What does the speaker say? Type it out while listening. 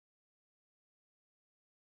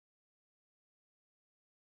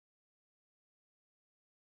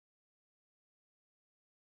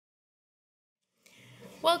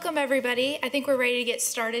Welcome everybody. I think we're ready to get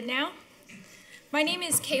started now. My name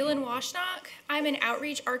is Kaylin Washnock. I'm an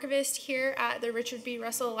outreach archivist here at the Richard B.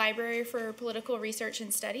 Russell Library for Political Research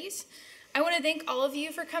and Studies. I want to thank all of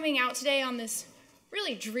you for coming out today on this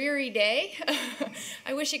really dreary day.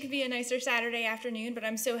 I wish it could be a nicer Saturday afternoon, but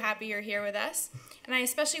I'm so happy you're here with us. And I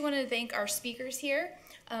especially want to thank our speakers here.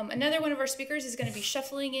 Another one of our speakers is going to be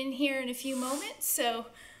shuffling in here in a few moments, so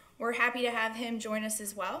we're happy to have him join us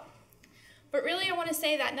as well. But really, I want to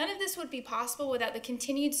say that none of this would be possible without the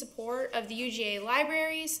continued support of the UGA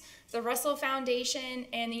Libraries, the Russell Foundation,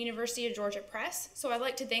 and the University of Georgia Press. So I'd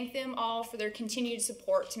like to thank them all for their continued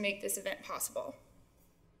support to make this event possible.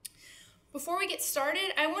 Before we get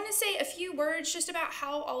started, I want to say a few words just about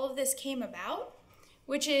how all of this came about,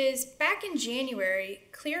 which is back in January,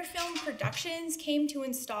 Clear Film Productions came to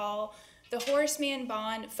install the Horace Mann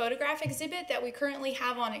Bond photograph exhibit that we currently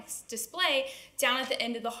have on display down at the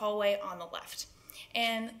end of the hallway on the left.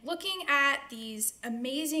 And looking at these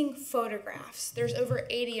amazing photographs, there's over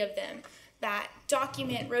 80 of them that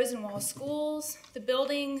document Rosenwald Schools, the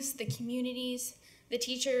buildings, the communities, the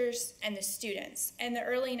teachers, and the students. In the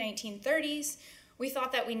early 1930s, we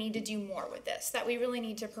thought that we need to do more with this, that we really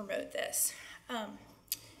need to promote this.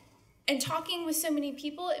 And talking with so many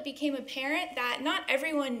people, it became apparent that not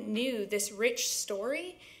everyone knew this rich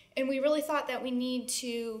story, and we really thought that we need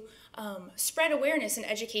to spread awareness and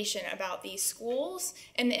education about these schools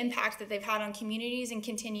and the impact that they've had on communities and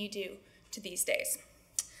continue to these days.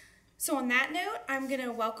 So on that note, I'm going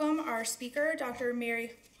to welcome our speaker, Dr.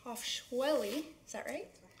 Mary Hoffschwelle. Is that right?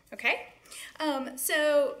 Okay.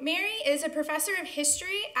 So Mary is a professor of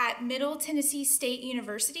history at Middle Tennessee State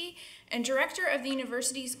University and director of the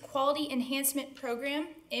university's Quality Enhancement Program,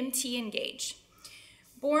 MT Engage.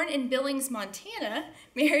 Born in Billings, Montana,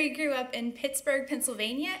 Mary grew up in Pittsburgh,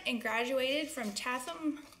 Pennsylvania, and graduated from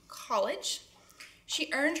Chatham College.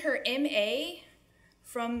 She earned her MA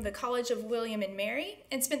from the College of William and Mary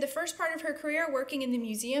and spent the first part of her career working in the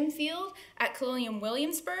museum field at Colonial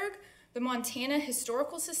Williamsburg, the Montana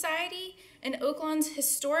Historical Society, and Oakland's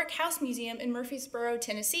Historic House Museum in Murfreesboro,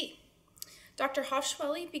 Tennessee. Dr.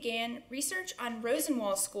 Hoffschwelle began research on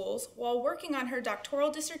Rosenwald Schools while working on her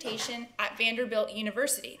doctoral dissertation at Vanderbilt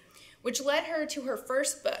University, which led her to her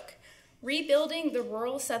first book, Rebuilding the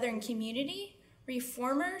Rural Southern Community,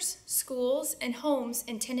 Reformers, Schools, and Homes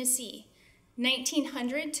in Tennessee,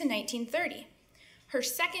 1900 to 1930. Her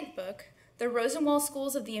second book, The Rosenwald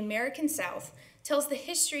Schools of the American South, tells the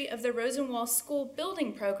history of the Rosenwald School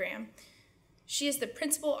Building Program. She is the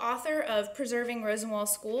principal author of Preserving Rosenwald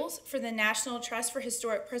Schools for the National Trust for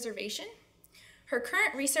Historic Preservation. Her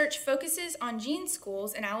current research focuses on Jean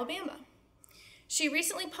schools in Alabama. She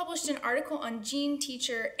recently published an article on Jean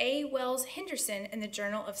teacher A. Wells Henderson in the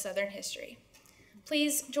Journal of Southern History.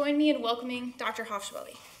 Please join me in welcoming Dr.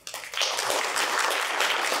 Hoffschwelle.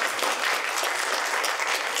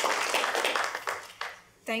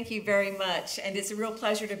 Thank you very much, and it's a real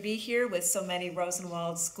pleasure to be here with so many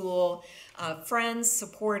Rosenwald School friends,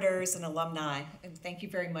 supporters, and alumni, and thank you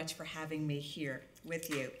very much for having me here with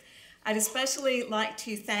you. I'd especially like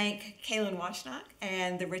to thank Kaylin Washnock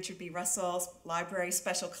and the Richard B. Russell Library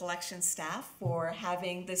Special Collections staff for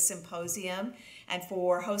having this symposium and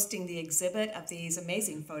for hosting the exhibit of these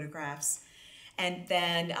amazing photographs, and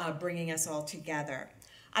then bringing us all together.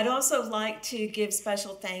 I'd also like to give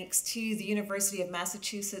special thanks to the University of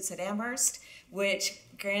Massachusetts at Amherst, which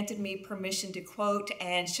granted me permission to quote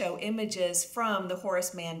and show images from the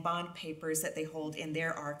Horace Mann Bond papers that they hold in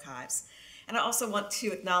their archives. And I also want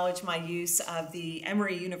to acknowledge my use of the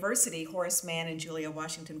Emory University Horace Mann and Julia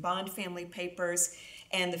Washington Bond family papers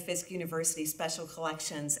and the Fisk University Special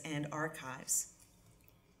Collections and Archives.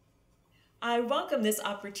 I welcome this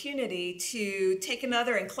opportunity to take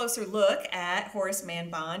another and closer look at Horace Mann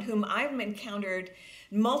Bond, whom I've encountered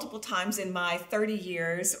multiple times in my 30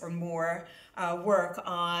 years or more work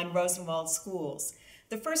on Rosenwald Schools.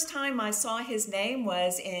 The first time I saw his name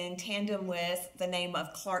was in tandem with the name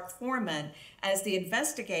of Clark Foreman as the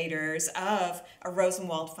investigators of a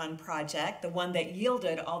Rosenwald Fund project, the one that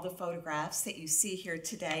yielded all the photographs that you see here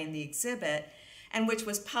today in the exhibit, and which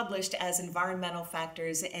was published as Environmental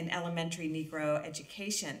Factors in Elementary Negro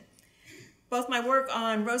Education. Both my work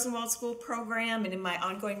on Rosenwald School program and in my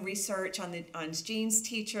ongoing research on Jean's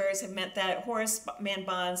teachers have meant that Horace Mann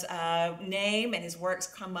Bond's name and his works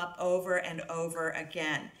come up over and over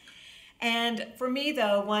again. And for me,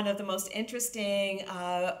 though, one of the most interesting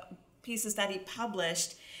pieces that he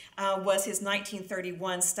published was his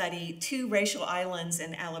 1931 study, Two Racial Islands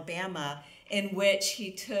in Alabama, in which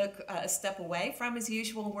he took a step away from his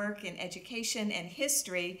usual work in education and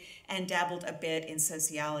history and dabbled a bit in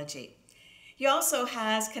sociology. He also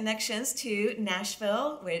has connections to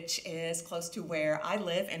Nashville, which is close to where I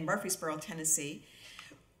live in Murfreesboro, Tennessee.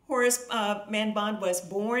 Horace Mann Bond was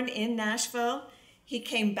born in Nashville. He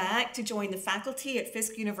came back to join the faculty at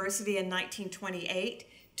Fisk University in 1928,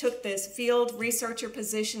 took this field researcher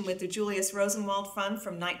position with the Julius Rosenwald Fund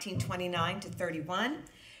from 1929 to 31,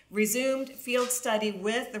 resumed field study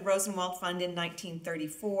with the Rosenwald Fund in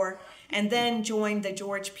 1934, and then joined the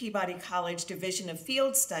George Peabody College Division of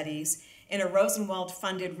Field Studies in a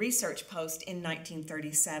Rosenwald-funded research post in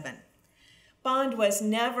 1937. Bond was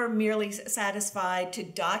never merely satisfied to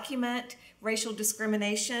document racial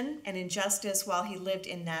discrimination and injustice while he lived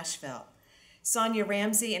in Nashville. Sonia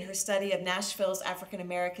Ramsey, in her study of Nashville's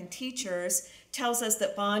African-American teachers, tells us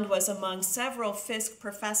that Bond was among several Fisk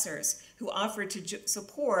professors who offered to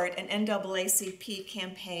support an NAACP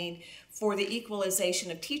campaign for the equalization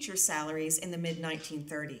of teacher salaries in the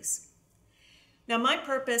mid-1930s. Now, my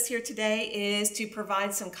purpose here today is to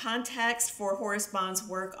provide some context for Horace Bond's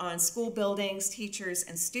work on school buildings, teachers,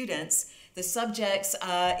 and students, the subjects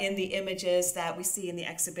in the images that we see in the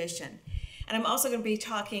exhibition. And I'm also going to be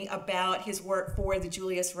talking about his work for the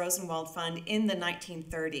Julius Rosenwald Fund in the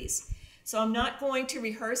 1930s. So I'm not going to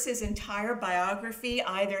rehearse his entire biography,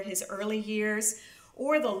 either his early years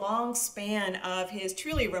or the long span of his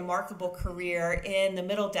truly remarkable career in the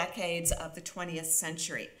middle decades of the 20th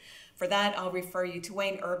century. For that, I'll refer you to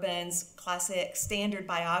Wayne Urban's classic standard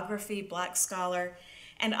biography, Black Scholar.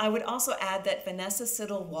 And I would also add that Vanessa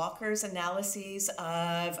Siddle Walker's analyses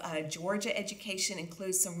of Georgia education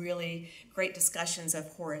includes some really great discussions of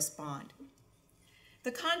Horace Bond.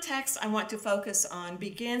 The context I want to focus on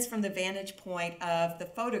begins from the vantage point of the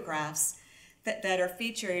photographs that are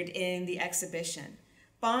featured in the exhibition.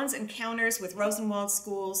 Bond's encounters with Rosenwald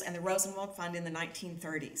Schools and the Rosenwald Fund in the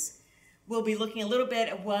 1930s. We'll be looking a little bit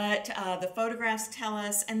at what the photographs tell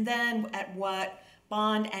us, and then at what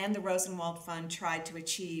Bond and the Rosenwald Fund tried to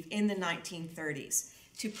achieve in the 1930s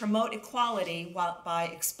to promote equality by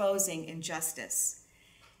exposing injustice.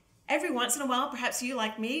 Every once in a while, perhaps you,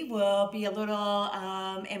 like me, will be a little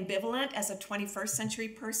ambivalent as a 21st century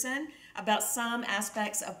person about some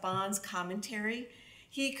aspects of Bond's commentary.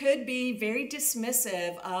 He could be very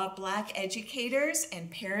dismissive of Black educators and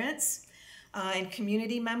parents and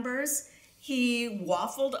community members. He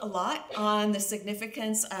waffled a lot on the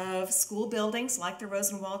significance of school buildings like the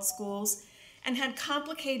Rosenwald Schools and had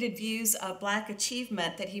complicated views of Black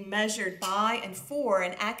achievement that he measured by and for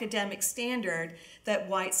an academic standard that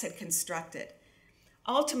whites had constructed.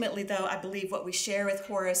 Ultimately, though, I believe what we share with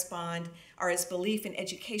Horace Bond are his belief in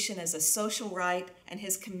education as a social right and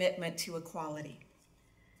his commitment to equality.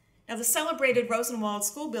 Now, the celebrated Rosenwald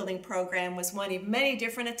School Building Program was one of many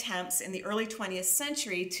different attempts in the early 20th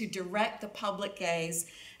century to direct the public gaze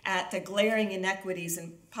at the glaring inequities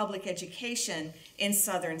in public education in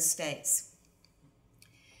southern states.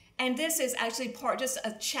 And this is actually just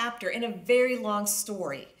a chapter in a very long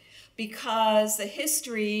story, because the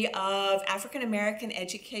history of African American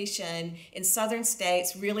education in southern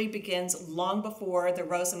states really begins long before the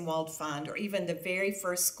Rosenwald Fund or even the very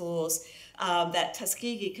first schools that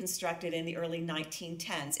Tuskegee constructed in the early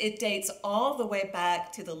 1910s. It dates all the way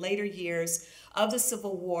back to the later years of the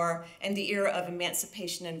Civil War and the era of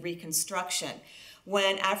emancipation and Reconstruction,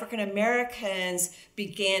 when African Americans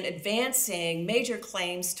began advancing major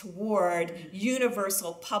claims toward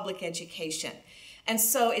universal public education. And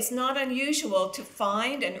so it's not unusual to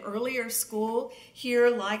find an earlier school here,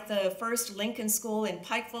 like the first Lincoln School in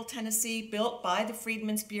Pikeville, Tennessee, built by the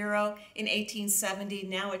Freedmen's Bureau in 1870,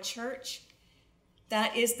 now a church,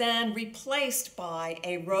 that is then replaced by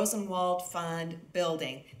a Rosenwald Fund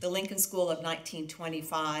building, the Lincoln School of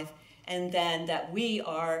 1925, and then that we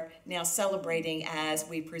are now celebrating as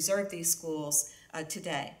we preserve these schools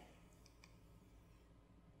today.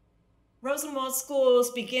 Rosenwald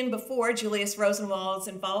Schools begin before Julius Rosenwald's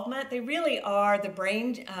involvement. They really are the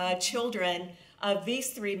brain children of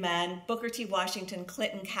these three men, Booker T. Washington,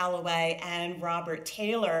 Clinton Calloway, and Robert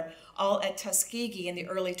Taylor, all at Tuskegee in the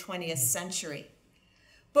early 20th century.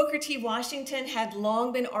 Booker T. Washington had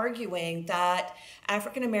long been arguing that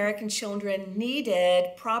African American children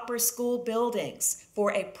needed proper school buildings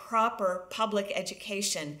for a proper public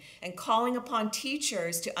education and calling upon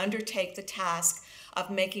teachers to undertake the task of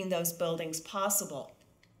making those buildings possible.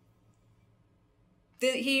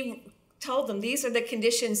 He told them, these are the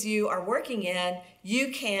conditions you are working in. You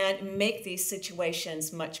can make these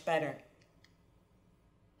situations much better.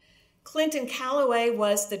 Clinton Calloway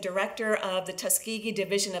was the director of the Tuskegee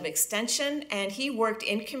Division of Extension, and he worked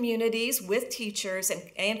in communities with teachers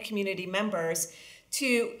and community members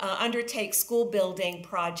to undertake school building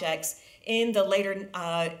projects in the later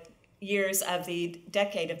years of the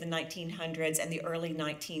decade of the 1900s and the early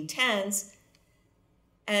 1910s.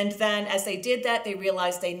 And then as they did that, they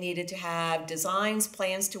realized they needed to have designs,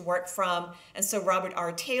 plans to work from. And so Robert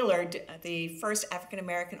R. Taylor, the first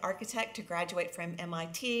African-American architect to graduate from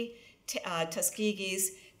MIT,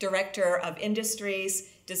 Tuskegee's director of industries,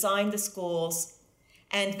 designed the schools.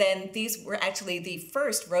 And then these were actually the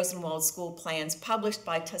first Rosenwald school plans published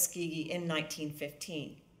by Tuskegee in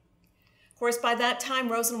 1915. Of course, by that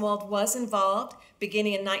time, Rosenwald was involved,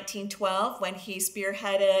 beginning in 1912 when he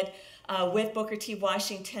spearheaded with Booker T.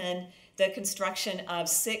 Washington the construction of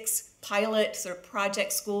 6 pilot sort of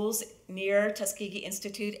project schools near Tuskegee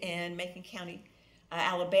Institute in Macon County,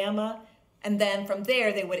 Alabama. And then from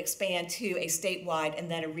there, they would expand to a statewide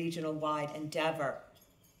and then a regional-wide endeavor,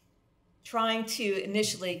 trying to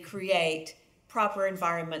initially create proper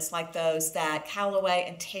environments like those that Callaway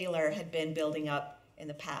and Taylor had been building up in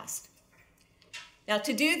the past. Now,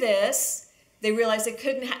 to do this, they realized they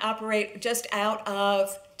couldn't operate just out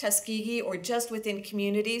of Tuskegee or just within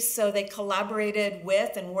communities, so they collaborated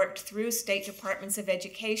with and worked through state departments of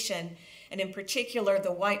education, and in particular,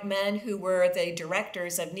 the white men who were the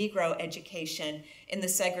directors of Negro education in the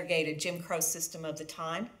segregated Jim Crow system of the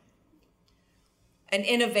time. An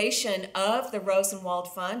innovation of the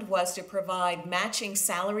Rosenwald Fund was to provide matching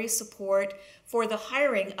salary support for the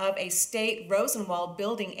hiring of a state Rosenwald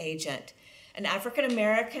building agent, an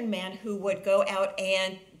African-American man who would go out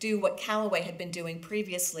and do what Callaway had been doing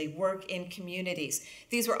previously, work in communities.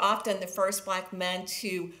 These were often the first Black men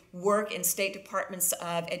to work in state departments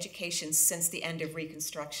of education since the end of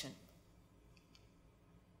Reconstruction.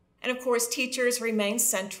 And of course, teachers remained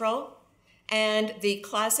central, and the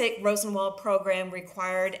classic Rosenwald program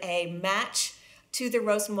required a match to the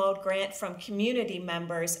Rosenwald grant from community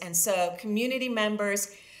members, and so community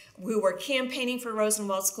members who were campaigning for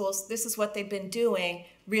Rosenwald schools, this is what they've been doing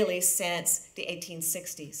really since the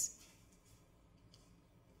 1860s.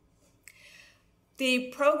 The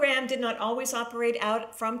program did not always operate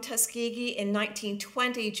out from Tuskegee. In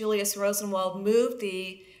 1920, Julius Rosenwald moved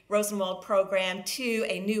the Rosenwald program to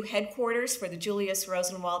a new headquarters for the Julius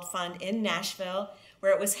Rosenwald Fund in Nashville,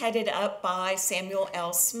 where it was headed up by Samuel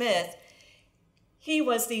L. Smith. He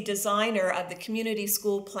was the designer of the community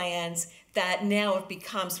school plans that now have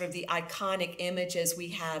become sort of the iconic images we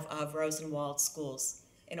have of Rosenwald schools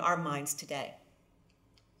in our minds today.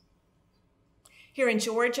 Here in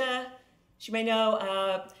Georgia, as you may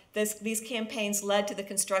know, these campaigns led to the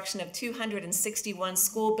construction of 261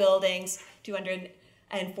 school buildings,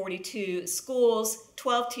 242 schools,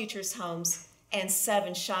 12 teachers' homes, and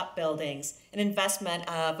 7 shop buildings, an investment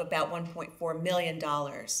of about $1.4 million,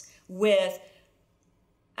 with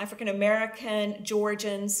African-American,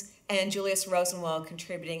 Georgians, and Julius Rosenwald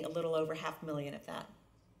contributing a little over $500,000 of that.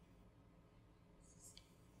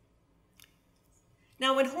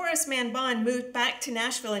 Now, when Horace Mann Bond moved back to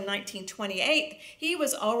Nashville in 1928, he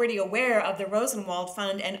was already aware of the Rosenwald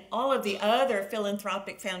Fund and all of the other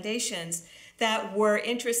philanthropic foundations that were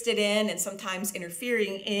interested in and sometimes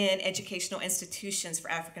interfering in educational institutions for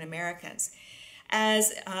African Americans.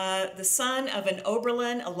 As the son of an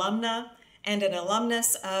Oberlin alumna and an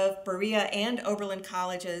alumnus of Berea and Oberlin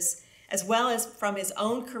colleges, as well as from his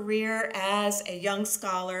own career as a young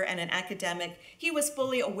scholar and an academic, he was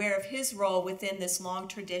fully aware of his role within this long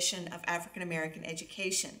tradition of African American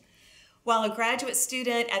education. While a graduate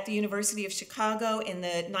student at the University of Chicago in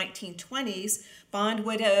the 1920s, Bond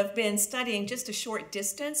would have been studying just a short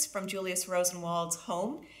distance from Julius Rosenwald's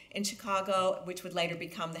home in Chicago, which would later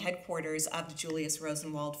become the headquarters of the Julius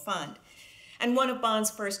Rosenwald Fund. And one of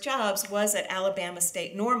Bond's first jobs was at Alabama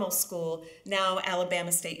State Normal School, now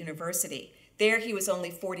Alabama State University. There he was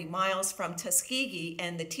only 40 miles from Tuskegee,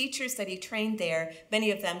 and the teachers that he trained there,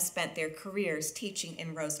 many of them spent their careers teaching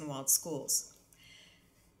in Rosenwald schools.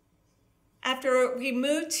 After he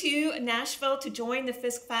moved to Nashville to join the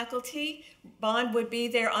Fisk faculty, Bond would be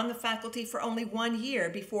there on the faculty for only 1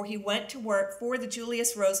 year before he went to work for the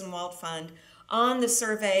Julius Rosenwald Fund on the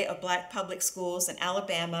survey of Black public schools in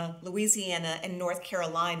Alabama, Louisiana, and North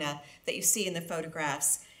Carolina that you see in the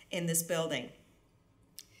photographs in this building.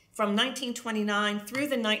 From 1929 through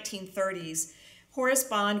the 1930s, Horace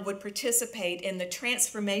Bond would participate in the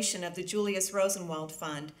transformation of the Julius Rosenwald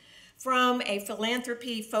Fund from a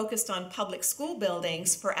philanthropy focused on public school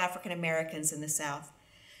buildings for African Americans in the South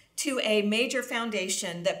to a major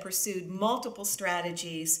foundation that pursued multiple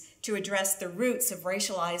strategies to address the roots of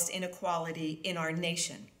racialized inequality in our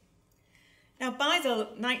nation. Now, by the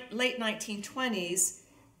late 1920s,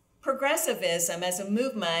 progressivism as a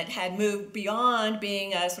movement had moved beyond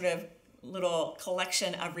being a sort of little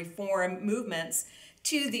collection of reform movements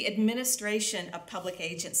to the administration of public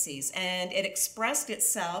agencies, and it expressed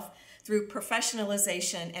itself through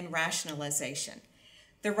professionalization and rationalization.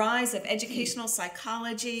 The rise of educational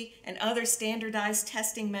psychology and other standardized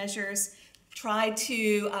testing measures tried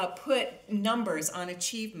to put numbers on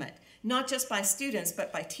achievement, not just by students,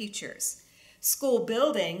 but by teachers. School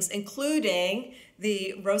buildings, including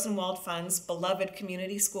the Rosenwald Fund's beloved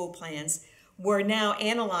community school plans, were now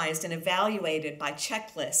analyzed and evaluated by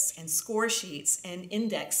checklists and score sheets and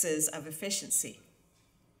indexes of efficiency.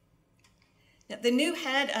 Now, the new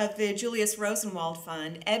head of the Julius Rosenwald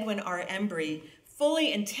Fund, Edwin R. Embry,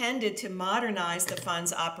 fully intended to modernize the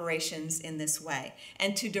fund's operations in this way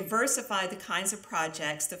and to diversify the kinds of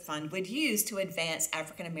projects the fund would use to advance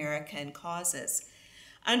African American causes.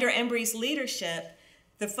 Under Embry's leadership,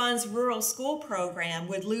 the fund's rural school program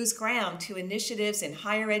would lose ground to initiatives in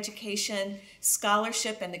higher education,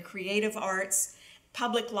 scholarship and the creative arts,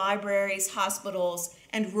 public libraries, hospitals,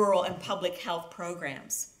 and rural and public health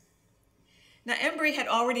programs. Now, Embry had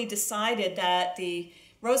already decided that the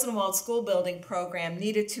Rosenwald School Building Program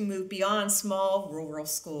needed to move beyond small rural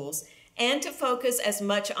schools and to focus as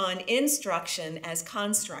much on instruction as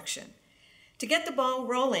construction. To get the ball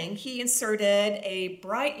rolling, he inserted a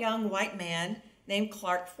bright young white man named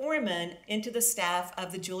Clark Foreman into the staff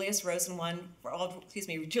of the Julius Rosenwald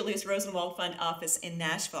Fund office in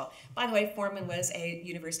Nashville. By the way, Foreman was a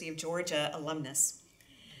University of Georgia alumnus.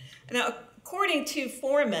 Now, according to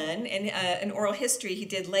Foreman, in an oral history he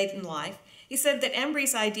did late in life, he said that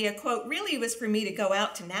Embry's idea, quote, really was for me to go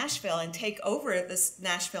out to Nashville and take over this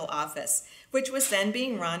Nashville office, which was then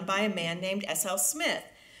being run by a man named S.L. Smith,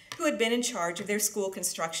 who had been in charge of their school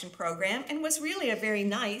construction program and was really a very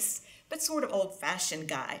nice but sort of old-fashioned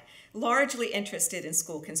guy, largely interested in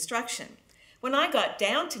school construction. When I got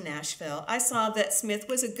down to Nashville, I saw that Smith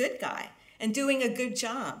was a good guy and doing a good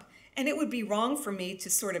job, and it would be wrong for me to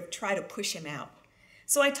sort of try to push him out.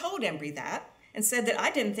 So I told Embry that and said that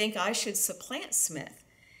I didn't think I should supplant Smith,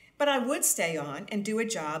 but I would stay on and do a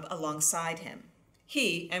job alongside him.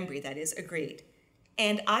 He, Embry that is, agreed.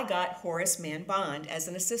 And I got Horace Mann Bond as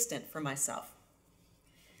an assistant for myself.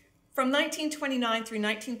 From 1929 through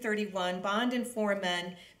 1931, Bond and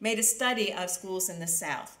Foreman made a study of schools in the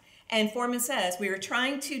South. And Foreman says, we were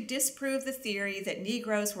trying to disprove the theory that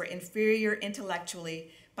Negroes were inferior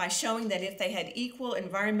intellectually by showing that if they had equal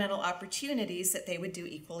environmental opportunities, that they would do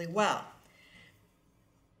equally well.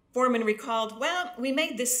 Foreman recalled, well, we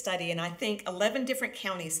made this study in, I think, 11 different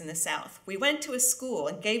counties in the South. We went to a school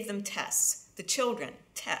and gave them tests, the children,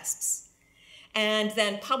 tests. And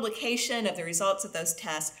then publication of the results of those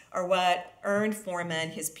tests are what earned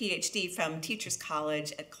Foreman his PhD from Teachers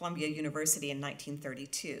College at Columbia University in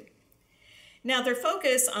 1932. Now, their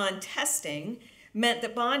focus on testing meant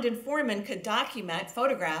that Bond and Foreman could document,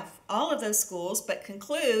 photograph all of those schools, but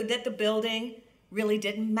conclude that the building really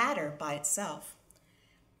didn't matter by itself.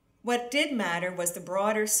 What did matter was the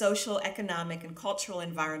broader social, economic, and cultural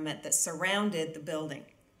environment that surrounded the building.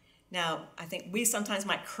 Now, I think we sometimes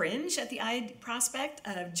might cringe at the prospect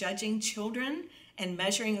of judging children and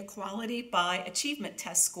measuring equality by achievement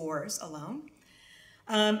test scores alone.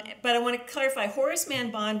 But I want to clarify, Horace Mann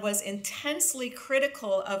Bond was intensely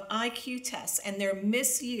critical of IQ tests and their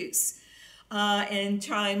misuse in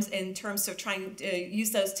terms of trying to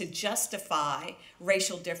use those to justify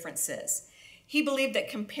racial differences. He believed that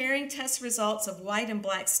comparing test results of white and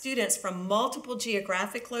black students from multiple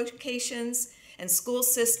geographic locations and school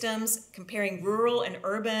systems, comparing rural and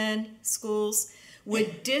urban schools,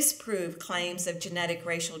 would disprove claims of genetic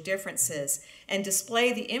racial differences and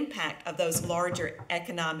display the impact of those larger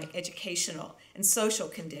economic, educational, and social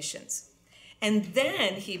conditions. And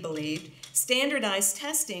then, he believed, standardized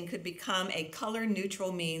testing could become a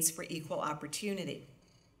color-neutral means for equal opportunity.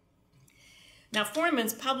 Now,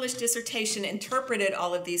 Foreman's published dissertation interpreted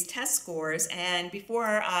all of these test scores, and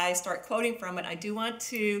before I start quoting from it, I do want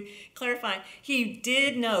to clarify, he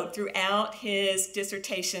did note throughout his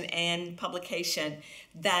dissertation and publication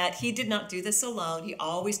that he did not do this alone. He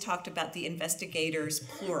always talked about the investigators,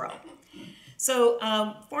 plural. So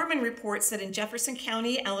Foreman reports that in Jefferson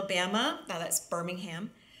County, Alabama, now that's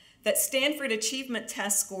Birmingham, that Stanford achievement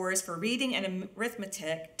test scores for reading and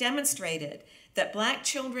arithmetic demonstrated that black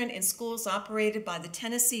children in schools operated by the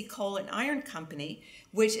Tennessee Coal and Iron Company,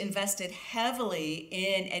 which invested heavily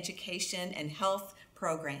in education and health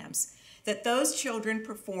programs, that those children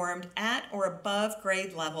performed at or above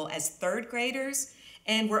grade level as third graders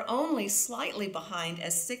and were only slightly behind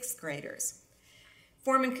as sixth graders.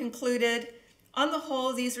 Foreman concluded, on the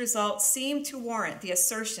whole, these results seem to warrant the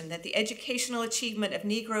assertion that the educational achievement of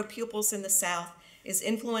Negro pupils in the South is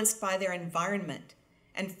influenced by their environment,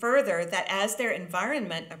 and further, that as their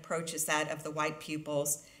environment approaches that of the white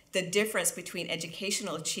pupils, the difference between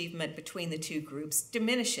educational achievement between the two groups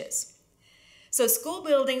diminishes. So school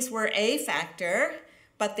buildings were a factor,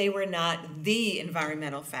 but they were not the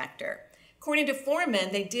environmental factor. According to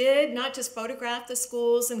Foreman, they did not just photograph the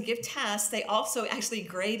schools and give tests, they also actually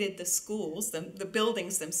graded the schools, the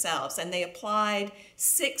buildings themselves, and they applied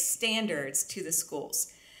 6 standards to the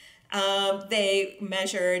schools. They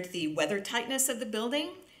measured the weather tightness of the building,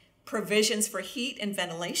 provisions for heat and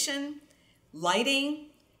ventilation, lighting,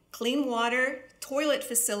 clean water, toilet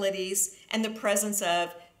facilities, and the presence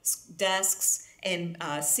of desks and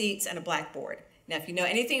seats and a blackboard. Now, if you know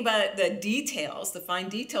anything about the details, the fine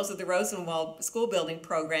details of the Rosenwald School Building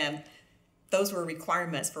Program, those were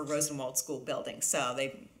requirements for Rosenwald School Buildings, so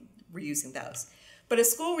they were using those. But a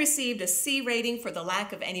school received a C rating for the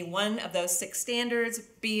lack of any one of those 6 standards,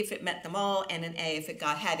 B if it met them all, and an A if it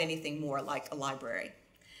had anything more like a library.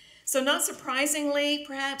 So not surprisingly,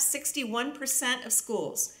 perhaps 61% of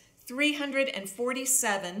schools,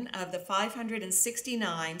 347 of the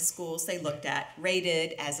 569 schools they looked at,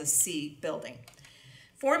 rated as a C building.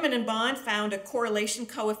 Foreman and Bond found a correlation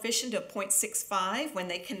coefficient of 0.65 when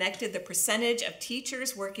they connected the percentage of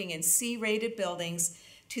teachers working in C-rated buildings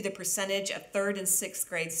to the percentage of 3rd and 6th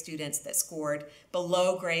grade students that scored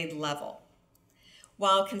below grade level.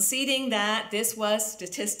 While conceding that this was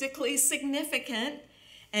statistically significant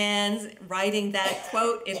and writing that,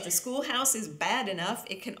 quote, if the schoolhouse is bad enough,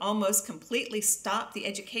 it can almost completely stop the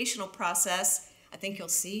educational process. I think you'll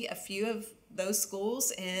see a few of those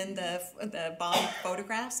schools in the Bond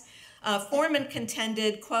photographs. Foreman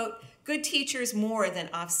contended, quote, good teachers more than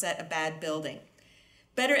offset a bad building.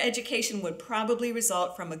 Better education would probably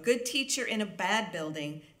result from a good teacher in a bad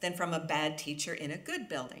building than from a bad teacher in a good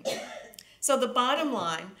building. So the bottom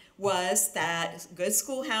line was that good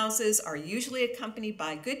schoolhouses are usually accompanied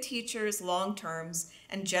by good teachers, long terms,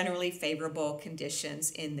 and generally favorable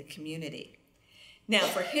conditions in the community. Now,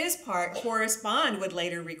 for his part, Horace Bond would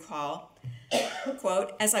later recall,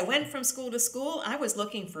 quote, as I went from school to school, I was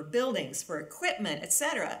looking for buildings, for equipment,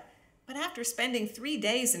 etc. But after spending 3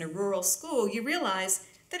 days in a rural school, you realize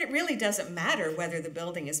that it really doesn't matter whether the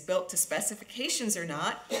building is built to specifications or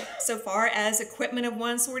not. So far as equipment of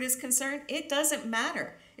one sort is concerned, it doesn't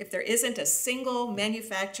matter if there isn't a single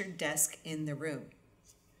manufactured desk in the room.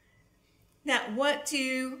 Now, what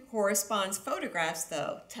do Horace Bond's photographs,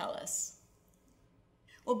 though, tell us?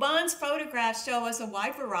 Well, Bond's photographs show us a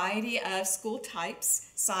wide variety of school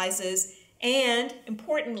types, sizes, and,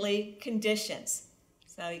 importantly, conditions.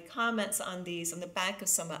 So he comments on these on the back of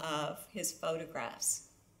some of his photographs.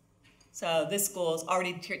 So this school is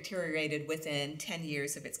already deteriorated within 10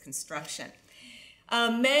 years of its construction.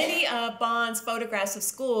 Many of Bond's photographs of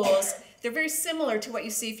schools, they're very similar to what you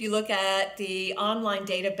see if you look at the online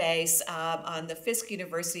database on the Fisk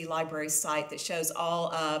University Library site that shows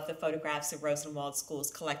all of the photographs of Rosenwald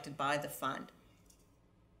schools collected by the fund.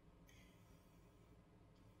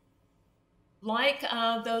 Like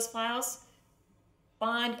those files,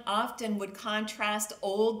 Bond often would contrast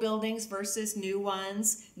old buildings versus new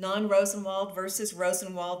ones, non-Rosenwald versus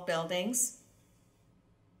Rosenwald buildings.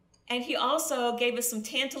 And he also gave us some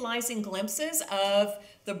tantalizing glimpses of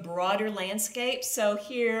the broader landscape. So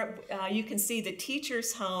here you can see the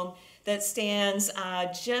teacher's home that stands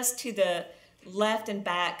just to the left and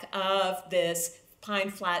back of this Pine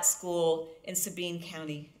Flat School in Sabine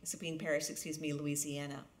Parish,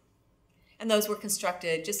 Louisiana. And those were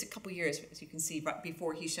constructed just a couple years, as you can see, right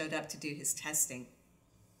before he showed up to do his testing.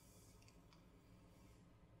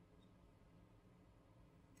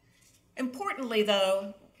 Importantly,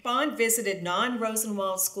 though, Bond visited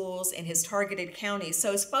non-Rosenwald schools in his targeted counties,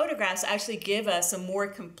 so his photographs actually give us a more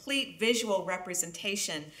complete visual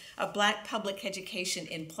representation of Black public education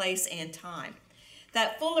in place and time.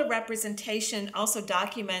 That fuller representation also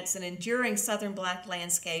documents an enduring Southern Black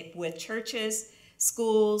landscape with churches,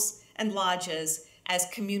 schools, and lodges as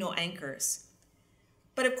communal anchors.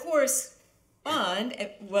 But of course, Bond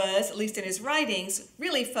was, at least in his writings,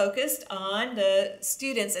 really focused on the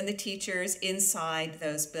students and the teachers inside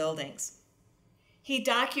those buildings. He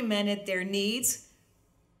documented their needs,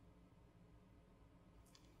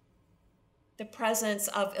 the presence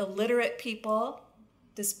of illiterate people,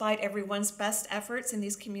 despite everyone's best efforts in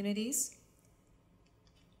these communities,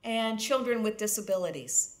 and children with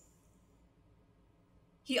disabilities.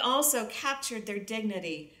 He also captured their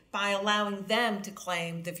dignity by allowing them to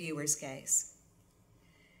claim the viewer's gaze.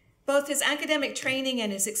 Both his academic training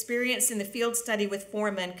and his experience in the field study with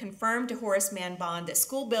Foreman confirmed to Horace Mann Bond that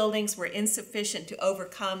school buildings were insufficient to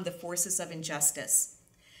overcome the forces of injustice.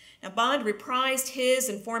 Now, Bond reprised his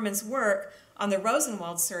and Foreman's work on the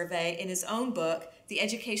Rosenwald survey in his own book, The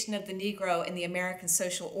Education of the Negro in the American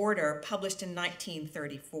Social Order, published in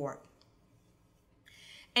 1934.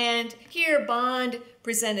 And here Bond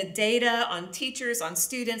presented data on teachers, on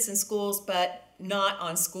students in schools, but not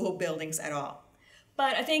on school buildings at all.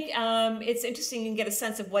 But I think it's interesting to get a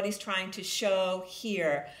sense of what he's trying to show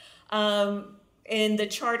here. In the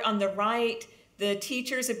chart on the right, the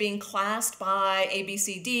teachers are being classed by A, B,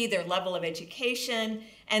 C, D, their level of education,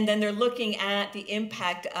 and then they're looking at the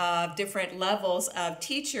impact of different levels of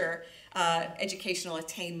teacher educational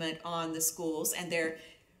attainment on the schools and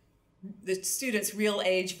the students' real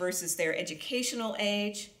age versus their educational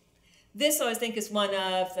age. This, I think, is one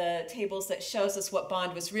of the tables that shows us what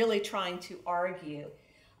Bond was really trying to argue.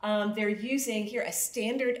 They're using here a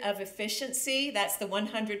standard of efficiency. That's the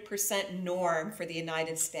 100% norm for the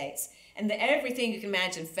United States. And everything you can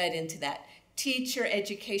imagine fed into that. Teacher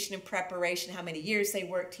education and preparation, how many years they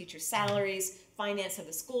work, teacher salaries, finance of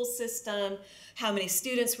the school system, how many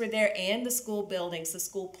students were there, and the school buildings, the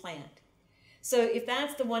school plant. So if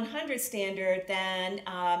that's the 100 standard, then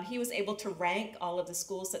he was able to rank all of the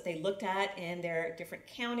schools that they looked at in their different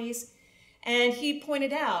counties. And he's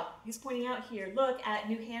pointing out here, look at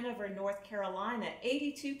New Hanover, North Carolina,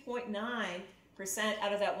 82.9%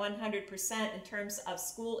 out of that 100% in terms of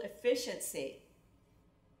school efficiency.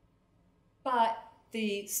 But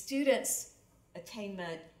the students'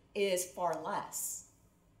 attainment is far less.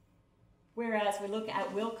 Whereas we look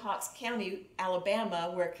at Wilcox County,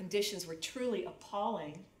 Alabama, where conditions were truly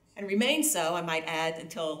appalling, and remain so, I might add,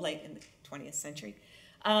 until late in the 20th century.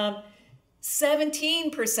 17%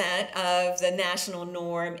 of the national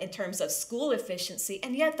norm in terms of school efficiency,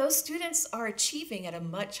 and yet those students are achieving at a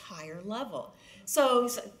much higher level. So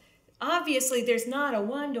obviously there's not a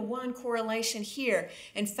one-to-one correlation here.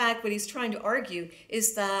 In fact, what he's trying to argue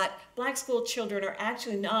is that black school children are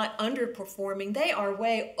actually not underperforming. They are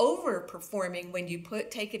way overperforming when you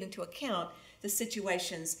take it into account the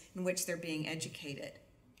situations in which they're being educated.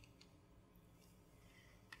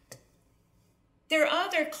 There are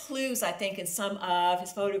other clues, I think, in some of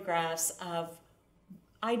his photographs of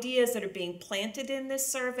ideas that are being planted in this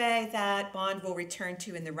survey that Bond will return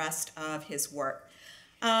to in the rest of his work.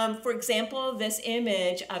 For example, this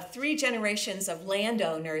image of 3 generations of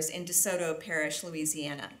landowners in DeSoto Parish,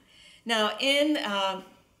 Louisiana. Now, in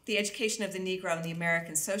The Education of the Negro in the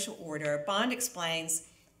American Social Order, Bond explains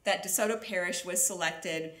that DeSoto Parish was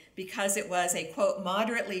selected because it was a, quote,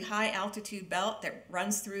 moderately high altitude belt that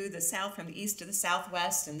runs through the South from the east to the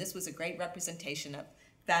southwest, and this was a great representation of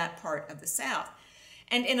that part of the South.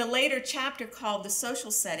 And in a later chapter called The Social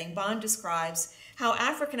Setting, Bond describes how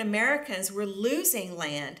African Americans were losing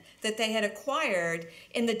land that they had acquired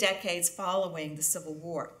in the decades following the Civil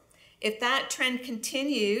War. If that trend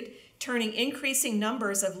continued, turning increasing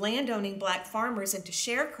numbers of landowning black farmers into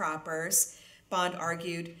sharecroppers, Bond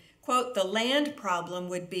argued, quote, the land problem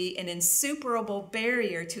would be an insuperable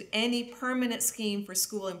barrier to any permanent scheme for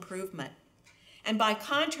school improvement. And by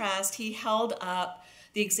contrast, he held up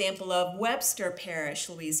the example of Webster Parish,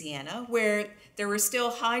 Louisiana, where there were still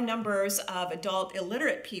high numbers of adult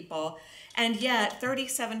illiterate people, and yet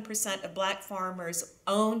 37% of black farmers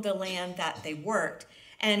owned the land that they worked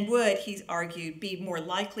and would, he argued, be more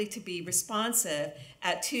likely to be responsive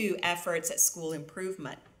to efforts at school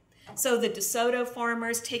improvement. So the DeSoto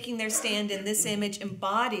farmers taking their stand in this image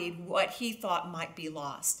embodied what he thought might be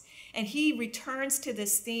lost. And he returns to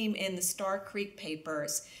this theme in the Star Creek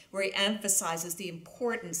Papers, where he emphasizes the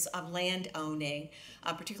importance of land owning,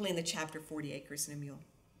 particularly in the chapter 40 Acres and a Mule.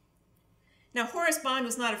 Now, Horace Bond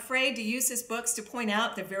was not afraid to use his books to point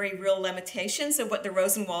out the very real limitations of what the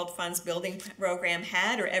Rosenwald Fund's building program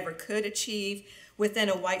had or ever could achieve within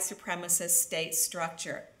a white supremacist state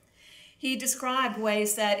structure. He described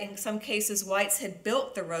ways that in some cases whites had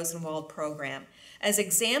built the Rosenwald program as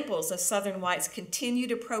examples of Southern whites'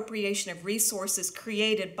 continued appropriation of resources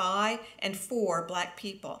created by and for black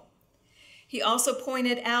people. He also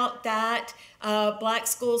pointed out that black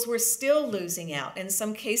schools were still losing out, in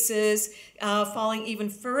some cases falling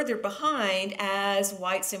even further behind as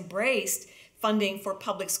whites embraced funding for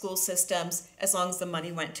public school systems as long as the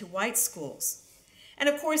money went to white schools. And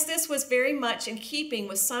of course, this was very much in keeping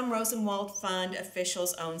with some Rosenwald Fund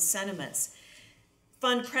officials' own sentiments.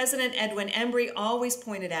 Fund President Edwin Embry always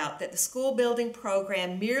pointed out that the school building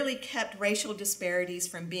program merely kept racial disparities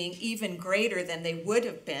from being even greater than they would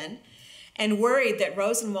have been, and worried that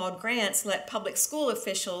Rosenwald grants let public school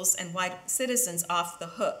officials and white citizens off the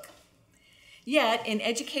hook. Yet, in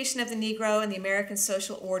Education of the Negro and the American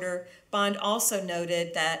Social Order, Bond also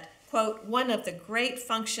noted that, quote, "One of the great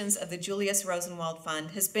functions of the Julius Rosenwald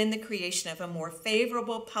Fund has been the creation of a more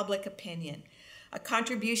favorable public opinion, a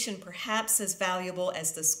contribution perhaps as valuable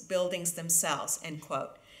as the buildings themselves," end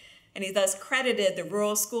quote. And he thus credited the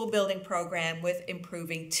rural school building program with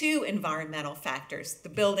improving two environmental factors, the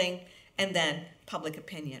building and then public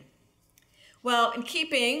opinion. Well, in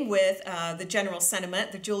keeping with the general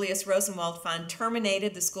sentiment, the Julius Rosenwald Fund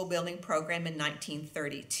terminated the school building program in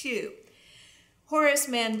 1932. Horace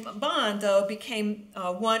Mann Bond, though, became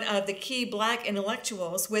one of the key black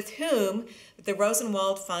intellectuals with whom the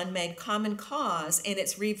Rosenwald Fund made common cause in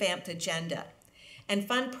its revamped agenda. And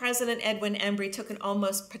Fund President Edwin Embry took an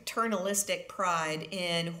almost paternalistic pride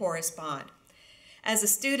in Horace Bond. As a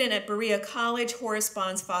student at Berea College, Horace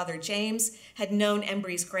Bond's father, James, had known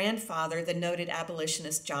Embry's grandfather, the noted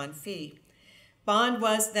abolitionist John Fee. Bond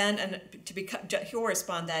was then, Horace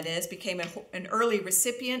Bond that is, became an early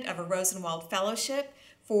recipient of a Rosenwald Fellowship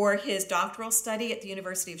for his doctoral study at the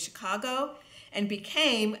University of Chicago and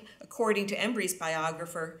became, according to Embry's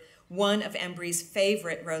biographer, one of Embry's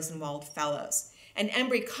favorite Rosenwald Fellows. And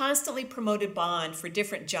Embry constantly promoted Bond for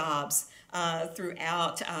different jobs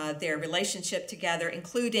throughout their relationship together,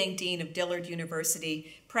 including Dean of Dillard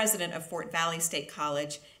University, President of Fort Valley State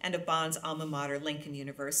College, and of Bond's alma mater, Lincoln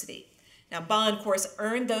University. Now, Bond, of course,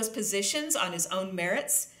 earned those positions on his own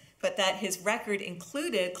merits, but that his record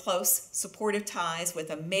included close supportive ties with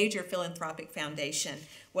a major philanthropic foundation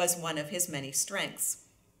was one of his many strengths.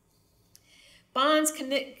 Bond's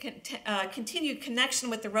continued connection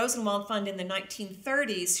with the Rosenwald Fund in the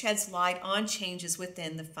 1930s sheds light on changes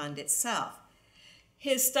within the fund itself.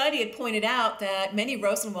 His study had pointed out that many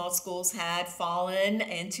Rosenwald schools had fallen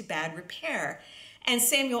into bad repair. And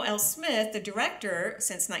Samuel L. Smith, the director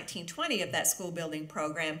since 1920 of that school building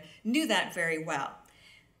program, knew that very well.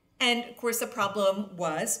 And of course, the problem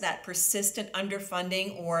was that persistent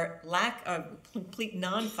underfunding or lack of complete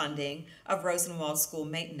non-funding of Rosenwald school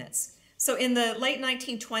maintenance. So in the late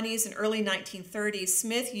 1920s and early 1930s,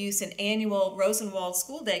 Smith used an annual Rosenwald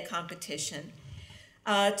School Day competition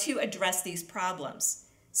to address these problems.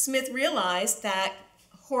 Smith realized that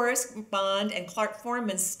Horace Bond and Clark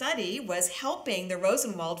Foreman's study was helping the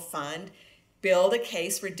Rosenwald Fund build a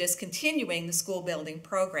case for discontinuing the school building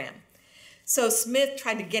program. So Smith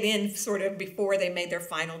tried to get in sort of before they made their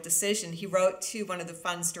final decision. He wrote to one of the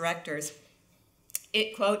fund's directors,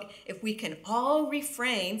 quote, "If we can all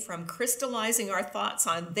refrain from crystallizing our thoughts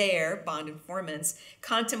on their," Bond and Foreman's,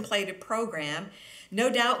 "contemplated program, no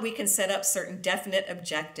doubt we can set up certain definite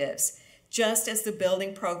objectives, just as the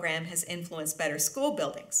building program has influenced better school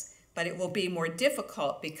buildings. But it will be more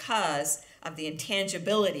difficult because of the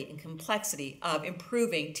intangibility and complexity of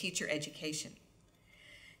improving teacher education."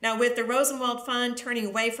 Now, with the Rosenwald Fund turning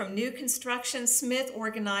away from new construction, Smith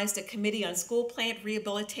organized a committee on school plant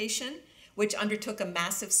rehabilitation, which undertook a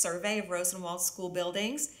massive survey of Rosenwald school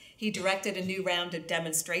buildings. He directed a new round of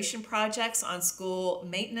demonstration projects on school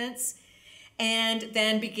maintenance, and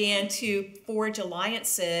then began to forge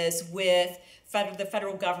alliances with the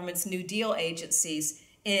federal government's New Deal agencies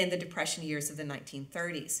in the Depression years of the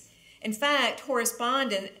 1930s. In fact, Horace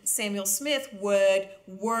Bond and Samuel Smith would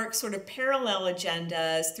work sort of parallel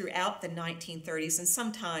agendas throughout the 1930s, and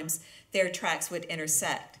sometimes their tracks would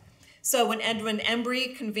intersect. So when Edwin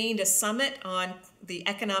Embry convened a summit on the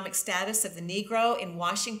economic status of the Negro in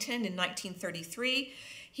Washington in 1933,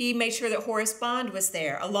 he made sure that Horace Bond was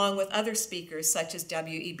there, along with other speakers such as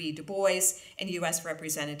W.E.B. Du Bois and U.S.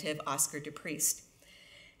 Representative Oscar DePriest.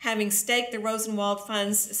 Having staked the Rosenwald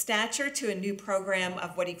Fund's stature to a new program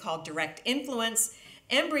of what he called direct influence,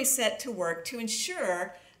 Embry set to work to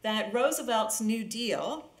ensure that Roosevelt's New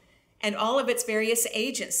Deal and all of its various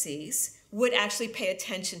agencies would actually pay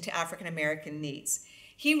attention to African American needs.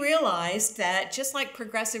 He realized that just like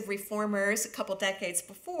progressive reformers a couple decades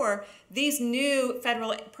before, these new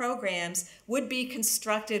federal programs would be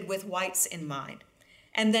constructed with whites in mind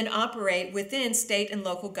and then operate within state and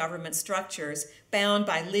local government structures bound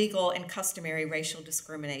by legal and customary racial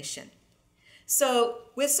discrimination. So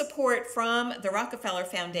with support from the Rockefeller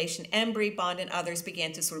Foundation, Embry, Bond, and others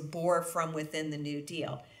began to sort of bore from within the New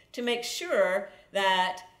Deal to make sure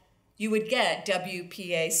that you would get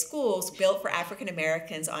WPA schools built for African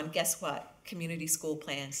Americans on, guess what, community school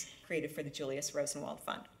plans created for the Julius Rosenwald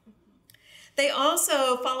Fund. They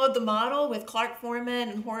also followed the model with Clark Foreman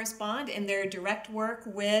and Horace Bond in their direct work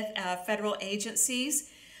with federal agencies.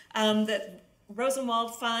 The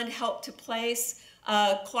Rosenwald Fund helped to place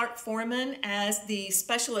Clark Foreman as the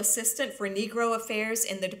Special Assistant for Negro Affairs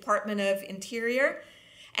in the Department of Interior.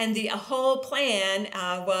 And the whole plan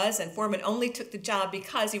was, and Foreman only took the job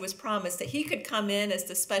because he was promised that he could come in as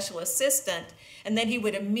the special assistant, and then he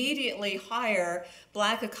would immediately hire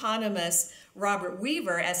Black economist Robert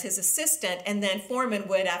Weaver as his assistant, and then Foreman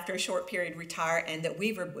would, after a short period, retire, and that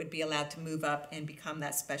Weaver would be allowed to move up and become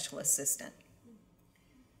that special assistant.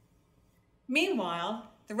 Meanwhile,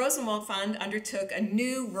 the Rosenwald Fund undertook a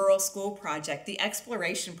new rural school project, the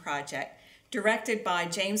Exploration Project, directed by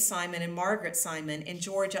James Simon and Margaret Simon in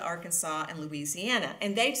Georgia, Arkansas, and Louisiana.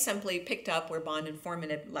 And they simply picked up where Bond and Foreman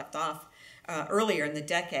had left off earlier in the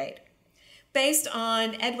decade. Based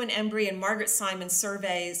on Edwin Embry and Margaret Simon's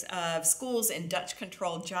surveys of schools in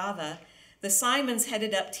Dutch-controlled Java, the Simons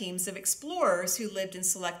headed up teams of explorers who lived in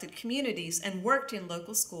selected communities and worked in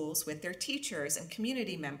local schools with their teachers and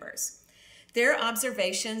community members. Their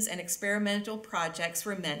observations and experimental projects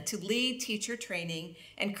were meant to lead teacher training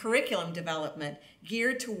and curriculum development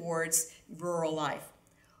geared towards rural life.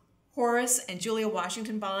 Horace and Julia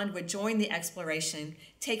Washington Bond would join the exploration,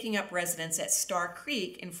 taking up residence at Star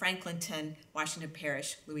Creek in Franklinton, Washington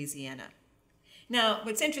Parish, Louisiana. Now,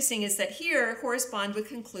 what's interesting is that here, Horace Bond would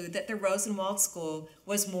conclude that the Rosenwald School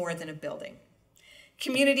was more than a building.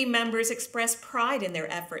 Community members expressed pride in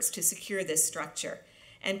their efforts to secure this structure,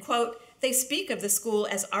 and, quote, they speak of the school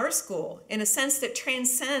as our school in a sense that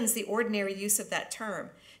transcends the ordinary use of that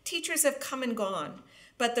term. Teachers have come and gone,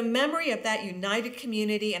 but the memory of that united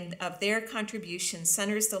community and of their contribution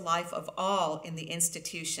centers the life of all in the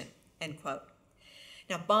institution, end quote.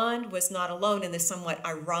 Now, Bond was not alone in this somewhat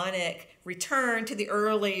ironic return to the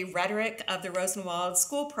early rhetoric of the Rosenwald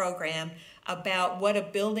School program about what a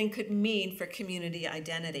building could mean for community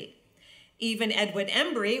identity. Even Edwin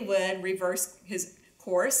Embry would reverse his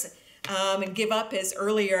course and give up his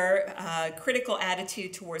earlier critical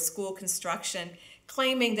attitude towards school construction,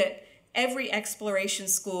 claiming that every exploration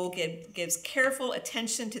school gives careful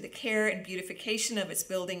attention to the care and beautification of its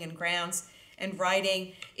building and grounds, and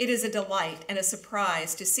writing, it is a delight and a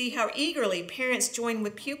surprise to see how eagerly parents join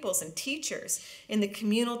with pupils and teachers in the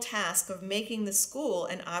communal task of making the school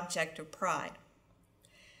an object of pride.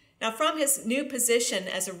 Now, from his new position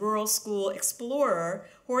as a rural school explorer,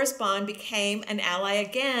 Horace Bond became an ally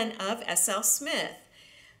again of S.L. Smith.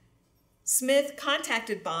 Smith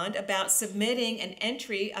contacted Bond about submitting an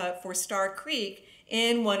entry for Star Creek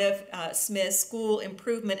in one of Smith's school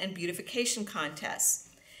improvement and beautification contests.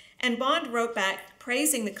 And Bond wrote back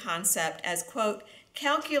praising the concept as, quote,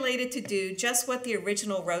 calculated to do just what the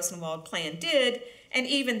original Rosenwald plan did, and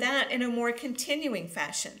even that in a more continuing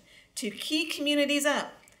fashion, to key communities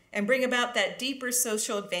up and bring about that deeper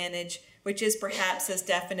social advantage, which is perhaps as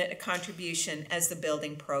definite a contribution as the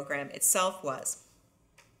building program itself was.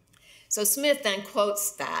 So Smith then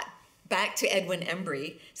quotes that back to Edwin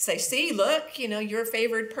Embry, say, see, look, you know, your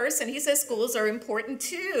favored person. He says schools are important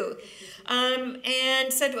too.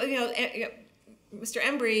 And said, well, Mr.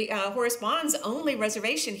 Embry, Horace Bond's only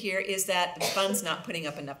reservation here is that the fund's not putting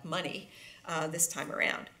up enough money this time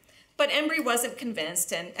around. But Embry wasn't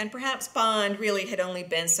convinced, and perhaps Bond really had only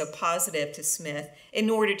been so positive to Smith in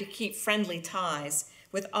order to keep friendly ties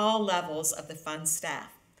with all levels of the fund staff.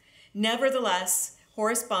 Nevertheless,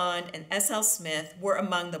 Horace Bond and S.L. Smith were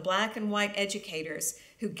among the black and white educators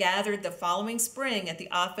who gathered the following spring at the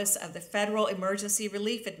office of the Federal Emergency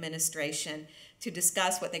Relief Administration to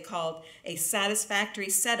discuss what they called a satisfactory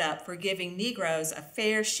setup for giving Negroes a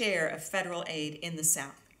fair share of federal aid in the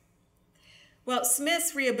South. Well,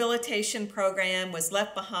 Smith's rehabilitation program was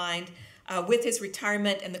left behind with his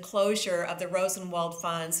retirement and the closure of the Rosenwald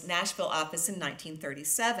Fund's Nashville office in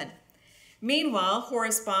 1937. Meanwhile,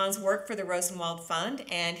 Horace Bond's work for the Rosenwald Fund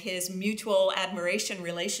and his mutual admiration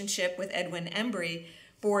relationship with Edwin Embry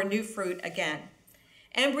bore new fruit again.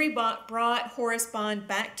 Embry brought Horace Bond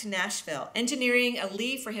back to Nashville, engineering a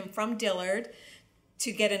leave for him from Dillard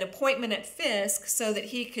to get an appointment at Fisk so that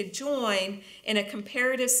he could join in a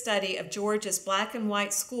comparative study of Georgia's black and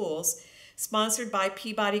white schools sponsored by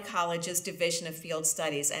Peabody College's Division of Field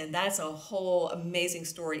Studies. And that's a whole amazing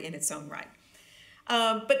story in its own right.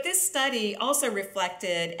 But this study also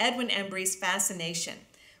reflected Edwin Embry's fascination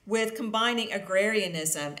with combining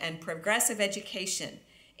agrarianism and progressive education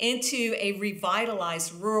into a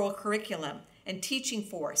revitalized rural curriculum and teaching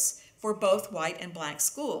force for both white and black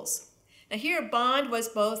schools. Now here, Bond was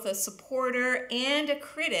both a supporter and a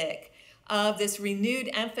critic of this renewed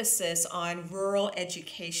emphasis on rural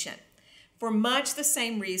education, for much the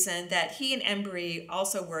same reason that he and Embry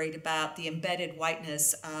also worried about the embedded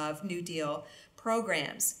whiteness of New Deal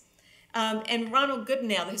programs. And Ronald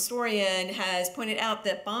Goodenow, the historian, has pointed out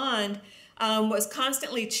that Bond was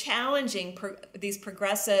constantly challenging these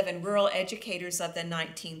progressive and rural educators of the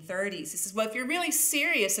 1930s. He says, well, if you're really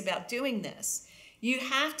serious about doing this, you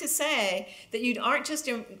have to say that you aren't just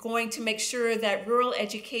going to make sure that rural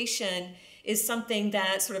education is something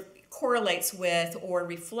that sort of correlates with or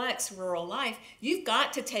reflects rural life. You've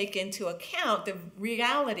got to take into account the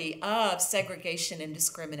reality of segregation and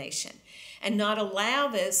discrimination, and not allow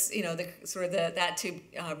this,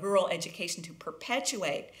 rural education to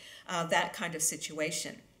perpetuate that kind of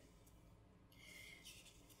situation.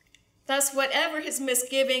 Thus, whatever his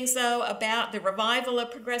misgivings, though, about the revival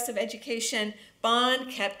of progressive education, Bond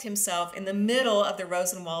kept himself in the middle of the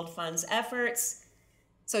Rosenwald Fund's efforts,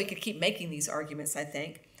 so he could keep making these arguments, I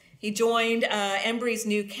think. He joined Embry's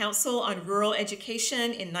new Council on Rural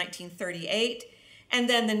Education in 1938, and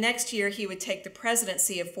then the next year he would take the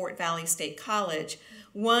presidency of Fort Valley State College,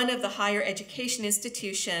 one of the higher education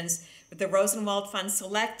institutions that the Rosenwald Fund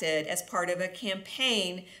selected as part of a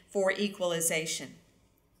campaign for equalization.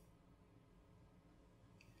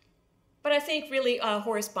 But I think really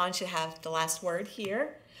Horace Bond should have the last word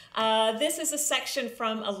here. This is a section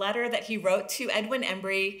from a letter that he wrote to Edwin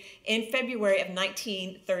Embry in February of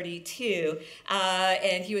 1932.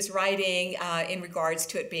 And he was writing in regards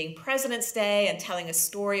to it being President's Day and telling a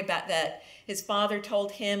story about that his father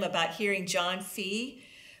told him about hearing John Fee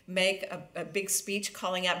make a big speech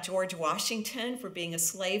calling out George Washington for being a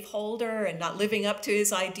slaveholder and not living up to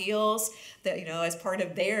his ideals, that, as part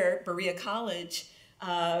of their Berea College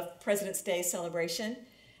President's Day celebration.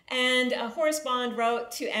 And Horace Bond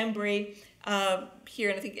wrote to Embry here,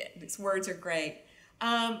 and I think these words are great.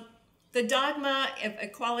 The dogma of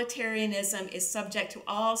equalitarianism is subject to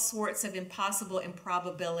all sorts of impossible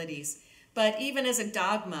improbabilities, but even as a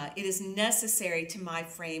dogma, it is necessary to my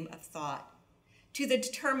frame of thought. To the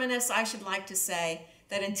determinists, I should like to say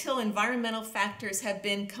that until environmental factors have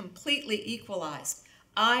been completely equalized,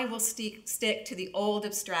 I will stick to the old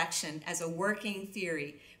abstraction as a working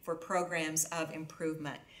theory for programs of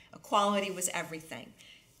improvement. Equality was everything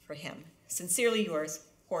for him. Sincerely yours,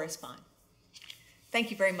 Horace Bond.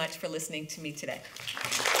 Thank you very much for listening to me today.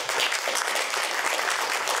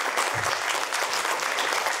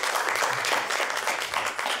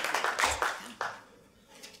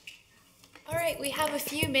 All right, we have a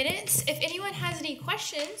few minutes. If anyone has any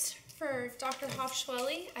questions for Dr.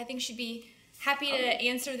 Hoffschwelle, I think she'd be happy to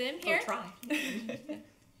answer them here. We'll try.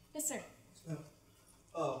 Yes, sir.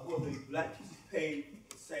 Will the black teachers paid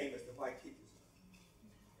the same as the white teachers?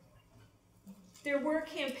 There were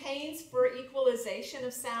campaigns for equalization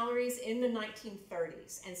of salaries in the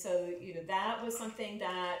 1930s, and so that was something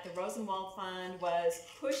that the Rosenwald Fund was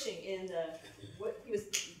pushing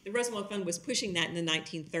the Rosenwald Fund was pushing that in the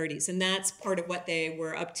 1930s, and that's part of what they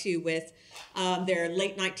were up to with their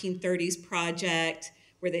late 1930s project,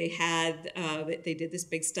 where they did this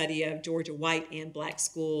big study of Georgia white and black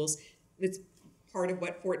schools. It's part of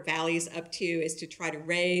what Fort Valley is up to, is to try to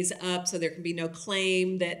raise up so there can be no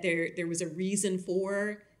claim that there was a reason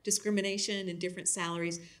for discrimination in different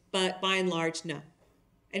salaries, but by and large, no.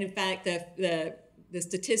 And in fact, the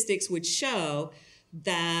statistics would show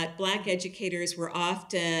that black educators were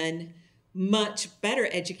often much better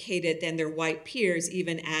educated than their white peers,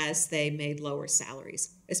 even as they made lower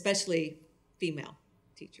salaries, especially female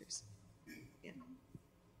teachers. Yeah.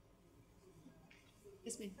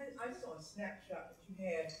 Yes, ma'am. I saw a snapshot that you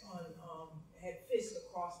had on had FISC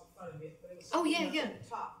across the front of it, but it was at the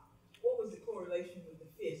top. What was the correlation with the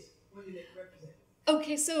FISC? What did it represent?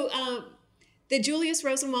 Okay, so the Julius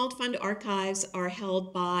Rosenwald Fund archives are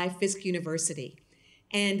held by Fisk University,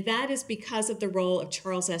 and that is because of the role of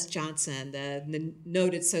Charles S. Johnson, the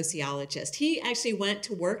noted sociologist. He actually went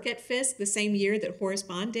to work at Fisk the same year that Horace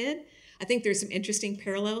Bond did. I think there's some interesting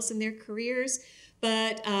parallels in their careers,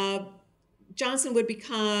 but Johnson would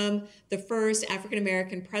become the first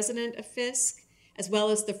African-American president of Fisk, as well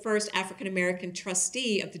as the first African-American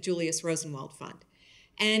trustee of the Julius Rosenwald Fund.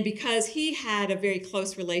 And because he had a very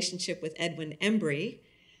close relationship with Edwin Embry,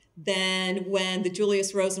 then when the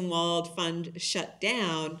Julius Rosenwald Fund shut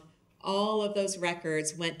down, all of those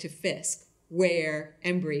records went to Fisk, where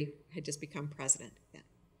Embry had just become president. Yeah.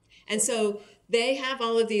 And so they have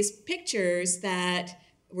all of these pictures that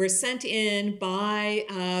were sent in by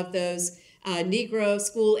those Negro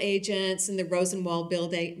school agents and the Rosenwald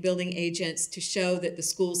building agents to show that the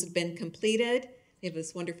schools had been completed. They have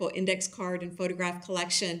this wonderful index card and photograph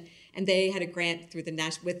collection, and they had a grant through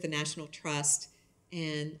with the National Trust,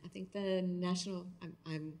 and I think the National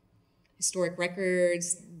Historic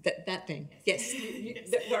Records, that thing. Yes,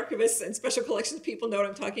 the archivists and special collections people know what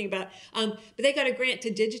I'm talking about. But they got a grant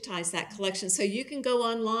to digitize that collection, so you can go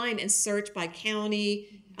online and search by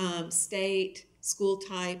county, state, school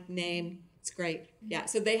type, name. It's great. Yeah,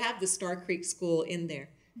 so they have the Star Creek School in there.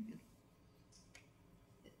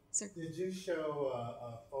 Sir? Did you show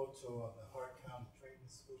a photo of the Hart County Training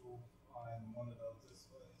School on one of those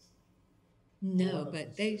displays? No,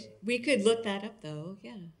 but we could look that up though.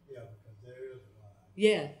 Yeah. Yeah, because there is one.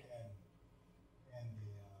 Yeah. And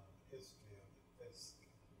the history of this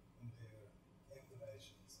and their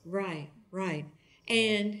information. So. Right.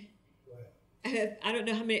 And I don't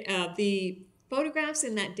know how many the photographs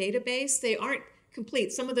in that database, they aren't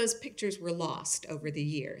complete. Some of those pictures were lost over the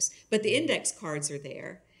years, but the index cards are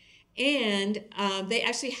there. And they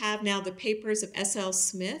actually have now the papers of S.L.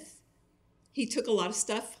 Smith. He took a lot of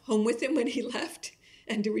stuff home with him when he left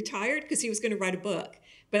and retired because he was going to write a book.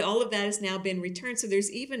 But all of that has now been returned. So there's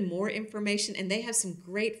even more information, and they have some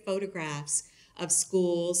great photographs of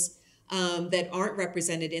schools that aren't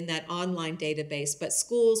represented in that online database, but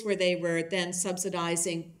schools where they were then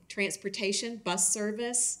subsidizing transportation, bus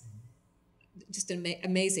service. Just an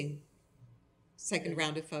amazing second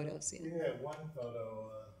round of photos. Yeah. We had one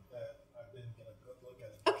photo that I didn't get a good look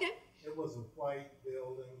at. Okay. It was a white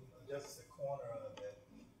building, just the corner of it.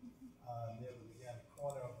 Near the beginning,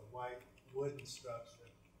 corner of a white wooden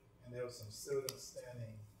structure, and there were some students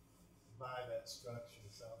standing by that structure.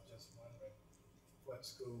 So I was just wondering what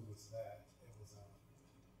school was that? It was a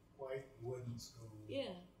white wooden school.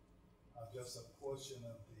 Yeah. Just a portion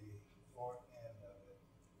of the far end of it,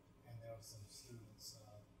 and there were some students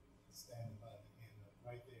standing by the end of it,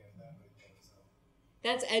 right there, that right there. So.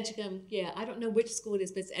 That's Edgecombe. Yeah, I don't know which school it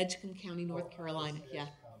is, but it's Edgecombe County, North Carolina. Yeah.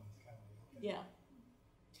 Yeah.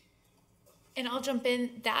 And I'll jump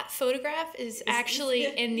in. That photograph is actually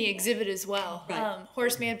in the exhibit as well. Right.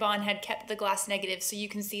 Horace Mann Bond had kept the glass negative, so you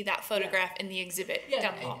can see that photograph in the exhibit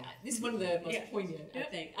down the hall. This is one of the most poignant, I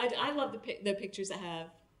think. I love the pictures that have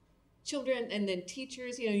children and then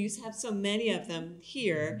teachers. You know, you have so many of them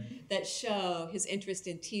here that show his interest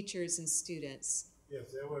in teachers and students.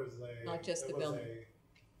 Yes, there was a not just the building. A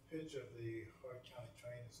picture of the Hart County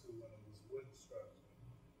Training School when it was wooden structure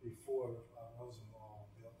before Rosenwald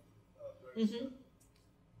built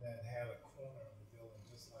that had a corner of the building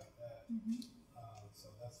just like that. So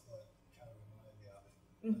that's what kind of reminded me of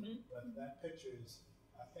it. But that picture is,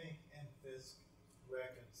 I think, in Fisk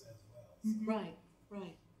records as well. So.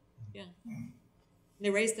 Right. Yeah. They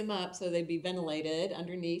raised them up so they'd be ventilated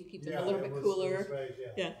underneath, keep them a little bit cooler. It was raised,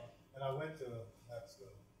 yeah. And I went to that school.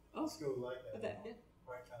 A school like that.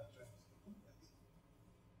 Hart County Training School.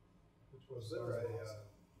 Which was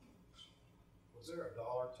was there a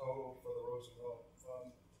dollar total for the Rosenwald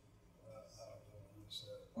Fund? I don't know what you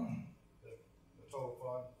said. The total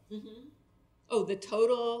fund? Oh, the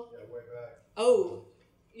total? Yeah, way back. Oh,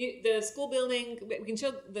 the school building, we can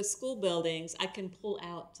show the school buildings. I can pull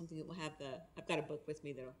out something that will have I've got a book with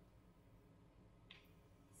me that'll.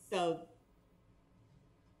 So,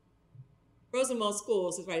 Rosenwald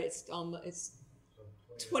Schools is right, it's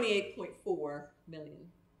 28.4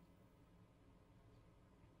 million.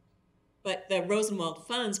 But the Rosenwald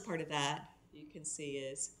Funds part of that, you can see,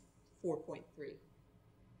 is 4.3.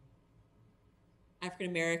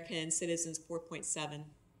 African American citizens, 4.7.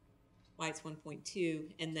 Whites,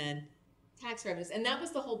 1.2. And then tax revenues. And that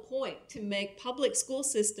was the whole point, to make public school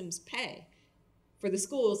systems pay for the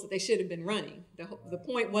schools that they should have been running. The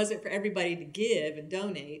point wasn't for everybody to give and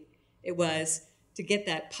donate. It was to get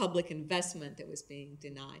that public investment that was being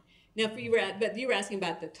denied. Now, but you were asking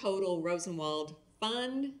about the total Rosenwald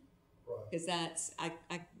Fund, because that's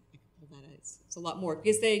it's a lot more.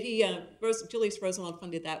 Because Julius Rosenwald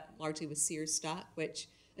funded that largely with Sears stock, which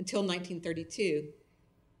until 1932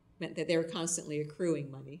 meant that they were constantly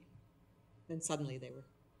accruing money. Then suddenly they were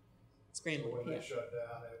scrambling. So when they shut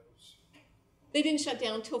down, They didn't shut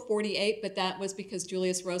down until 48, but that was because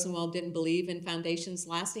Julius Rosenwald didn't believe in foundations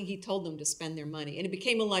lasting. He told them to spend their money. And it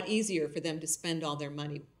became a lot easier for them to spend all their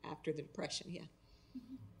money after the Depression,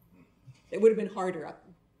 It would have been harder.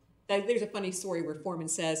 There's a funny story where Foreman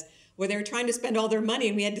says, well, they were trying to spend all their money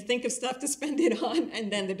and we had to think of stuff to spend it on. And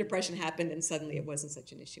then the Depression happened and suddenly it wasn't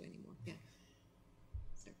such an issue anymore. Yeah.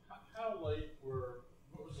 So. What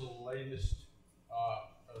was the latest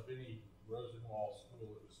of any Rosenwald school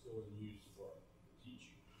that was still in use for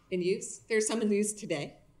teaching? In use? There's some in use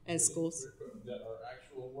today as schools. That are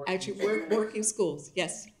actual working schools,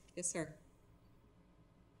 yes. Yes, sir.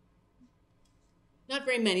 Not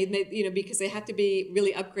very many, because they have to be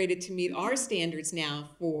really upgraded to meet our standards now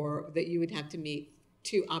that you would have to meet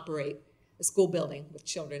to operate a school building with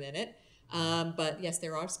children in it. But yes,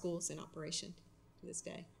 there are schools in operation to this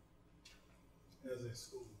day. As a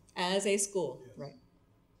school. As a school, yes. Right.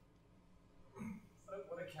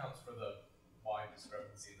 What accounts for the wide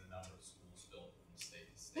discrepancy in the number of schools built from state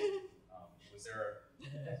to state. Were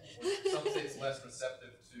some states less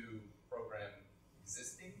receptive to program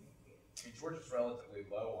existing? I mean, Georgia's relatively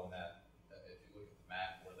low on that. If you look at the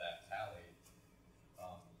map or that tally,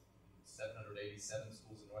 787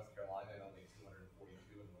 schools in North Carolina and only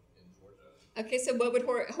 242 in Georgia. Okay, so what would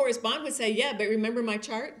Horace Bond would say? Yeah, but remember my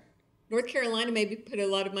chart? North Carolina maybe put a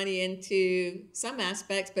lot of money into some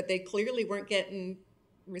aspects, but they clearly weren't getting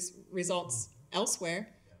results elsewhere.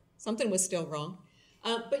 Something was still wrong.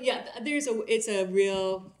 But yeah,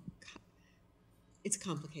 it's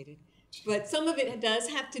complicated. But some of it does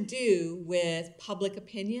have to do with public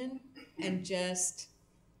opinion and just,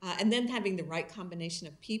 and then having the right combination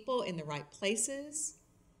of people in the right places.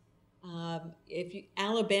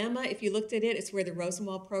 Alabama, if you looked at it, it's where the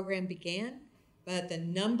Rosenwald program began, but the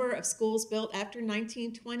number of schools built after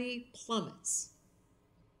 1920 plummets.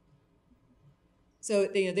 So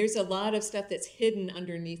there's a lot of stuff that's hidden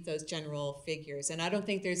underneath those general figures, and I don't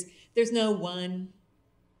think there's no one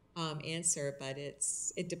answer, but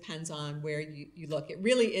it depends on where you look. It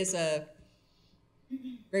really is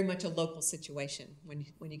very much a local situation when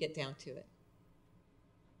you get down to it.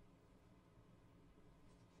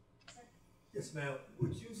 Yes, ma'am.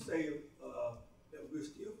 Would you say that we're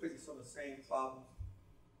still facing some of the same problems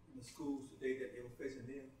in the schools today that they were facing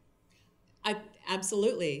then?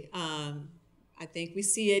 Absolutely. I think we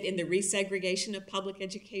see it in the resegregation of public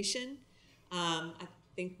education. I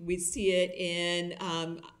think we see it in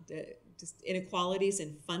just inequalities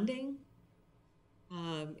in funding,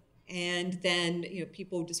 and then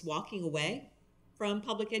people just walking away from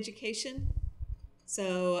public education.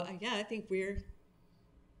 So yeah, I think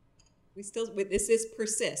this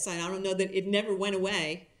persists. I don't know that it never went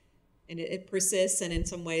away, and it persists. And in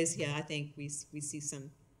some ways, yeah, I think we see some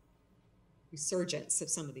resurgence of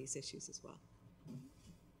some of these issues as well.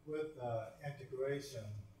 With integration,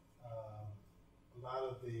 a lot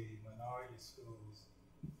of the minority schools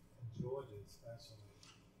in Georgia especially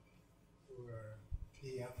were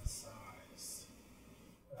de-emphasized.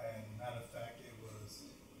 And matter of fact, it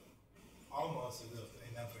was almost as if they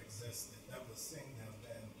never existed, never seemed to have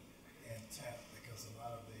been intent, because a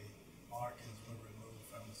lot of the markings were removed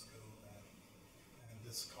from the school and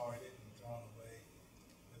discarded and thrown away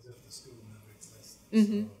as if the school never existed.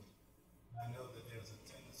 Mm-hmm. So I know that there's a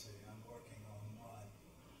tendency, I'm working on one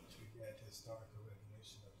to get historical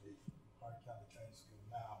recognition of the Hart County Training School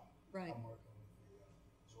now. Right. I'm working with the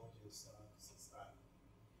Georgia Historical Society.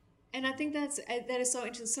 And I think that is so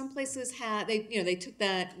interesting. Some places they took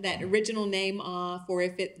that original name off, or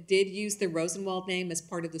if it did use the Rosenwald name as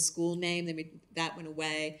part of the school name, that went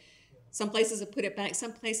away. Some places have put it back.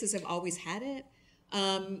 Some places have always had it.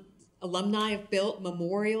 Alumni have built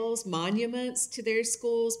memorials, monuments to their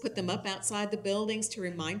schools, put them up outside the buildings to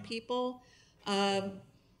remind people.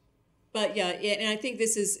 But yeah, and I think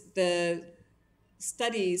this is the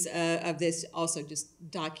studies of this also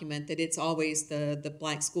just document that it's always the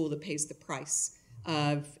black school that pays the price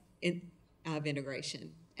of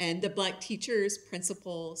integration. And the black teachers,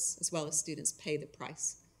 principals, as well as students pay the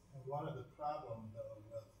price. And one of the problems, though,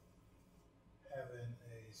 with having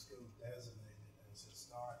a school designated as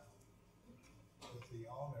historical, is the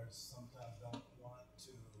owners sometimes don't want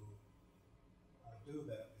to do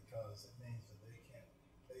that, because it means that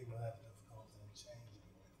they will have difficulty in changing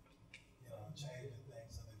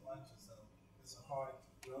things that they want to. So it's a hard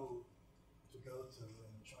road to go to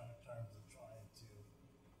in terms of trying to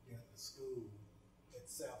get the school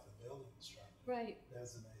itself, the building structure, right,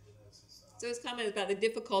 designated as historical. So it's comment about the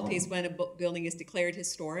difficulties when a building is declared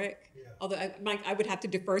historic. Yeah. Although I would have to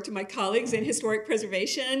defer to my colleagues in historic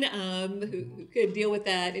preservation who could deal with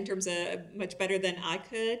that in terms of much better than I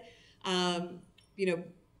could.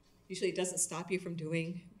 Usually it doesn't stop you from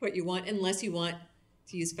doing what you want unless you want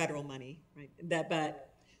to use federal money, right?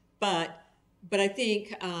 But I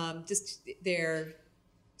think just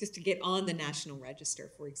to get on the National Register,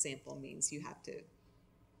 for example, means you have to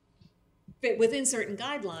fit within certain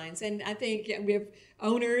guidelines. And I think we have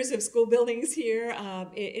owners of school buildings here.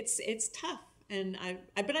 It's tough,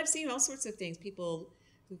 but I've seen all sorts of things. People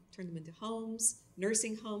who turn them into homes,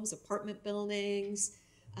 nursing homes, apartment buildings,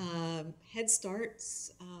 Head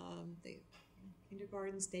Starts,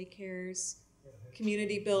 kindergartens, daycares,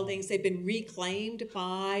 community buildings. They've been reclaimed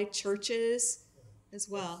by churches as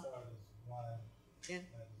well. Head Start is one Yeah.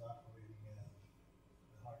 that is operating in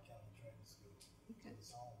the Hart County Training School. Okay.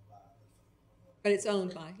 It's owned by But it's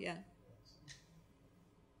owned by, yeah.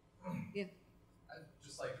 Yeah. I'd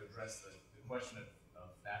just like to address the question of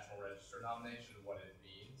National Register nomination and what it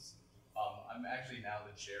means. I'm actually now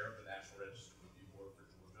the chair of the National Register Review Board for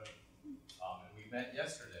Georgia, and we met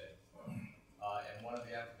yesterday. And one of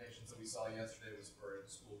the applications that we saw yesterday was for a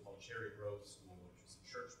school called Cherry Grove School, which is a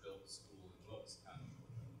church-built school in Wilkes County.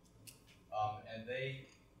 And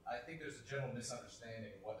I think there's a general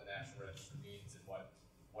misunderstanding of what the National Register means and what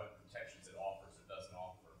protections it offers or doesn't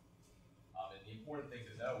offer. And the important thing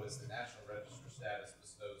to know is the National Register status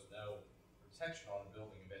bestows no protection on a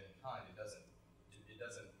building of any kind. It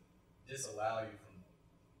doesn't disallow you from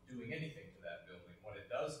doing anything to that building. What it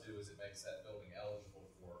does do is it makes that building eligible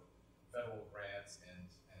for federal grants and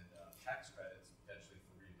tax credits potentially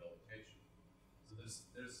for rehabilitation. So there's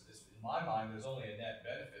in my mind, there's only a net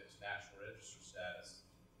benefit to National Register status.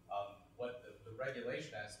 What the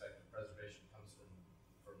regulation aspect of preservation comes from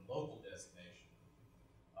local designation,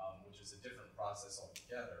 which is a different process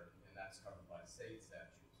altogether, and that's covered by state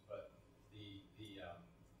statutes. But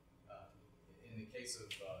in the case of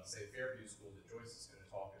say Fairview School that Joyce is going to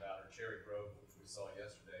talk about, or Cherry Grove, which we saw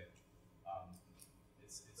yesterday,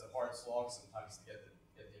 it's a hard slog sometimes to get the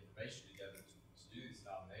information together to do these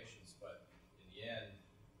nominations. But in the end,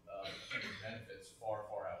 the benefits far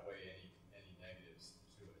outweigh any negatives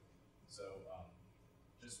to it. So I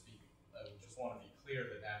just want to be clear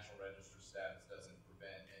that National Register status doesn't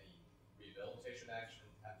prevent any rehabilitation action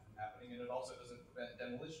from happening, and it also doesn't prevent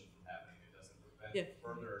demolition from happening. It doesn't prevent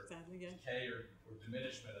further decay or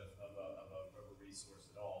diminishment of a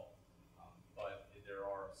resource at all. But there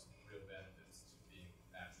are some real benefits to being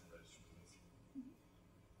National Register.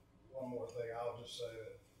 One more thing, I'll just say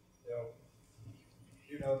that,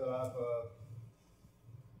 you know that I've,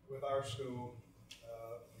 with our school,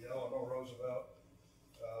 the Eleanor Roosevelt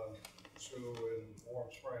School in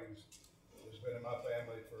Warm Springs, has been in my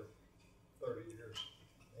family for 30 years.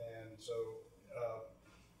 And so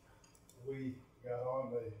we got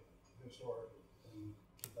on the historic in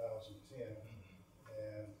 2010,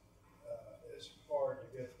 and it's hard to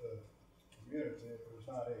get the community if there's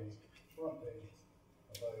not any funding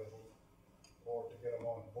available or to get them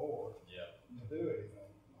on board to do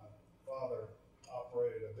anything. My father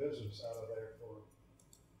operated a business out of there for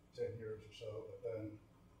 10 years or so, but then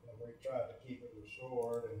we tried to keep it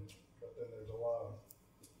restored, but then there's a lot of,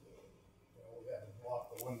 we had to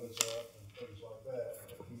block the windows up and things like that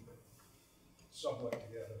to keep it somewhat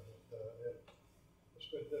together. But it's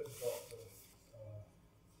been difficult to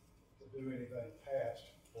do anything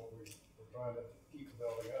past what we're trying to keep the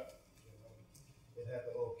building up. It had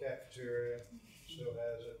the little cafeteria, still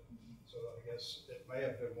has it. So I guess it may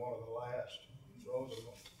have been one of the last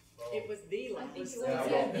Rosenwald. It was the last.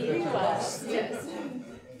 The last, yes.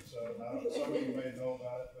 And so some of you may know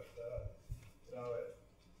about it, but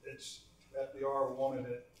it's FDR wanted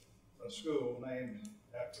it a school named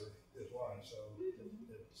after his wife, so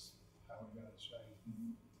it's how we got its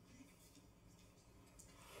name.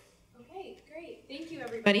 Okay, great. Thank you,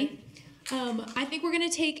 everybody. I think we're going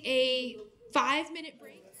to take a 5-minute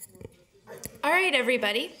break. All right,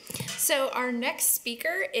 everybody. So our next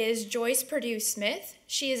speaker is Joyce Perdue-Smith.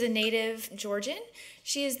 She is a native Georgian.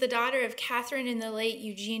 She is the daughter of Catherine and the late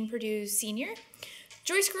Eugene Perdue Sr.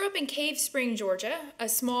 Joyce grew up in Cave Spring, Georgia, a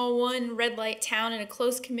small one red light town in a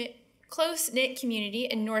close-knit community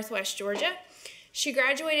in northwest Georgia. She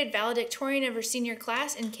graduated valedictorian of her senior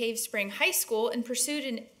class in Cave Spring High School and pursued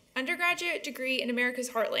an undergraduate degree in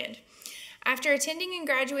America's Heartland. After attending and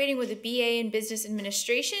graduating with a BA in Business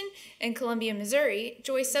Administration in Columbia, Missouri,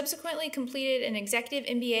 Joyce subsequently completed an executive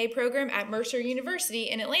MBA program at Mercer University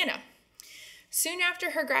in Atlanta. Soon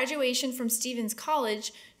after her graduation from Stevens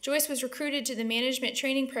College, Joyce was recruited to the management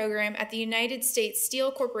training program at the United States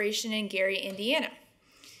Steel Corporation in Gary, Indiana.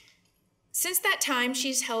 Since that time,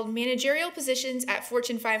 she's held managerial positions at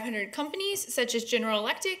Fortune 500 companies such as General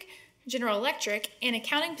Electric, and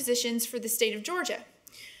accounting positions for the state of Georgia.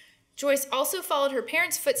 Joyce also followed her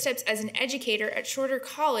parents' footsteps as an educator at Shorter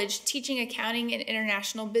College, teaching accounting and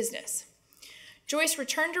international business. Joyce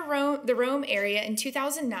returned to the Rome area in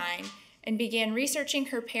 2009 and began researching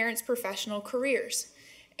her parents' professional careers.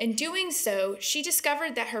 In doing so, she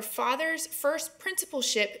discovered that her father's first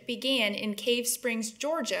principalship began in Cave Springs,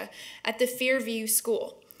 Georgia, at the Fairview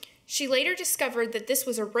School. She later discovered that this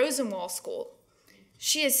was a Rosenwald School.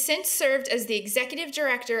 She has since served as the executive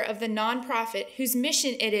director of the nonprofit whose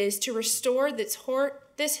mission it is to restore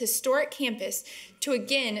this historic campus to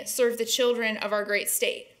again serve the children of our great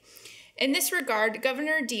state. In this regard,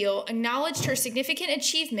 Governor Deal acknowledged her significant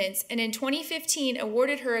achievements and in 2015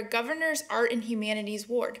 awarded her a Governor's Art and Humanities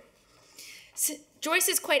Award. Joyce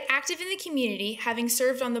is quite active in the community, having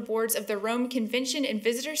served on the boards of the Rome Convention and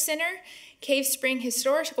Visitor Center, Cave Spring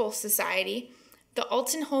Historical Society, the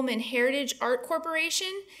Alton Holman Heritage Art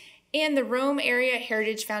Corporation, and the Rome Area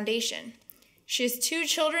Heritage Foundation. She has 2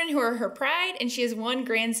 children who are her pride, and she has 1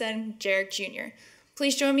 grandson, Jarek Jr.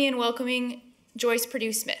 Please join me in welcoming Joyce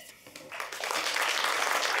Perdue-Smith.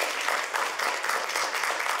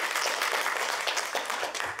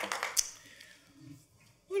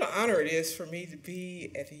 What an honor it is for me to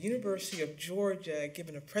be at the University of Georgia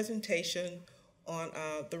giving a presentation on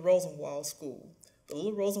the Rosenwald School. The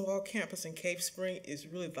little Rosenwald campus in Cave Spring is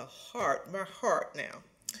really the heart, my heart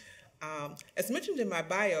now. As mentioned in my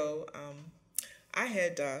bio, I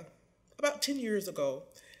had, about 10 years ago,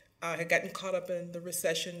 had gotten caught up in the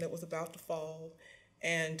recession that was about to fall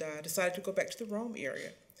and decided to go back to the Rome area.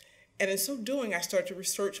 And in so doing, I started to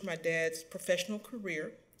research my dad's professional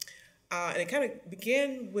career. And it kind of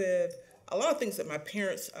began with a lot of things that my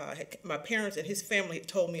parents and his family had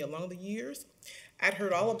told me along the years. I'd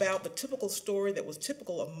heard all about the typical story that was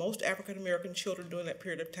typical of most African-American children during that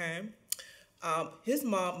period of time. His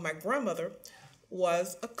mom, my grandmother,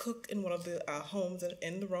 was a cook in one of the homes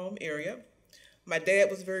in the Rome area. My dad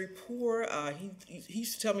was very poor. He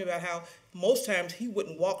used to tell me about how most times he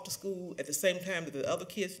wouldn't walk to school at the same time that the other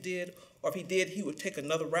kids did, or if he did, he would take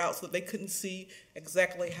another route so that they couldn't see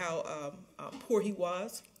exactly how poor he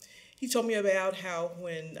was. He told me about how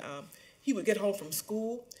when he would get home from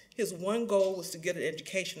school, his one goal was to get an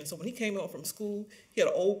education. And so when he came home from school, he had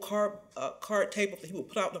an old card table that he would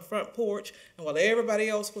put out on the front porch. And while everybody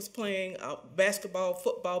else was playing basketball,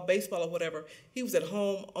 football, baseball, or whatever, he was at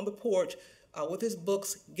home on the porch with his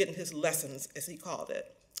books, getting his lessons, as he called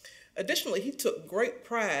it. Additionally, he took great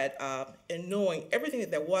pride in knowing everything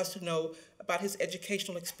that there was to know about his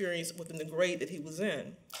educational experience within the grade that he was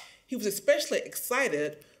in. He was especially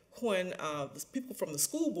excited when the people from the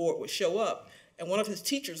school board would show up and one of his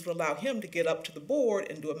teachers would allow him to get up to the board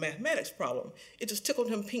and do a mathematics problem. It just tickled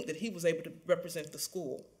him pink that he was able to represent the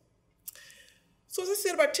school. So as I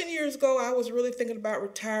said, about 10 years ago, I was really thinking about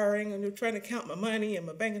retiring and trying to count my money and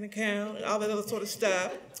my banking account and all that other sort of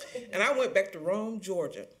stuff. And I went back to Rome,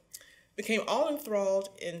 Georgia, became all enthralled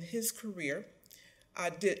in his career. I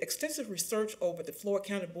did extensive research over the Floyd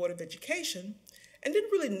County Board of Education and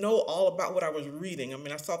didn't really know all about what I was reading. I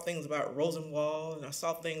mean, I saw things about Rosenwald, and I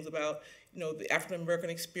saw things about, the African-American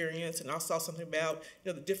experience, and I saw something about,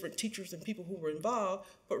 the different teachers and people who were involved,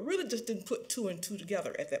 but really just didn't put 2 and 2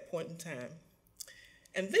 together at that point in time.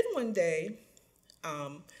 And then one day,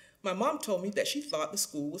 my mom told me that she thought the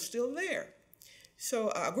school was still there.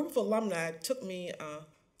 So a group of alumni took me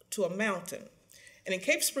to a mountain. And in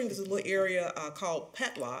Cave Spring, there's a little area called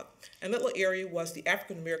Patlock, and that little area was the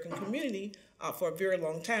African-American community for a very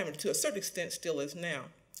long time, and to a certain extent still is now.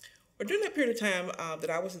 But during that period of time that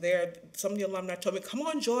I was there, some of the alumni told me, come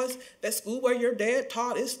on, Joyce, that school where your dad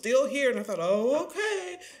taught is still here. And I thought, oh,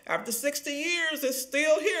 okay, after 60 years, it's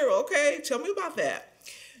still here, okay, tell me about that.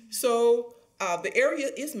 So the area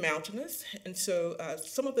is mountainous, and so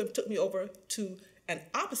some of them took me over to an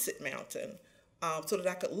opposite mountain so that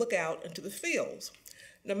I could look out into the fields.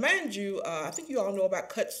 Now, mind you, I think you all know about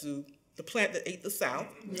kudzu, the plant that ate the South.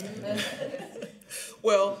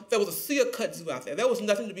 Well, there was a sea of kudzu out there. There was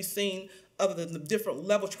nothing to be seen other than the different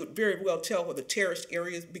levels. You could very well tell where the terraced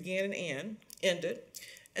areas began and ended.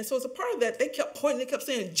 And so as a part of that, they kept pointing, they kept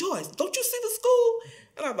saying, Joyce, don't you see the school?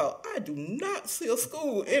 And I thought, I do not see a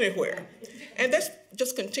school anywhere. And that's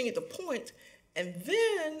just continued to point. And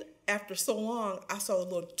then, after so long, I saw a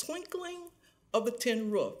little twinkling of the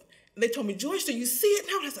tin roof. And they told me, Joyce, do you see it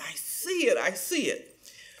now? And I said, I see it, I see it.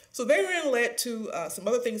 So therein led to some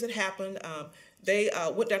other things that happened. They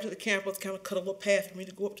went down to the campus, kind of cut a little path for me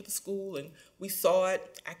to go up to the school, and we saw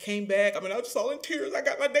it. I came back. I mean, I was all in tears. I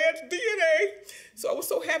got my dad's DNA. So I was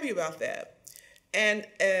so happy about that. And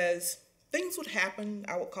as things would happen,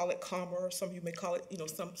 I would call it karma, or some of you may call it,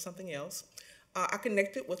 something else. I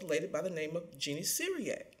connected with a lady by the name of Jeannie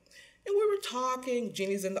Syriac. And we were talking.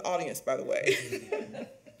 Jeannie's in the audience, by the way.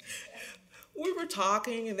 We were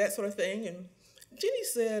talking and that sort of thing, and Jeannie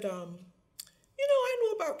said, I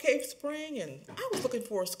knew about Cave Spring, and I was looking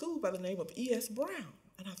for a school by the name of E.S. Brown.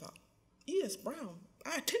 And I thought, E.S. Brown?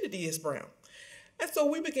 I attended E.S. Brown. And so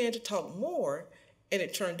we began to talk more, and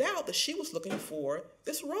it turned out that she was looking for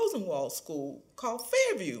this Rosenwald school called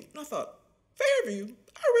Fairview. And I thought, Fairview?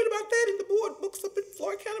 I read about that in the board books up at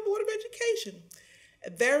Floyd County Board of Education.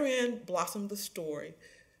 And therein blossomed the story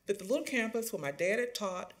that the little campus where my dad had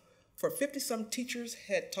taught, where 50-some teachers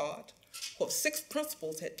had taught, what 6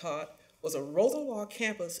 principals had taught, was a Rosenwald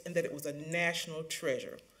campus, and that it was a national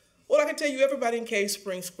treasure. Well, I can tell you, everybody in Cave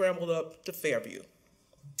Spring scrambled up to Fairview.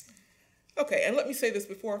 Okay, and let me say this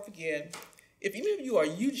before I forget. If any of you are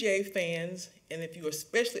UGA fans, and if you're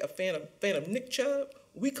especially a fan of Nick Chubb,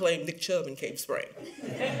 we claim Nick Chubb in Cave Spring.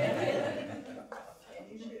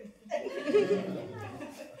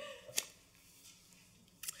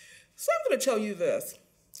 So I'm going to tell you this.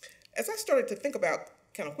 As I started to think about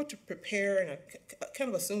kind of what to prepare, and I kind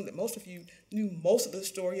of assumed that most of you knew most of the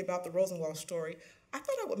story about the Rosenwald story, I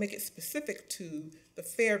thought I would make it specific to the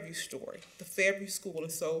Fairview story, the Fairview School.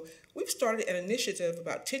 And so we've started an initiative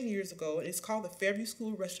about 10 years ago, and it's called the Fairview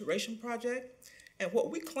School Restoration Project. And what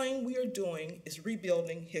we claim we are doing is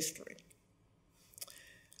rebuilding history.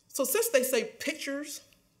 So since they say pictures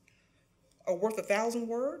are worth 1,000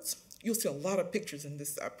 words, you'll see a lot of pictures in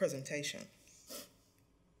this presentation.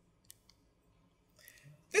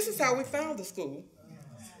 This is how we found the school.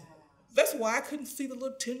 That's why I couldn't see the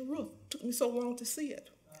little tin roof. It took me so long to see it.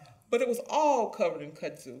 But it was all covered in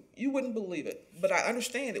kudzu. You wouldn't believe it, but I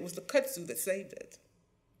understand it was the kudzu that saved it.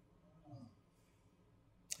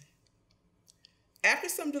 After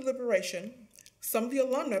some deliberation, some of the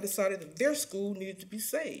alumni decided that their school needed to be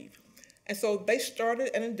saved. And so they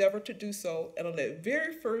started an endeavor to do so. And on that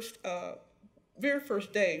very first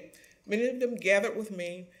day, many of them gathered with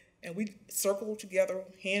me, and we circled together,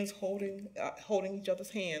 hands holding each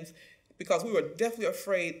other's hands, because we were definitely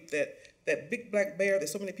afraid that that big black bear that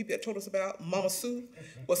so many people had told us about, Mama Sue,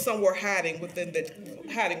 was somewhere hiding within the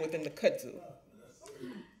kudzu.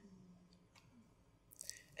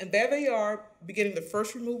 And there they are, beginning the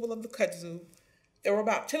first removal of the kudzu. There were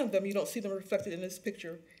about 10 of them. You don't see them reflected in this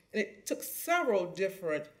picture. And it took several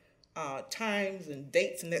different times and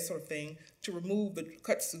dates and that sort of thing to remove the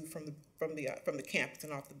kudzu from the campus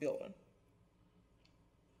and off the building.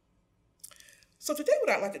 So today what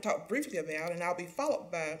I'd like to talk briefly about, and I'll be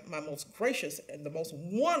followed by my most gracious and the most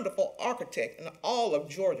wonderful architect in all of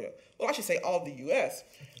Georgia, well, I should say all of the U.S.,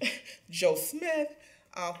 Joe Smith,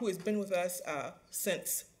 who has been with us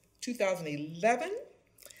since 2011,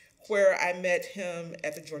 where I met him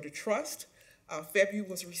at the Georgia Trust. Fairview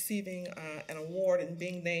was receiving an award and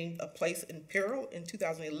being named a place in peril in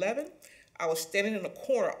 2011. I was standing in a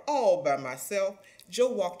corner all by myself.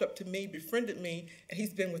 Joe walked up to me, befriended me, and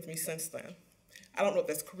he's been with me since then. I don't know if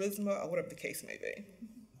that's charisma or whatever the case may be.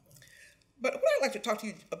 But what I'd like to talk to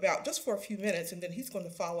you about just for a few minutes, and then he's going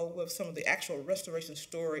to follow with some of the actual restoration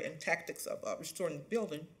story and tactics of restoring the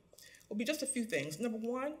building, will be just a few things. Number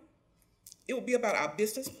one, it will be about our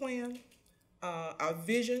business plan, our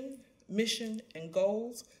vision, mission, and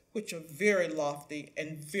goals, which are very lofty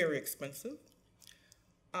and very expensive.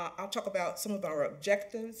 I'll talk about some of our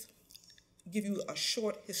objectives, give you a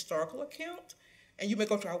short historical account, and you may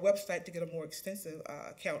go to our website to get a more extensive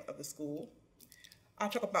account of the school. I'll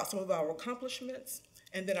talk about some of our accomplishments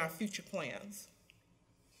and then our future plans.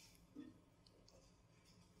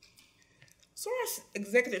 So our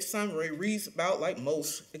executive summary reads about like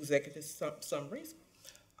most executive summaries.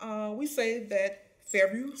 We say that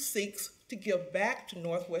Fairview seeks to give back to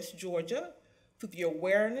Northwest Georgia through the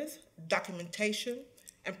awareness, documentation,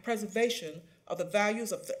 and preservation of the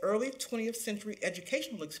values of the early 20th century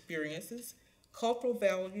educational experiences, cultural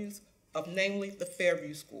values of namely the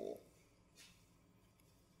Fairview School.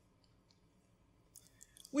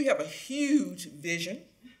 We have a huge vision,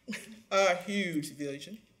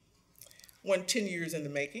 one 10 years in the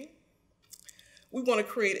making. We want to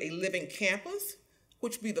create a living campus,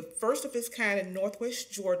 which will be the first of its kind in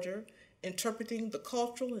Northwest Georgia, interpreting the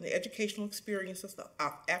cultural and the educational experiences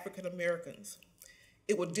of African Americans.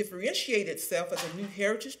 It will differentiate itself as a new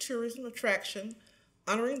heritage tourism attraction,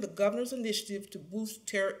 honoring the governor's initiative to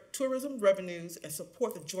boost tourism revenues and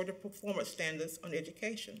support the Georgia performance standards on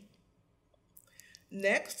education.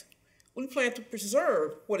 Next, we plan to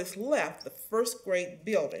preserve what is left, the first grade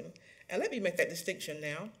building. And let me make that distinction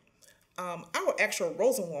now. Our actual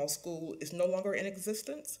Rosenwald School is no longer in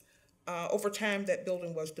existence. Over time, that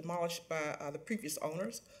building was demolished by the previous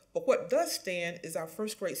owners. But what does stand is our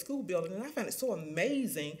first grade school building. And I find it so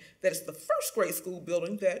amazing that it's the first grade school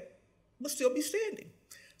building that will still be standing.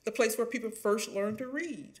 The place where people first learn to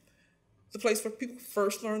read. The place where people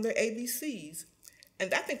first learn their ABCs.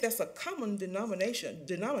 And I think that's a common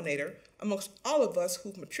denominator amongst all of us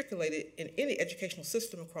who've matriculated in any educational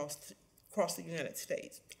system across the United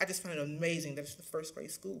States. I just find it amazing that it's the first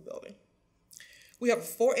grade school building. We have a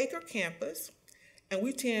 4-acre campus, and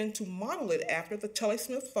we tend to model it after the Tully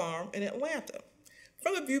Smith Farm in Atlanta,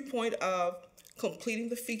 from the viewpoint of completing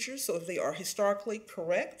the features so that they are historically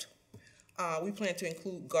correct. We plan to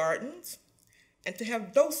include gardens and to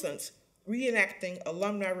have docents reenacting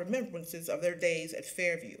alumni remembrances of their days at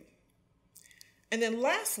Fairview. And then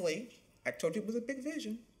lastly, I told you it was a big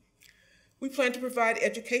vision, we plan to provide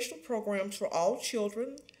educational programs for all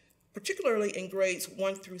children, particularly in grades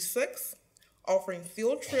 1 through 6, offering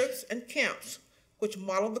field trips and camps which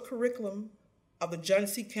model the curriculum of the John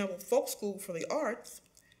C. Campbell Folk School for the Arts,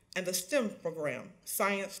 and the STEM program,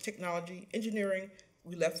 science, technology, engineering.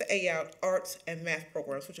 We left the A out, arts and math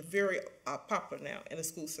programs, which are very popular now in the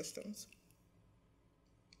school systems.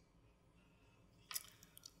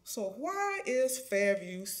 So why is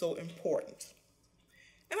Fairview so important?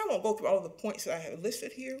 And I won't go through all of the points that I have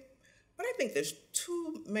listed here, but I think there's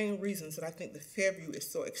two main reasons that I think that Fairview is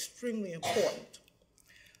so extremely important.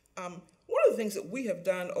 One of the things that we have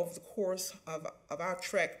done over the course of our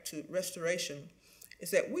trek to restoration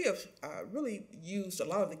is that we have really used a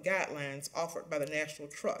lot of the guidelines offered by the National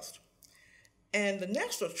Trust. And the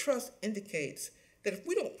National Trust indicates that if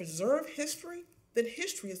we don't preserve history, then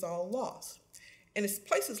history is all lost. And it's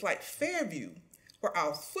places like Fairview where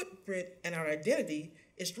our footprint and our identity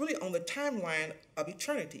is really on the timeline of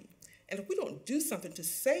eternity. And if we don't do something to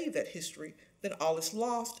save that history, then all is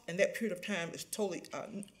lost, and that period of time is totally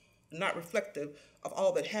not reflective of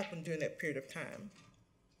all that happened during that period of time.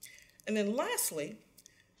 And then lastly,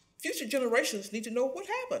 future generations need to know what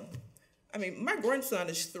happened. I mean, my grandson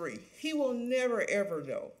is 3. He will never, ever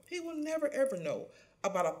know. He will never, ever know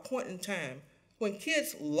about a point in time when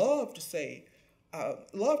kids love to sing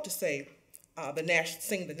the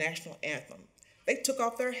national anthem. They took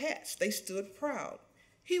off their hats. They stood proud.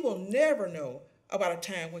 He will never know about a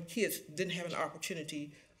time when kids didn't have an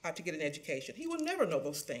opportunity to get an education. He will never know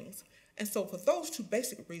those things. And so for those two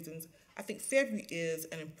basic reasons, I think Fairview is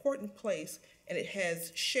an important place, and it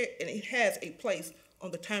has a place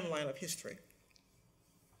on the timeline of history.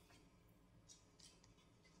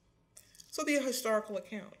 So the historical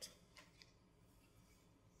account.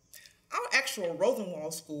 Our actual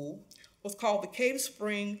Rosenwald School was called the Cave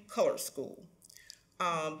Spring Color School.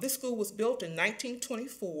 This school was built in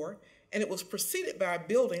 1924, and it was preceded by a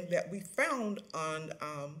building that we found on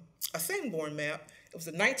a Sanborn map. It was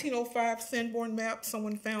a 1905 Sanborn map.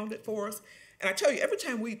 Someone found it for us. And I tell you, every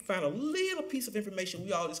time we find a little piece of information,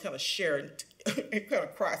 we all just kind of share and kind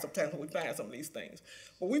of cry sometimes when we find some of these things.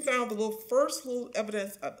 But we found the first little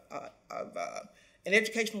evidence of an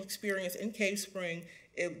educational experience in Cave Spring.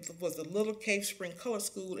 It was the Little Cave Spring Color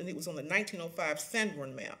School, and it was on the 1905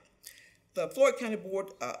 Sanborn map. The Floyd County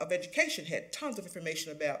Board of Education had tons of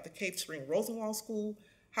information about the Cave Spring Rosenwald School,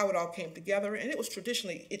 how it all came together, and it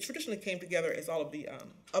traditionally came together as all of the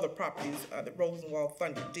other properties that Rosenwald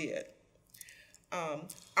funded did.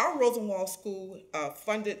 Our Rosenwald School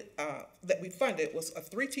that we funded was a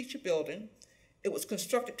 3-teacher building. It was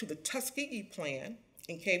constructed to the Tuskegee Plan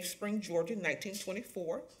in Cave Spring, Georgia, in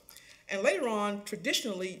 1924. And later on,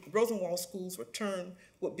 traditionally, Rosenwald schools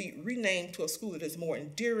would be renamed to a school that is more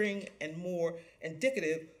endearing and more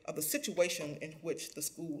indicative of the situation in which the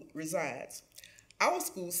school resides. Our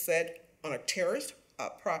school sat on a terraced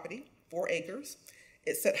property, 4 acres.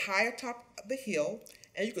 It sat high atop the hill,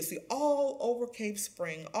 and you could see all over Cave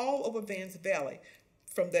Spring, all over Vans Valley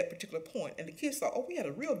from that particular point. And the kids thought, oh, we had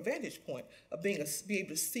a real vantage point of be able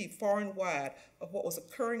to see far and wide of what was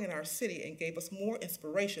occurring in our city, and gave us more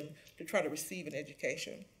inspiration to try to receive an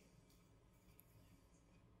education.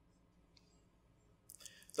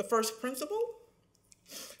 The first principal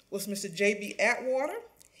was Mr. J.B. Atwater.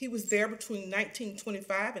 He was there between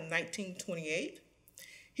 1925 and 1928.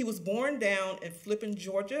 He was born down in Flippin,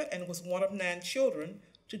 Georgia, and was one of 9 children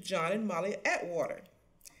to John and Molly Atwater.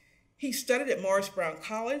 He studied at Morris Brown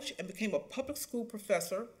College and became a public school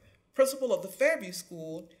professor, principal of the Fairview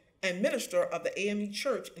School, and minister of the AME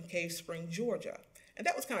Church in Cave Spring, Georgia. And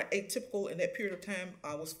that was kind of atypical in that period of time,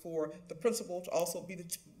 was for the principal to also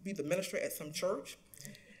be the minister at some church.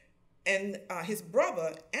 And his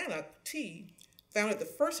brother, Anna T., founded the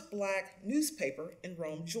first Black newspaper in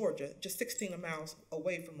Rome, Georgia, just 16 miles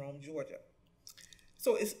away from Rome, Georgia.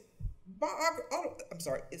 So his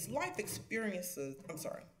life experiences,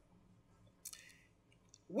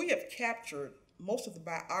 we have captured most of the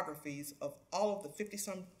biographies of all of the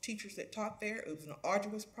 50-some teachers that taught there. It was an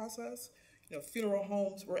arduous process. You know, funeral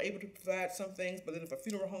homes were able to provide some things, but then if a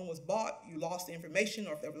funeral home was bought, you lost the information,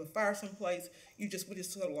 or if there was a fire someplace, we just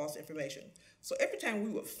sort of lost information. So every time we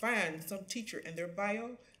would find some teacher in their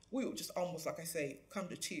bio, we would just almost, like I say, come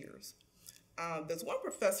to tears. There's one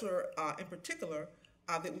professor in particular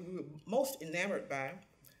that we were most enamored by,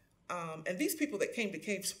 and these people that came to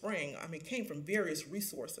Cave Spring, came from various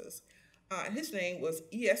resources. And his name was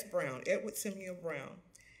E.S. Brown, Edward Samuel Brown.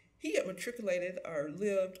 He had matriculated or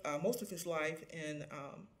lived most of his life in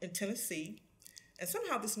Tennessee, and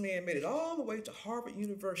somehow this man made it all the way to Harvard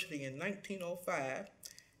University in 1905,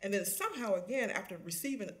 and then somehow again, after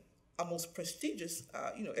receiving a most prestigious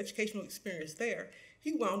educational experience there,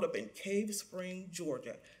 he wound up in Cave Spring,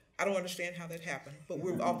 Georgia. I don't understand how that happened, but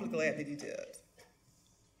we're awfully glad that he did.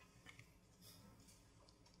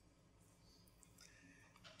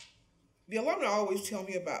 The alumni always tell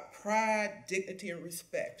me about pride, dignity, and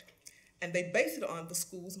respect, and they base it on the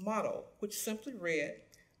school's motto, which simply read,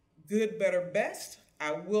 "Good, better, best.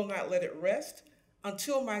 I will not let it rest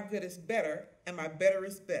until my good is better and my better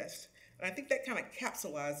is best." And I think that kind of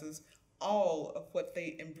capsulizes all of what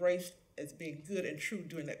they embraced as being good and true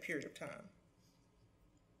during that period of time.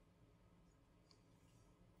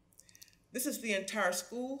 This is the entire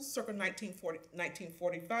school, circa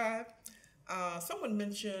 1945.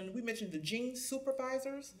 We mentioned the Jean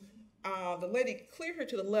supervisors. The lady clear here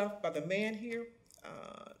to the left by the man here,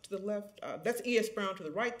 to the left, that's E.S. Brown to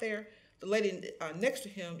the right there. The lady next to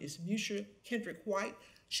him is Musha Kendrick White.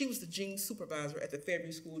 She was the Jean supervisor at the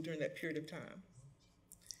Fairview School during that period of time.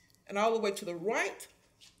 And all the way to the right,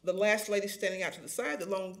 the last lady standing out to the side, the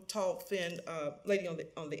long, tall, thin lady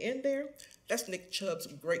on the end there, that's Nick Chubb's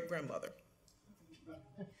great-grandmother.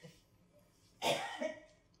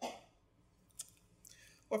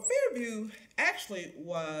 Well, Fairview actually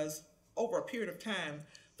was, over a period of time,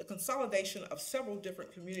 the consolidation of several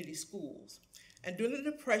different community schools. And during the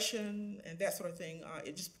Depression and that sort of thing,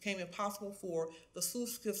 it just became impossible for the school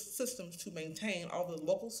systems to maintain all the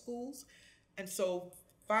local schools. And so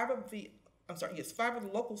five of the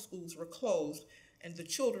local schools were closed, and the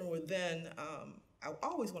children were then, I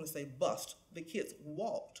always want to say bused. The kids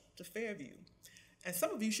walked to Fairview. And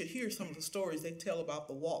some of you should hear some of the stories they tell about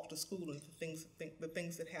the walk to school and the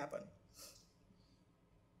things that happened.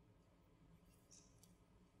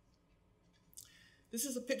 This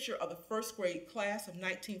is a picture of the first grade class of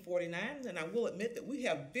 1949, and I will admit that we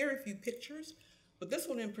have very few pictures, but this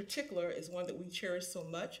one in particular is one that we cherish so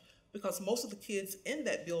much because most of the kids in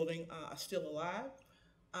that building are still alive.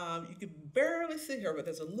 You can barely see her, but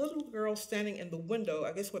there's a little girl standing in the window,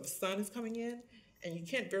 I guess where the sun is coming in, and you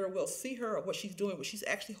can't very well see her or what she's doing, but she's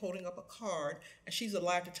actually holding up a card, and she's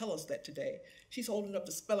alive to tell us that today. She's holding up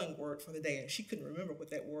the spelling word for the day, and she couldn't remember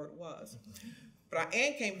what that word was. But our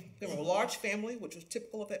aunt came from a large family, which was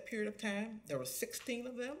typical of that period of time. There were 16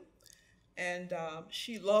 of them, and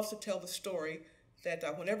she loves to tell the story that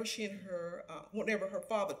whenever her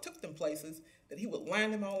father took them places, that he would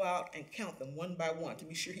line them all out and count them one by one to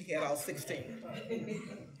be sure he had all 16.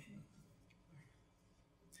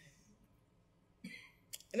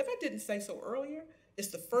 And if I didn't say so earlier, it's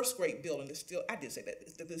the first grade building that's still, I did say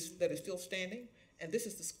that is still standing, and this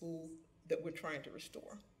is the school that we're trying to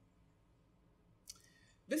restore.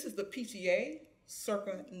 This is the PTA,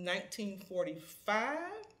 circa 1945.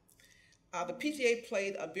 The PTA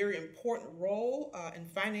played a very important role in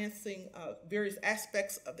financing various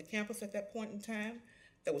aspects of the campus at that point in time.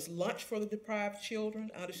 There was lunch for the deprived children.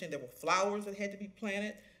 I understand there were flowers that had to be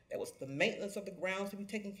planted. There was the maintenance of the grounds to be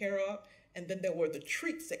taken care of. And then there were the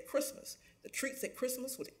treats at Christmas. The treats at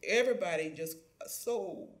Christmas, which everybody just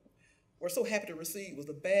were so happy to receive, was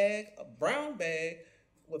a brown bag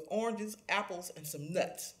with oranges, apples, and some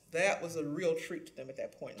nuts. That was a real treat to them at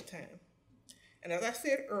that point in time. And as I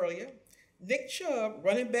said earlier, Nick Chubb,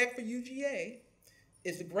 running back for UGA,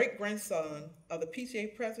 is the great-grandson of the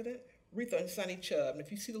PTA president, Retha and Sonny Chubb. And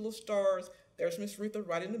if you see the little stars, there's Miss Retha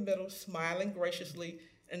right in the middle, smiling graciously,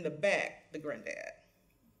 and in the back, the granddad.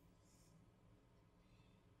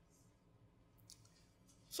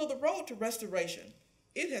 So the road to restoration,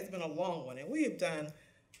 it has been a long one, and we have done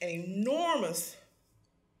an enormous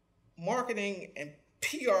marketing and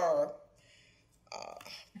PR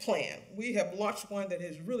plan. We have launched one that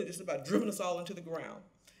has really just about driven us all into the ground.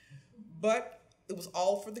 But it was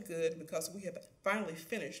all for the good because we have finally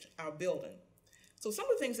finished our building. So some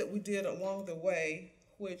of the things that we did along the way,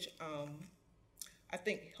 which I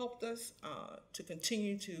think helped us to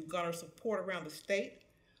continue to garner support around the state,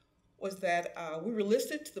 was that we were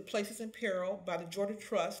listed to the Places in Peril by the Georgia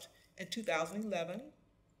Trust in 2011.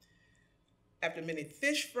 After many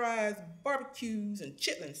fish fries, barbecues, and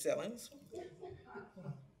chitlin sellings,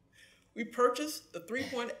 we purchased the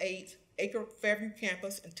 3.8-acre Fairview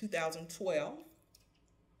campus in 2012.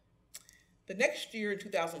 The next year, in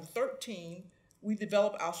 2013, we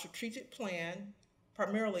developed our strategic plan,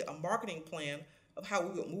 primarily a marketing plan of how we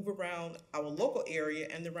would move around our local area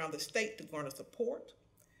and around the state to garner support.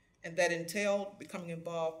 And that entailed becoming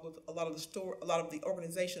involved with a lot of the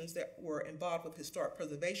organizations that were involved with historic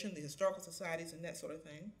preservation, the historical societies, and that sort of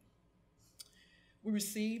thing. We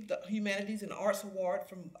received the Humanities and Arts Award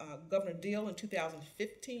from Governor Deal in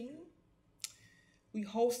 2015. We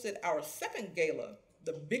hosted our second gala,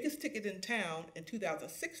 the biggest ticket in town, in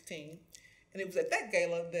 2016. And it was at that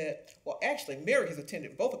gala that, well, actually, Mary has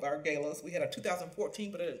attended both of our galas. We had a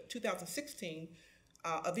 2014, but a 2016,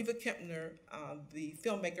 Aviva Kempner, the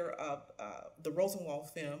filmmaker of the Rosenwald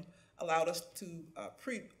film, allowed us to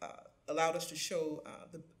show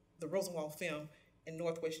the Rosenwald film in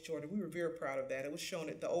Northwest Georgia. We were very proud of that. It was shown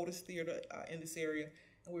at the oldest theater in this area,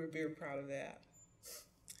 and we were very proud of that.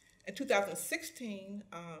 In 2016,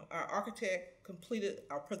 our architect completed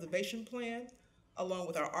our preservation plan, along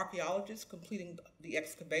with our archaeologists completing the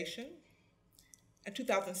excavation. In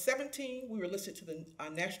 2017, we were listed to the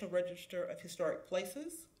National Register of Historic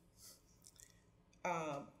Places.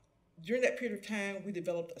 During that period of time, we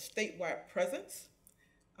developed a statewide presence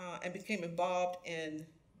and became involved in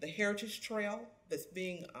the Heritage Trail that's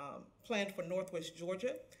being planned for Northwest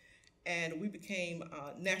Georgia. And we became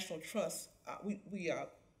National Trust. We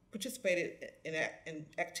participated in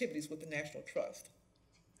activities with the National Trust.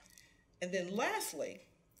 And then lastly,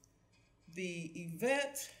 the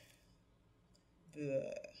event,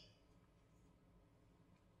 the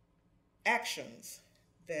actions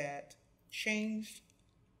that changed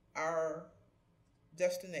our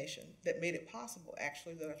destination, that made it possible,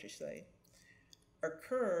 actually, that I should say,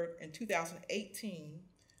 occurred in 2018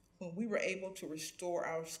 when we were able to restore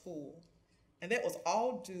our school. And that was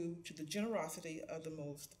all due to the generosity of the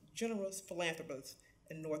most generous philanthropist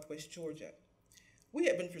in Northwest Georgia. We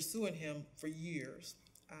had been pursuing him for years.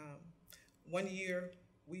 One year,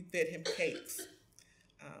 we fed him cakes.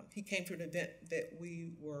 He came to an event that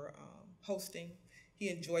we were hosting. He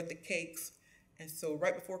enjoyed the cakes. And so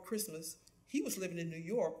right before Christmas, he was living in New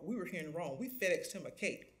York. We were here in Rome. We FedExed him a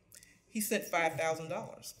cake. He sent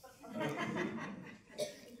 $5,000.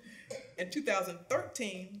 In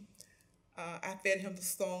 2013, I fed him the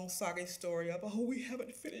song saga story of, oh, we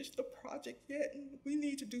haven't finished the project yet, and we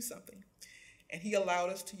need to do something. And he allowed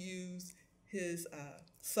us to use his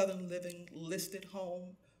Southern Living listed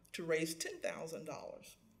home to raise $10,000.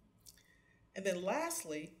 And then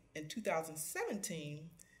lastly, in 2017,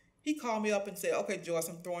 he called me up and said, okay, Joyce,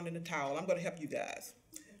 I'm throwing in the towel. I'm going to help you guys.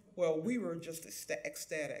 Well, we were just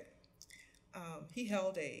ecstatic. He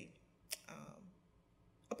held a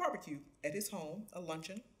barbecue at his home, a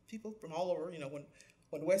luncheon. People from all over,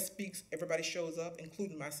 when Wes speaks, everybody shows up,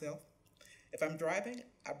 including myself. If I'm driving,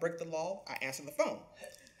 I break the law, I answer the phone.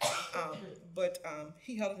 But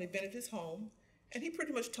he held an event at his home, and he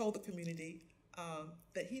pretty much told the community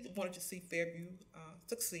that he wanted to see Fairview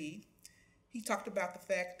succeed. He talked about the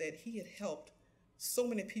fact that he had helped so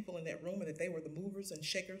many people in that room and that they were the movers and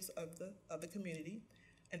shakers of the community,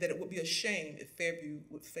 and that it would be a shame if Fairview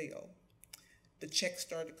would fail. The checks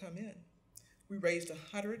started to come in. We raised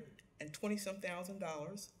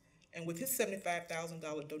 $120,000, and with his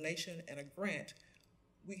 $75,000 donation and a grant,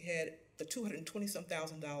 we had the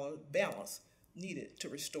 $220,000 balance needed to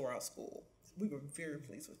restore our school. We were very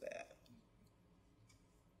pleased with that.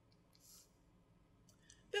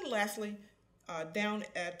 Then lastly, down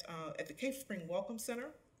at the Cave Spring Welcome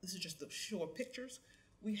Center, this is just a show of pictures.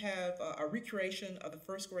 We have a recreation of the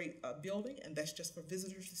first grade building, and that's just for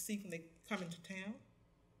visitors to see when they come into town.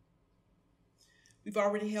 We've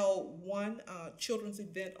already held one children's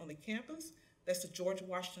event on the campus. That's the George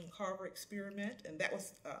Washington Carver Experiment, and that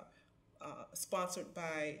was sponsored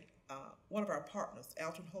by one of our partners,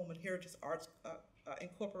 Alton Holman Heritage Arts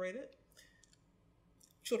Incorporated.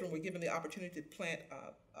 Children were given the opportunity to plant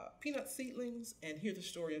peanut seedlings and hear the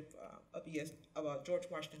story of George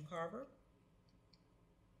Washington Carver.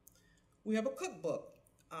 We have a cookbook,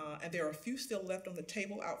 and there are a few still left on the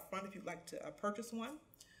table out front if you'd like to purchase one.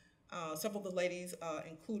 Several of the ladies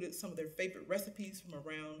included some of their favorite recipes from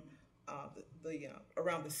around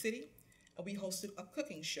around the city, and we hosted a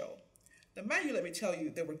cooking show. Now, mind you, let me tell you,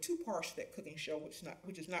 there were two parts to that cooking show,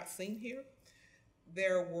 which is not seen here.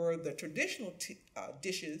 There were the traditional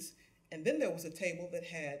dishes, and then there was a table that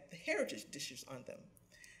had the heritage dishes on them.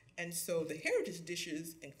 And so the heritage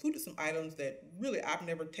dishes included some items that really I've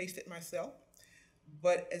never tasted myself.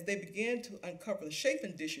 But as they began to uncover the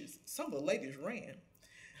chafing dishes, some of the ladies ran.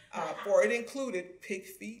 For it included pig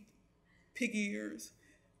feet, pig ears,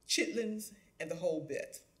 chitlins, and the whole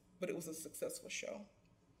bit. But it was a successful show.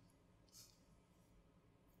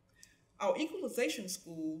 Our equalization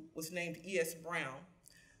school was named E.S. Brown.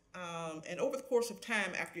 And over the course of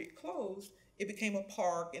time after it closed, it became a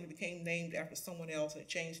park and it became named after someone else, and it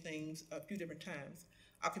changed things a few different times.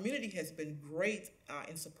 Our community has been great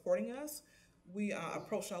in supporting us. We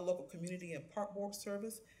approached our local community and park board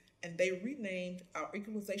service, and they renamed our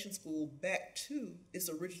equalization school back to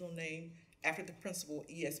its original name after the principal,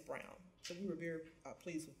 E.S. Brown. So we were very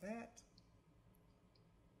pleased with that.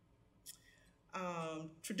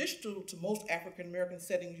 Traditional to most African-American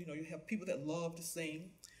settings, you have people that love to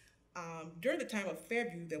sing. During the time of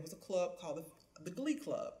Fairview, there was a club called the Glee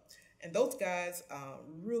Club, and those guys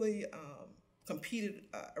really competed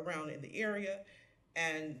around in the area,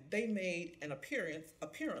 and they made an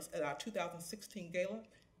appearance at our 2016 gala,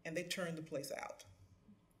 and they turned the place out.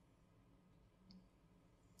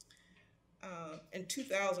 In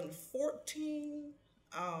 2014,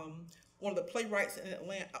 one of the playwrights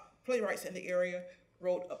in the area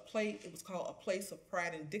wrote a play. It was called A Place of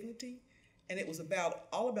Pride and Dignity, and it was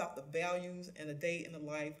all about the values and a day in the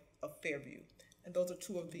life of Fairview. And those are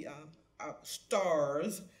two of the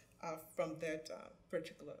stars from that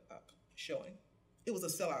particular showing. It was a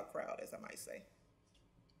sellout crowd, as I might say.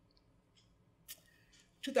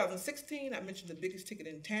 2016, I mentioned the biggest ticket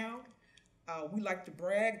in town. We like to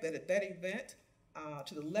brag that at that event,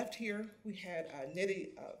 to the left here, we had Nettie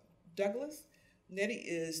Douglas. Nettie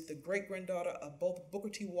is the great-granddaughter of both Booker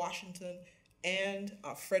T. Washington and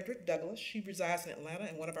Frederick Douglass. She resides in Atlanta,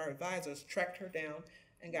 and one of our advisors tracked her down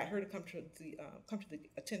and got her to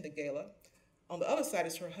attend the gala. On the other side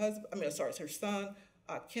is her son,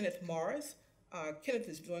 Kenneth Morris. Kenneth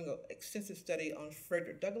is doing an extensive study on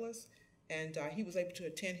Frederick Douglass, and he was able to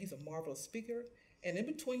attend. He's a marvelous speaker. And in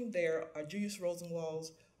between there are Julius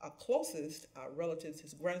Rosenwald's closest relatives,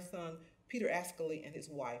 his grandson, Peter Ascoli, and his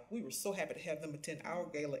wife. We were so happy to have them attend our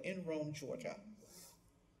gala in Rome, Georgia.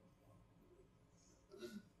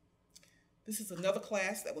 This is another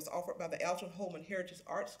class that was offered by the Alton Holman Heritage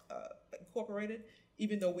Arts Incorporated.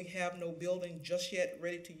 Even though we have no building just yet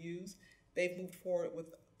ready to use, they've moved forward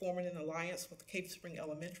with forming an alliance with Cave Spring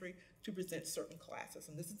Elementary to present certain classes.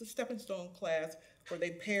 And this is the stepping stone class where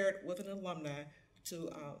they paired with an alumni to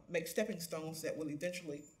make stepping stones that will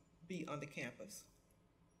eventually be on the campus.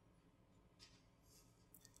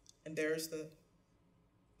 And there's the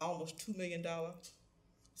almost $2 million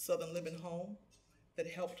Southern Living Home that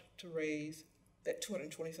helped to raise that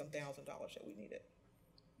 $220,000 that we needed.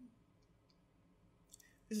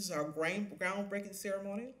 This is our groundbreaking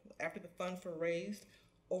ceremony. After the funds were raised,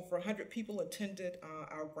 over 100 people attended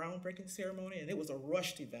our groundbreaking ceremony, and it was a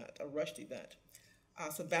rushed event.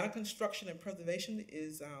 Savannah Construction and Preservation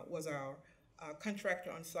was our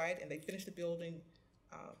contractor on site, and they finished the building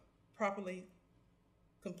properly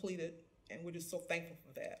completed, and we're just so thankful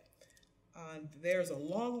for that. There's a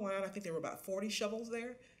long line. I think there were about 40 shovels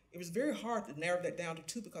there. It was very hard to narrow that down to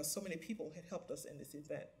 2 because so many people had helped us in this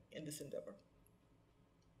event, in this endeavor.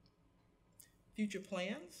 Future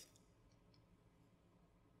plans.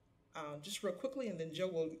 Just real quickly, and then Joe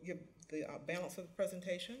will give the balance of the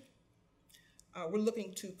presentation. We're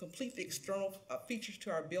looking to complete the external features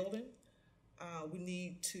to our building. We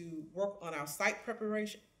need to work on our site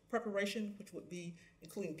preparation, which would be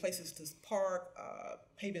including places to park,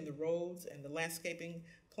 paving the roads, and the landscaping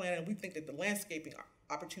plan. And we think that the landscaping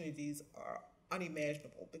opportunities are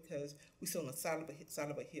unimaginable because we sit on the side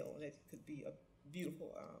of a hill, and it could be a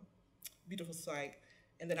beautiful, beautiful site.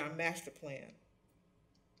 And then our master plan.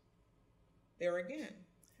 There again,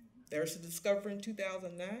 there's the discovery in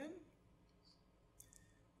 2009.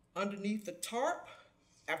 Underneath the tarp,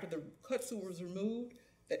 after the cut sewer was removed,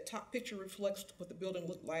 that top picture reflects what the building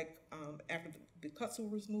looked like after the cut sewer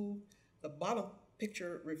was moved. The bottom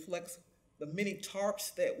picture reflects the many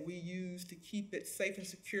tarps that we used to keep it safe and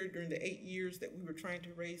secure during the 8 years that we were trying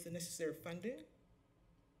to raise the necessary funding.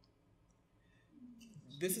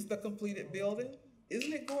 This is the completed building.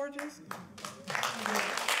 Isn't it gorgeous?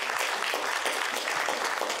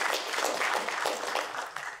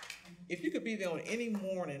 If you could be there on any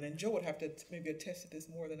morning, and Joe would have to maybe attest to this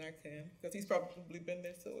more than I can, because he's probably been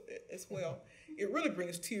there as well, it really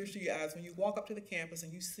brings tears to your eyes when you walk up to the campus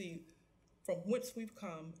and you see from whence we've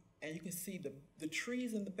come, and you can see the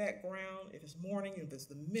trees in the background. If it's morning, and there's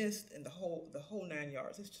the mist, and the whole 9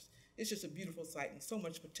 yards. It's just a beautiful sight, and so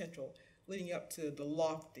much potential leading up to the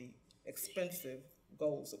lofty, expensive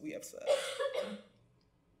goals that we have set.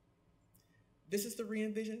 This is the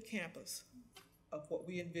re-envisioned campus of what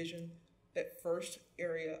we envisioned that first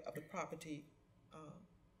area of the property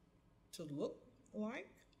to look like.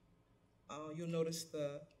 You'll notice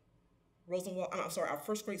the our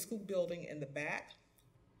first grade school building in the back.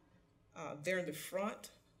 There in the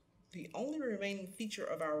front, the only remaining feature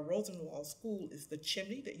of our Rosenwald School is the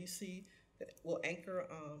chimney that you see that will anchor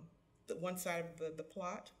the one side of the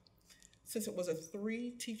plot. Since it was a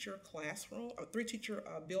three-teacher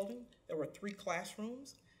building, there were 3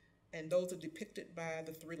 classrooms, and those are depicted by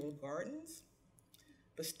the 3 little gardens.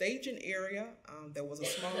 The staging area, there was a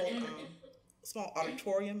small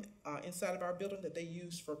auditorium inside of our building that they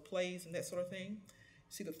used for plays and that sort of thing.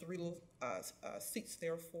 See the 3 little seats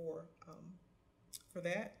there for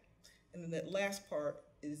that. And then that last part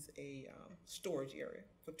is a storage area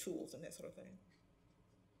for tools and that sort of thing.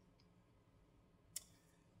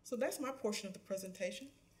 So that's my portion of the presentation.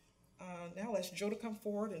 Now I'll ask Joe to come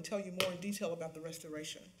forward and tell you more in detail about the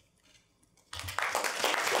restoration.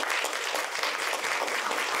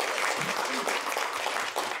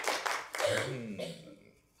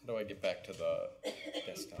 How do I get back to the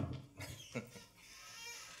desktop?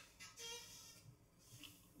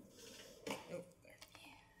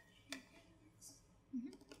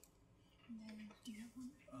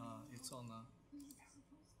 It's on the,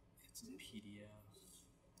 it's a PDF.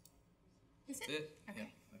 Is That's it? it? Okay.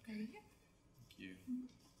 Yeah, okay. There you go. Thank you.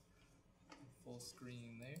 Full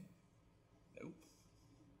screen there. Nope.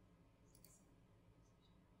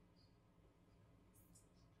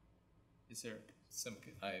 Is there some,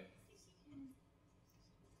 I,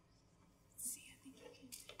 See, I think you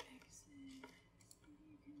can exit. You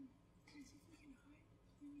can see if you can hide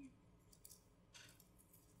menu.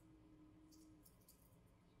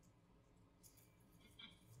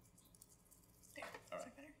 There. All Is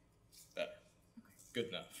right. that better? better. Okay. Good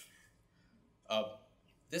enough.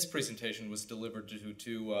 This presentation was delivered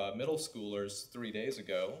to middle schoolers 3 days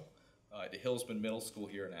ago at the Hillsman Middle School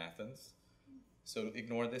here in Athens. So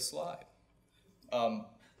ignore this slide.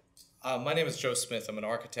 My name is Joe Smith. I'm an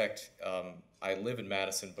architect. I live in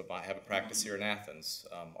Madison, but I have a practice here in Athens,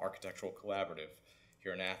 Architectural Collaborative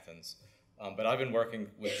here in Athens. But I've been working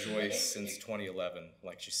with Joyce since 2011,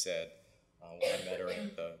 like she said. When I met her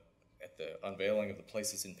at the unveiling of the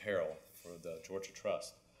Places in Peril for the Georgia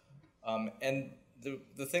Trust. And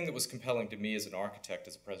the thing that was compelling to me as an architect,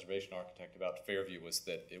 as a preservation architect about Fairview was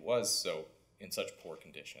that it was so in such poor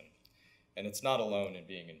condition. And it's not alone in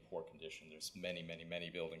being in poor condition. There's many, many, many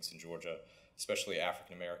buildings in Georgia, especially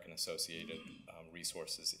African-American associated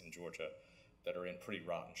resources in Georgia that are in pretty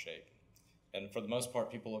rotten shape. And for the most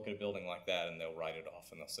part, people look at a building like that and they'll write it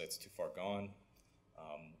off and they'll say it's too far gone.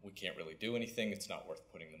 We can't really do anything. It's not worth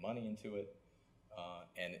putting the money into it.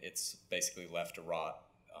 And it's basically left to rot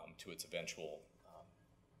to its eventual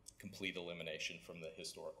complete elimination from the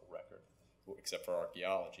historical record, except for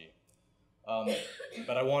archaeology.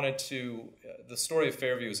 But I wanted to, the story of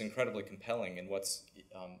Fairview is incredibly compelling, and what's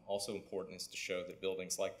also important is to show that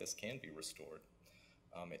buildings like this can be restored.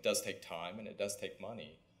 It does take time and it does take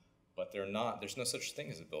money, but there's no such thing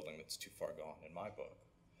as a building that's too far gone in my book.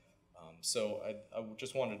 So I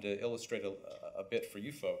just wanted to illustrate a bit for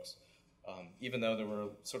you folks, even though there were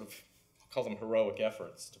sort of, I'll call them heroic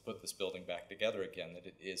efforts to put this building back together again, that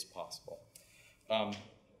it is possible.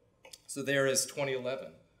 So there is 2011.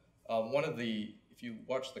 If you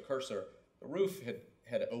watch the cursor, the roof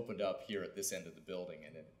had opened up here at this end of the building,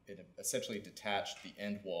 and it essentially detached the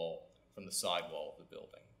end wall from the side wall of the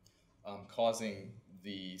building, causing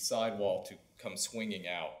the side wall to come swinging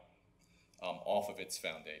out off of its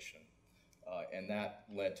foundation. And that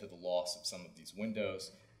led to the loss of some of these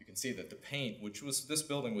windows. You can see that the paint, this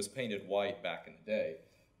building was painted white back in the day,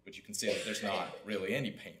 but you can see that there's not really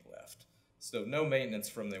any paint left. So no maintenance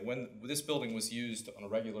from there. When this building was used on a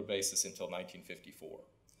regular basis until 1954.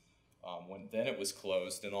 Then it was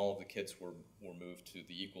closed and all of the kids were moved to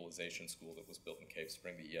the equalization school that was built in Cave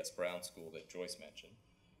Spring, the E.S. Brown School that Joyce mentioned.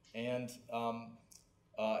 And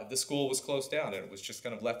the school was closed down and it was just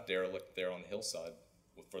kind of left there on the hillside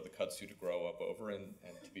for the kudzu to grow up over and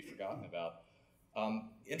to be forgotten about.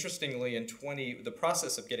 Interestingly, the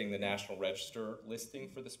process of getting the National Register listing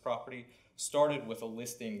for this property started with a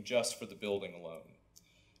listing just for the building alone.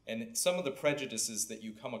 And some of the prejudices that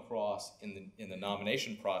you come across in the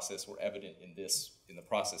nomination process were evident in the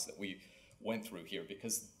process that we went through here,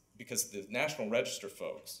 because the National Register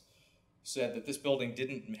folks said that this building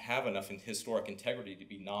didn't have enough historic integrity to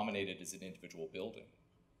be nominated as an individual building.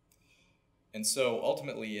 And so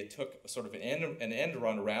ultimately it took sort of an end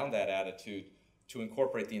run around that attitude to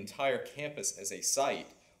incorporate the entire campus as a site,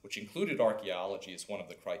 which included archaeology as one of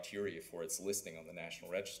the criteria for its listing on the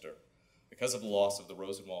National Register. Because of the loss of the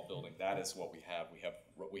Rosenwald building, that is what we have.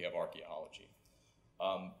 We have archaeology.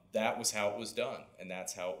 That was how it was done, and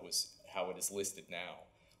that's how it is listed now.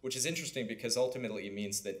 Which is interesting because ultimately it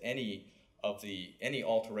means that any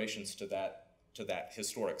alterations to that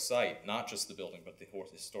historic site, not just the building but the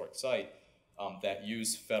historic site, that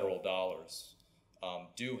use federal dollars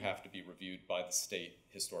do have to be reviewed by the state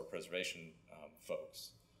historic preservation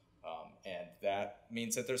folks. And that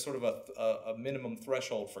means that there's sort of a minimum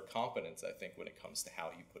threshold for competence, I think, when it comes to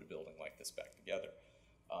how you put a building like this back together.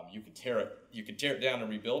 You could tear it down and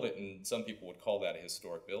rebuild it, and some people would call that a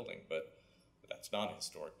historic building, but that's not a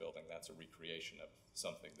historic building. That's a recreation of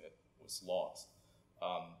something that was lost.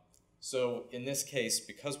 So in this case,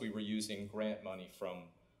 because we were using grant money from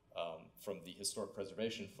the Historic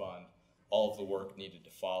Preservation Fund, all of the work needed to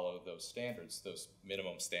follow those standards, those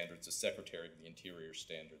minimum standards, the Secretary of the Interior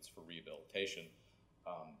standards for rehabilitation.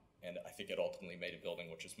 And I think it ultimately made a building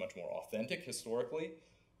which is much more authentic historically,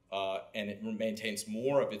 and it maintains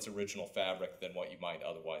more of its original fabric than what you might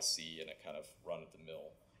otherwise see in a kind of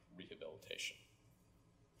run-of-the-mill rehabilitation.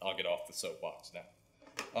 I'll get off the soapbox now.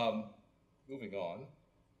 Moving on.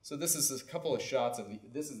 So this is a couple of shots of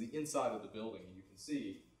this is the inside of the building, and you can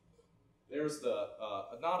see there's the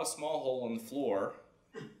not a small hole in the floor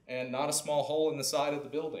and not a small hole in the side of the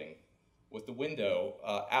building with the window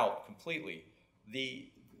out completely.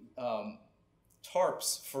 The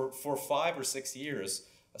tarps, for 5 or 6 years,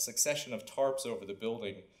 a succession of tarps over the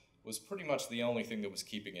building was pretty much the only thing that was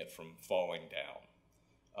keeping it from falling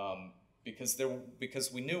down.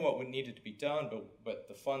 Because we knew what needed to be done, but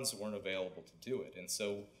the funds weren't available to do it. And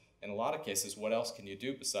so in a lot of cases, what else can you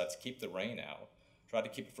do besides keep the rain out, try to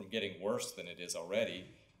keep it from getting worse than it is already,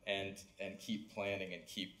 and keep planning and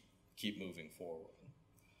keep moving forward.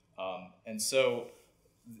 And so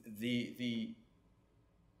this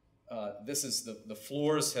is the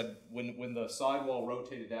floors had, when the sidewall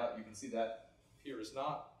rotated out, you can see that pier is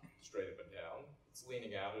not straight up and down. It's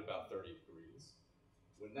leaning out at about 30 degrees.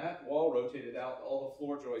 When that wall rotated out, all the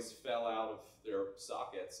floor joists fell out of their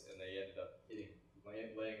sockets and they ended up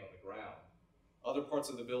laying on the ground. Other parts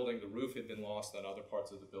of the building, the roof had been lost on other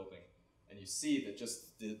parts of the building. And you see that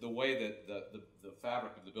just the way that the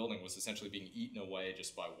fabric of the building was essentially being eaten away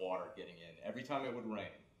just by water getting in. Every time it would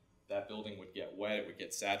rain, that building would get wet, it would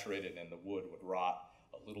get saturated, and the wood would rot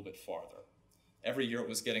a little bit farther. Every year it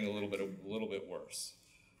was getting a little bit worse.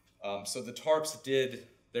 So the tarps did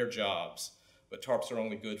their jobs, but tarps are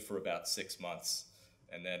only good for about 6 months,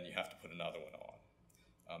 and then you have to put another one on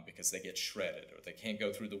because they get shredded or they can't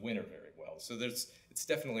go through the winter very well. So it's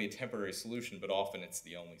definitely a temporary solution, but often it's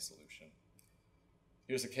the only solution.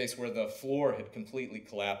 Here's a case where the floor had completely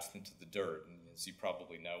collapsed into the dirt, and as you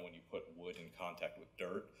probably know, when you put wood in contact with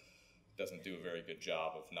dirt, it doesn't do a very good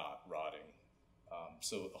job of not rotting.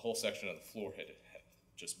 So a whole section of the floor had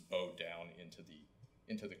just bowed down into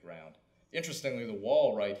the ground. Interestingly, the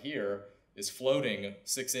wall right here is floating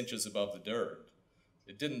 6 inches above the dirt.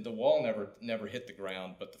 The wall never hit the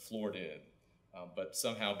ground, but the floor did. But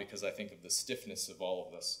somehow, because I think of the stiffness of all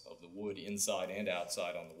of this, of the wood inside and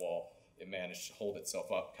outside on the wall, it managed to hold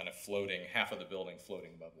itself up, kind of floating, half of the building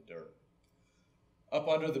floating above the dirt. Up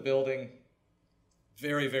under the building,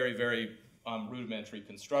 very, very, very rudimentary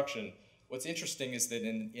construction. What's interesting is that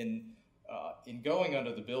in going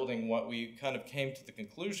under the building, what we kind of came to the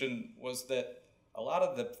conclusion was that a lot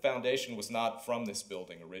of the foundation was not from this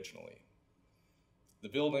building originally.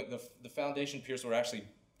 The foundation piers were actually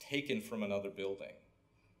taken from another building,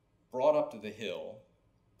 brought up to the hill,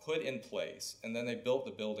 put in place, and then they built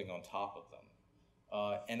the building on top of them.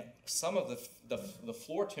 And some of the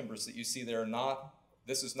floor timbers that you see there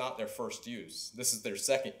this is not their first use. This is their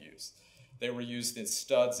second use. They were used as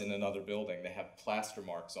studs in another building. They have plaster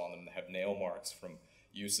marks on them. They have nail marks from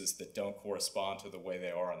uses that don't correspond to the way they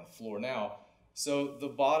are on the floor now. So the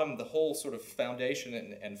whole sort of foundation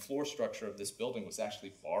and floor structure of this building was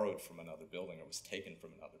actually borrowed from another building or was taken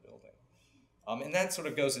from another building. And that sort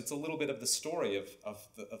of goes, it's a little bit of the story of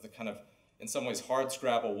the kind of, in some ways,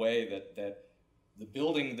 hardscrabble way that the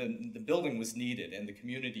building was needed and the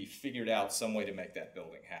community figured out some way to make that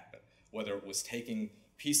building happen. Whether it was taking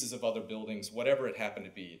pieces of other buildings, whatever it happened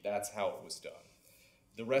to be, that's how it was done.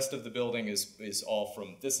 The rest of the building is all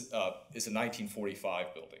from, this is a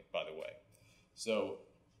 1945 building, by the way. So,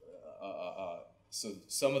 so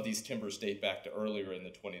some of these timbers date back to earlier in the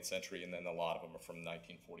 20th century, and then a lot of them are from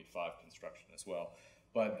 1945 construction as well.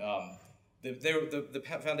 But the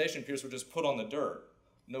foundation piers were just put on the dirt,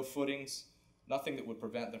 no footings, nothing that would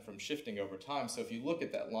prevent them from shifting over time. So if you look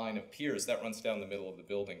at that line of piers, that runs down the middle of the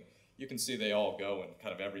building, you can see they all go in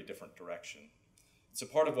kind of every different direction. So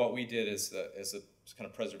part of what we did as a kind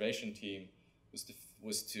of preservation team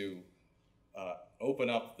was to open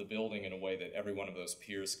up the building in a way that every one of those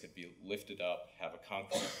piers could be lifted up, have a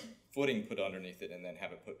concrete footing put underneath it, and then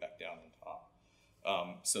have it put back down on top,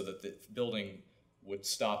 so that the building would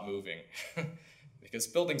stop moving, because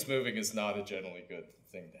buildings moving is not a generally good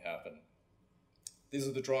thing to happen. These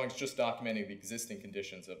are the drawings just documenting the existing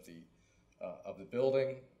conditions of the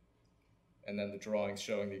building, and then the drawings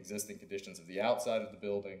showing the existing conditions of the outside of the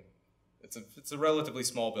building. It's a relatively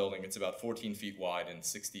small building. It's about 14 feet wide and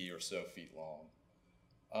 60 or so feet long.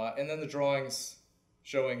 And then the drawings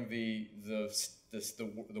showing the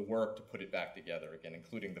work to put it back together again,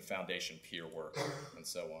 including the foundation pier work and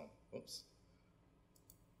so on. Whoops.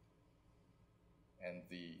 And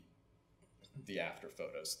the after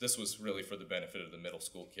photos. This was really for the benefit of the middle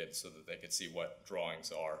school kids so that they could see what drawings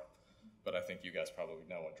are. But I think you guys probably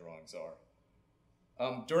know what drawings are.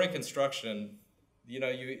 During construction, you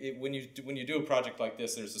know, when you do a project like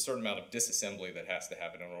this, there's a certain amount of disassembly that has to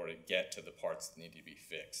happen in order to get to the parts that need to be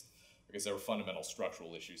fixed, because there were fundamental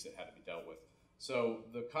structural issues that had to be dealt with. So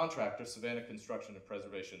the contractor, Savannah Construction and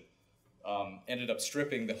Preservation, ended up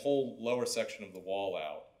stripping the whole lower section of the wall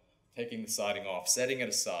out, taking the siding off, setting it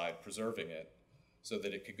aside, preserving it, so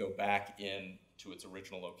that it could go back in to its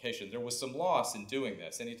original location. There was some loss in doing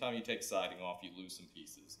this. Anytime you take siding off, you lose some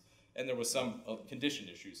pieces. And there was some condition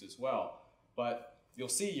issues as well. But you'll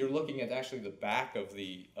see you're looking at actually the back of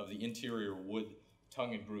the interior wood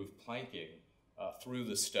tongue and groove planking through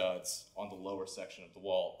the studs on the lower section of the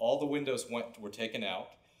wall. All the windows were taken out.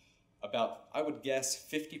 About, I would guess,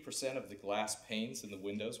 50% of the glass panes in the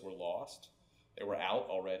windows were lost. They were out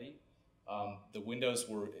already. The windows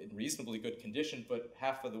were in reasonably good condition, but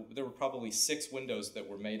there were probably 6 windows that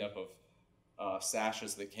were made up of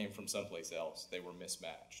sashes that came from someplace else. They were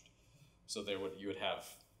mismatched. So you would have,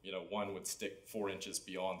 you know, one would stick 4 inches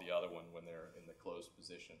beyond the other one when they're in the closed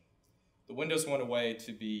position. The windows went away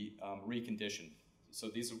to be reconditioned. So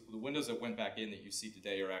the windows that went back in that you see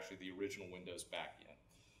today are actually the original windows back in.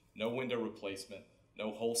 No window replacement,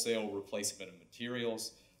 no wholesale replacement of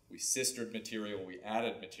materials. We sistered material, we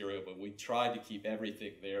added material, but we tried to keep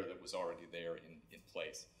everything there that was already there in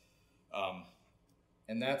place.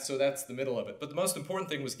 So that's the middle of it. But the most important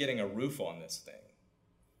thing was getting a roof on this thing.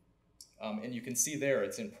 And you can see there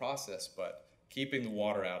it's in process, but keeping the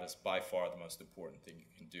water out is by far the most important thing you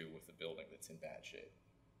can do with a building that's in bad shape.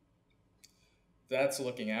 That's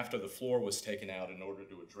looking after the floor was taken out in order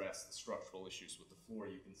to address the structural issues with the floor.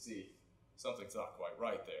 You can see something's not quite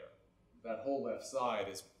right there. That whole left side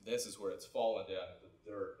this is where it's fallen down into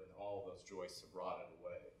the dirt, and all of those joists have rotted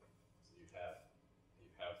away. So you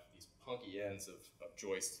have these punky ends of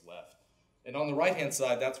joists left. And on the right-hand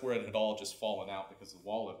side, that's where it had all just fallen out because the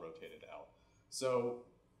wall had rotated out. So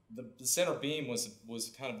the center beam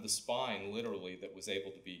was kind of the spine, literally, that was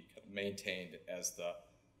able to be maintained as the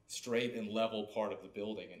straight and level part of the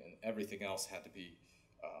building, and everything else had to be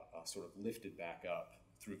sort of lifted back up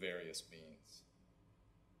through various means.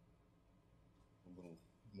 A little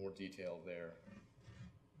more detail there.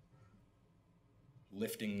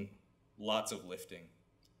 Lifting, lots of lifting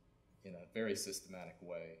in a very systematic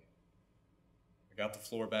way. I got the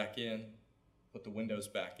floor back in, put the windows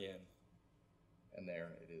back in, and there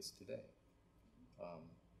it is today.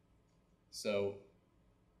 So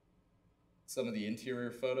some of the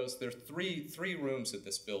interior photos, there's three rooms at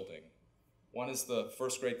this building. One is the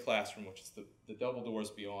first grade classroom, which is the double doors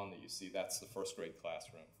beyond that you see. That's the first grade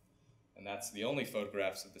classroom. And that's the only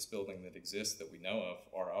photographs of this building that exist that we know of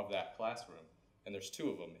are of that classroom. And there's 2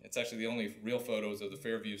 of them. It's actually the only real photos of the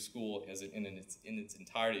Fairview School in its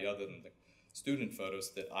entirety, other than the student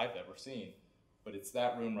photos that I've ever seen. But it's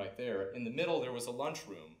that room right there. In the middle, there was a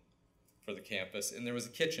lunchroom for the campus, and there was a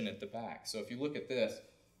kitchen at the back. So if you look at this,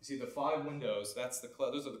 you see the 5 windows,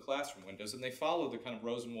 those are the classroom windows, and they follow the kind of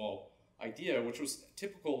Rosenwald idea, which was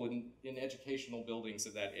typical in educational buildings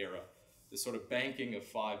of that era, this sort of banking of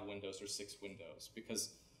 5 windows or 6 windows.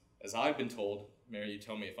 Because as I've been told, Mary, you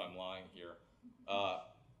tell me if I'm lying here,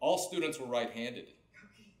 all students were right-handed.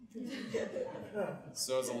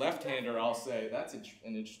 So as a left-hander, I'll say, that's an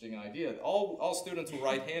interesting idea. All students were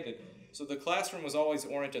right-handed. So the classroom was always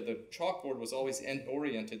oriented, the chalkboard was always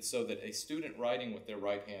oriented so that a student writing with their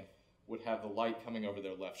right hand would have the light coming over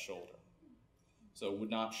their left shoulder. So it would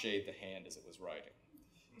not shade the hand as it was writing.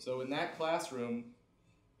 So in that classroom,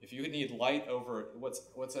 if you need light over,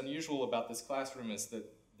 what's unusual about this classroom is that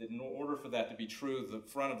in order for that to be true, the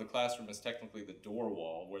front of the classroom is technically the door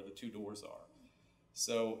wall where the 2 doors are.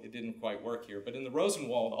 So it didn't quite work here. But in the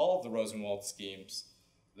Rosenwald, all of the Rosenwald schemes,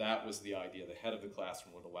 that was the idea. The head of the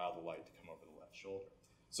classroom would allow the light to come over the left shoulder.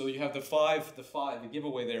 So you have the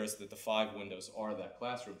giveaway there is that the 5 windows are that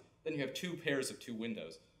classroom. Then you have 2 pairs of 2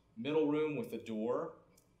 windows. Middle room with the door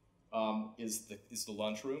is the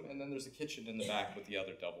lunchroom, and then there's a kitchen in the back with the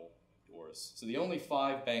other double doors. So the only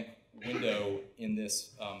 5 bank window in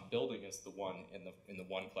this building is the one in the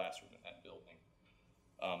one classroom in that building.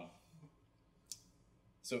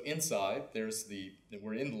 So inside,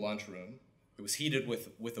 we're in the lunchroom. It was heated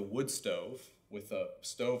with a wood stove, with a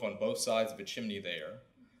stove on both sides of a chimney there.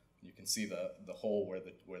 You can see the hole where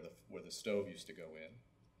the stove used to go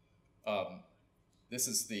in. This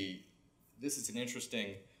is an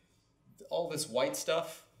interesting. All this white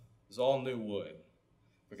stuff is all new wood,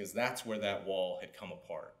 because that's where that wall had come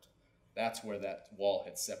apart. That's where that wall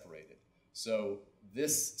had separated. So you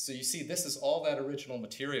see, this is all that original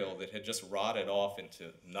material that had just rotted off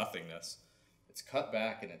into nothingness. It's cut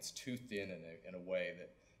back and it's toothed in a way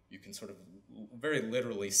that you can sort of very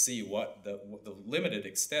literally see what the limited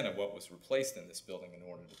extent of what was replaced in this building in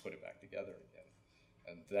order to put it back together again.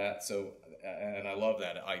 And I love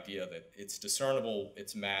that idea that it's discernible,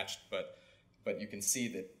 it's matched, but you can see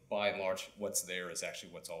that by and large what's there is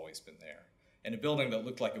actually what's always been there. And a building that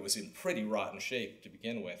looked like it was in pretty rotten shape to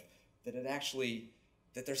begin with,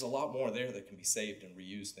 that there's a lot more there that can be saved and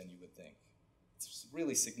reused than you would think. It's a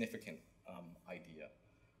really significant idea.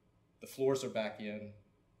 The floors are back in,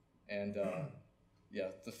 and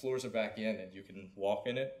the floors are back in, and you can walk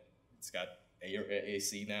in it. It's got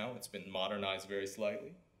AC now. It's been modernized very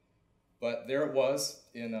slightly. But there it was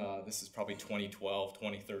in, this is probably 2012,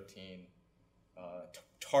 2013,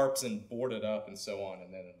 tarps and boarded up and so on,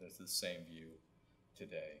 and then there's the same view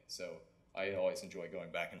today. So I always enjoy going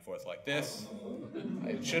back and forth like this.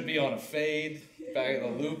 It should be on a fade, back in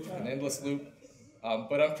a loop, an endless loop.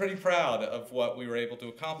 But I'm pretty proud of what we were able to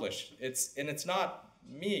accomplish. It's not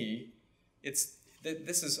me. This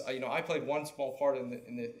is, I played one small part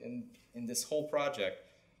in this whole project.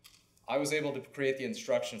 I was able to create the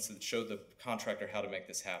instructions that showed the contractor how to make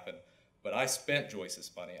this happen. But I spent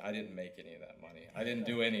Joyce's money. I didn't make any of that money. I didn't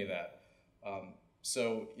do any of that.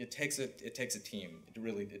 So it takes a team.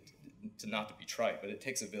 To not to be trite, but it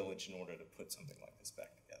takes a village in order to put something like this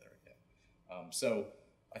back together again. So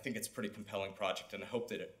I think it's a pretty compelling project, and I hope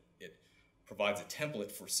that it provides a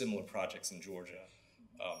template for similar projects in Georgia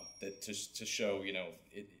to show,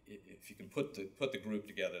 if you can put the group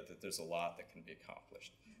together, that there's a lot that can be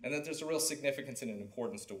accomplished, and that there's a real significance and an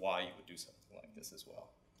importance to why you would do something like this as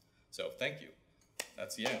well. So thank you.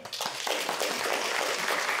 That's the end.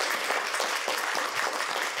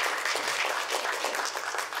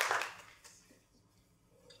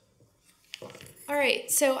 All right,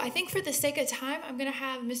 so I think for the sake of time, I'm going to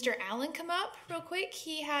have Mr. Allen come up real quick.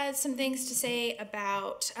 He has some things to say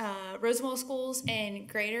about Rosenwald Schools in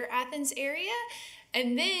greater-Athens area.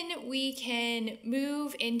 And then we can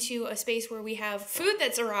move into a space where we have food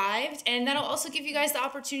that's arrived, and that'll also give you guys the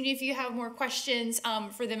opportunity, if you have more questions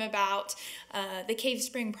for them about the Cave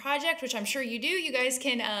Spring project, which I'm sure you do. You guys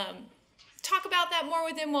can talk about that more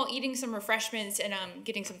with them while eating some refreshments and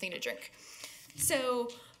getting something to drink. So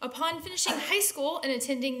upon finishing high school and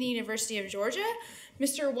attending the University of Georgia,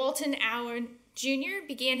 Mr. Walton Allen Jr.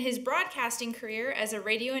 began his broadcasting career as a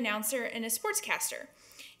radio announcer and a sportscaster.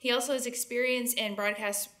 He also has experience in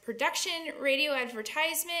broadcast production, radio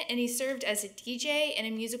advertisement, and he served as a DJ and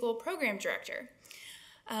a musical program director.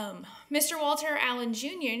 Mr. Walter Allen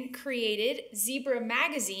Jr. created Zebra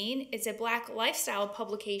Magazine. It's a Black lifestyle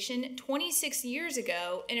publication 26 years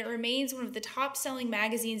ago, and it remains one of the top-selling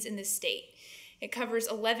magazines in the state. It covers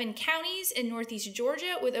 11 counties in northeast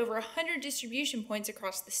Georgia with over 100 distribution points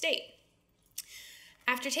across the state.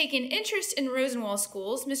 After taking interest in Rosenwald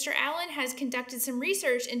Schools, Mr. Allen has conducted some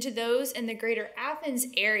research into those in the greater-Athens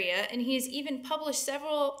area, and he has even published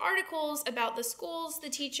several articles about the schools, the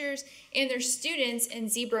teachers, and their students in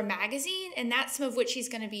Zebra Magazine, and that's some of which he's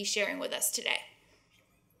going to be sharing with us today.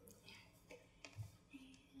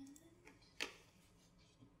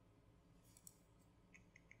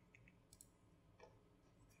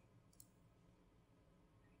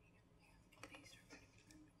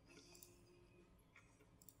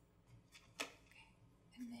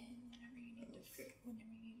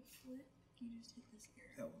 You just hit this here.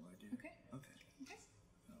 That one right there? Okay. Okay.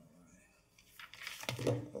 All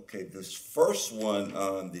right. Okay, this first one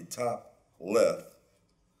on the top left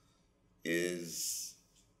is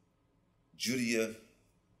Judia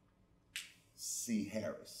C.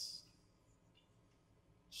 Harris.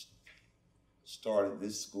 Started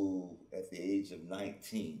this school at the age of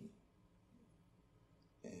 19.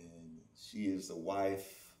 And she is the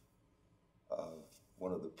wife of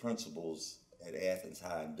one of the principals at Athens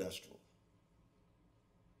High Industrial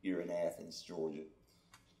here in Athens, Georgia.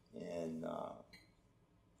 And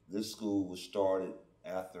this school was started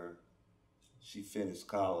after she finished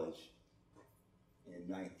college in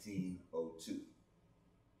 1902.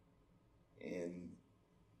 And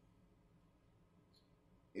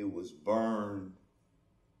it was burned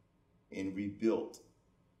and rebuilt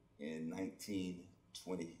in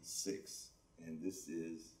 1926. And this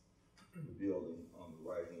is the building on the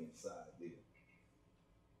right-hand side there.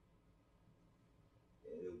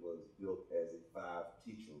 And it was built as a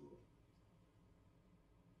 5-teacher room.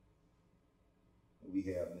 And we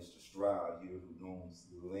have Mr. Stroud here who owns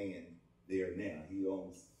the land there now. He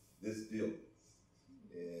owns this building.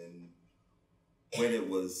 And when it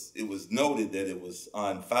was noted that it was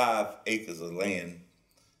on 5 acres of land,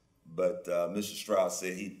 but Mr. Stroud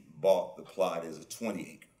said he bought the plot as a 20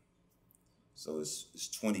 acre. So it's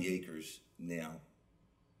 20 acres now.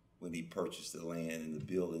 when he purchased the land, and the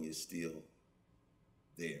building is still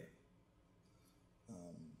there.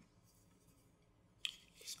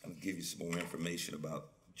 Just going to give you some more information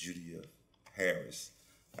about Judia Harris.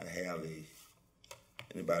 I have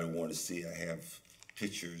anybody want to see, I have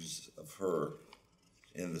pictures of her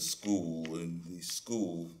in the school. In the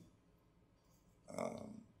school,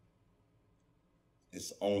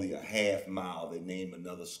 it's only a half mile. They named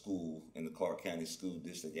another school in the Clark County School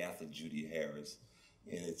District after Judia Harris,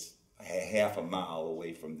 and it's half a mile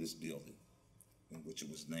away from this building in which it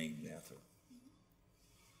was named after.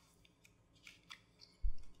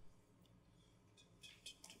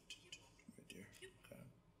 Right there.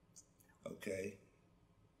 Okay.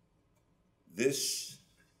 This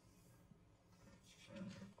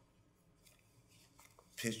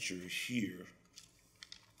picture here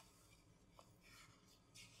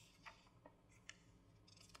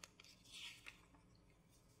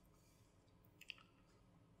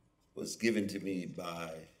was given to me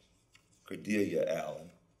by Cordelia Allen,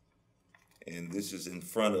 and this is in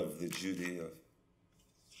front of the Judia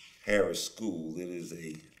Harris School. It is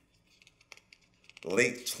a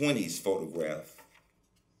late 20s photograph.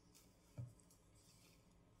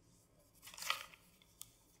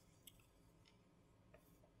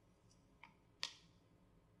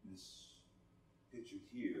 This picture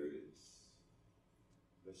here is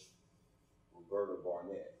Miss Roberta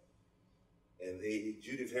Barnett. And the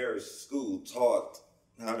Judith Harris School taught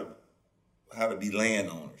how to be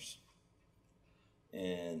landowners.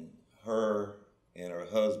 And her and her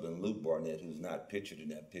husband, Luke Barnett, who's not pictured in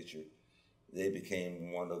that picture, they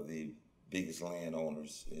became one of the biggest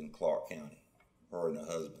landowners in Clark County, her and her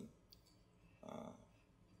husband.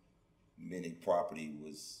 Many property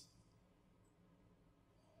was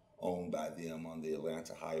owned by them on the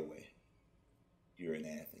Atlanta Highway here in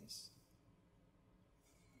Athens.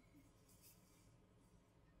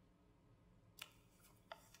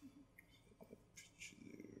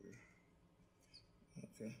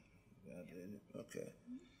 Okay.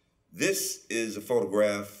 This is a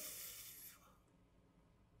photograph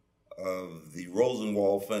of the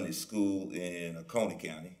Rosenwald Fund School in Oconee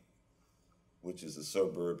County, which is a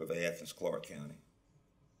suburb of Athens, Clark County.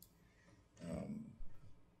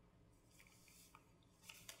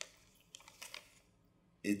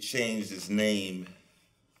 It changed its name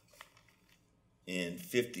in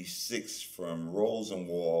 '56 from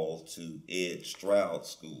Rosenwald to Ed Stroud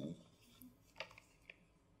School.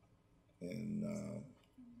 And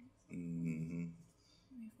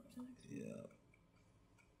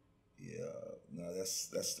no,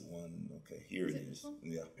 that's the one. Okay, here it is.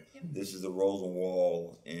 Yeah, yep. This is the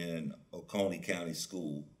Rosenwald in Oconee County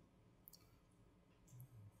School.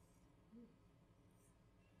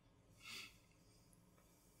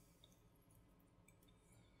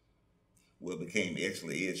 Well, it became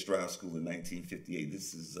actually Ed Stroud School in 1958.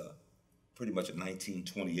 This is pretty much a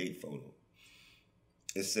 1928 photo.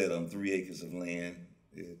 It said on 3 acres of land.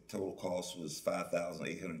 The total cost was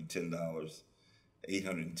 $5,810.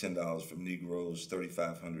 $810 from Negroes,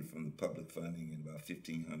 $3,500 from the public funding, and about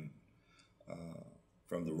 $1,500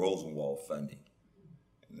 from the Rosenwald funding.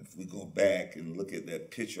 And if we go back and look at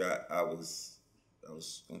that picture, I was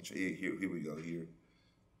going to here we go here.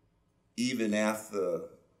 Even after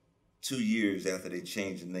 2 years after they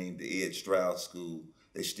changed the name to Ed Stroud School,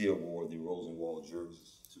 they still wore the Rosenwald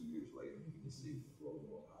jerseys. 2 years later, you can see the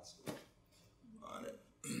Rosenwald High School on it.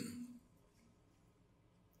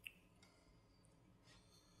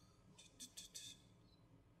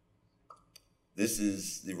 This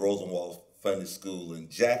is the Rosenwald Fund School in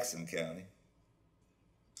Jackson County.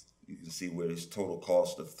 You can see where there's total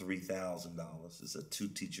cost of $3,000. It's a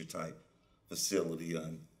 2-teacher type facility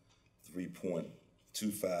on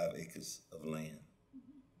 3.25 acres of land.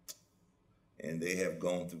 And they have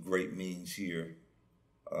gone through great means here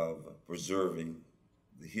of preserving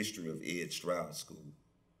the history of Ed Stroud School.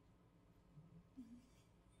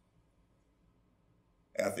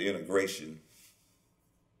 After integration,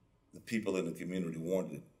 the people in the community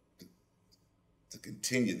wanted to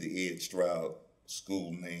continue the Ed Stroud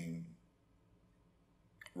School name,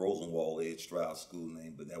 Rosenwald Ed Stroud School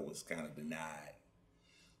name, but that was kind of denied.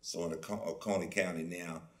 So in Oconee County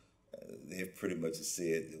now, they've pretty much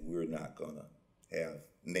said that we're not gonna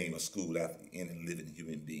name a school after any living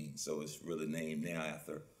human being. So it's really named now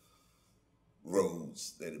after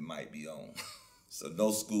roads that it might be on. So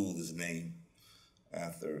no school is named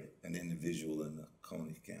after an individual in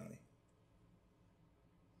Oconee County.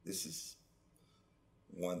 This is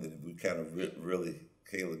one that we kind of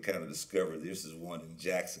Kayla kind of discovered. This is one in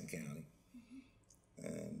Jackson County.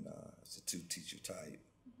 And it's a 2-teacher type.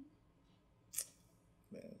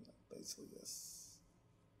 Man, basically that's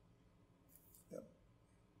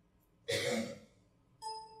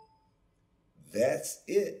that's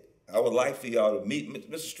it. I would like for y'all to meet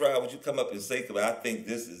Mr. Stroud. Would you come up and say, because I think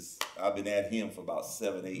this is, I've been at him for about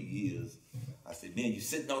 7, 8 years. I said, man, you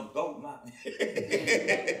sitting on the gold mountain.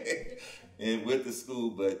 And with the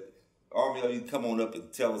school, but Armel, you come on up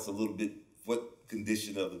and tell us a little bit what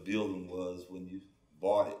condition of the building was when you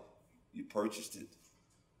bought it, you purchased it.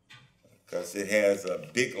 Because it has a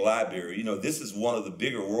big library. You know, this is one of the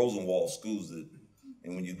bigger Rosenwald schools that,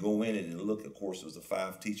 and when you go in it and look, of course, it was a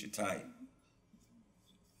 5-teacher type.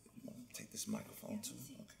 Take this microphone too.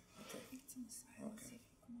 Okay.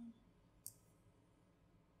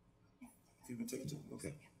 You can take it too.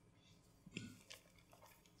 Okay.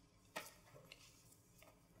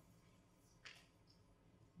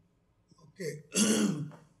 Okay.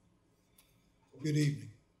 Good evening.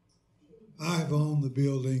 I've owned the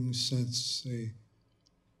building since the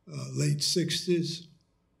late 60s.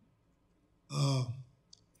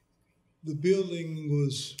 The building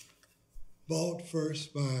was bought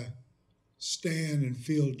first by Stan and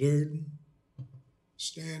Phil Durden.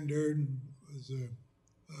 Stan Durden was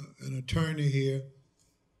an attorney here,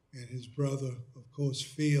 and his brother, of course,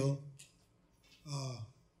 Phil,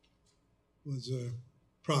 was a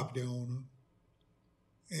property owner.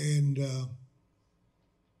 And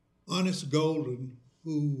Honest Golden,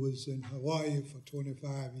 who was in Hawaii for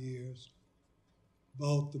 25 years,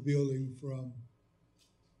 bought the building from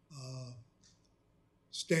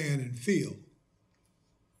Stan and Phil.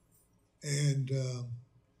 And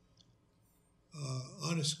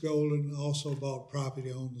Honest Golden also bought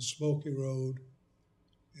property on the Smoky Road.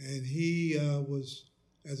 And he was,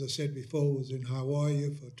 as I said before, was in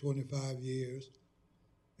Hawaii for 25 years.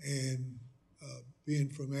 And being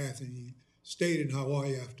from Athens, he stayed in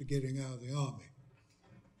Hawaii after getting out of the Army.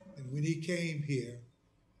 And when he came here,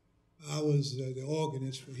 I was the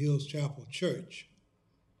organist for Hills Chapel Church.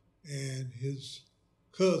 And his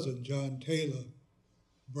cousin, John Taylor,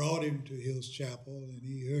 brought him to Hills Chapel, and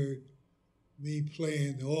he heard me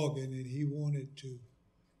playing the organ, and he wanted to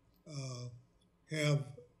have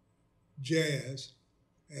jazz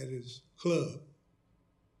at his club.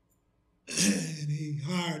 And he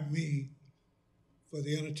hired me for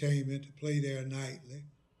the entertainment to play there nightly.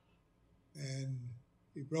 And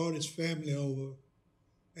he brought his family over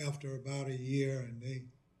after about a year, and they,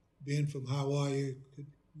 being from Hawaii,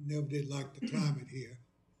 never did like the climate here.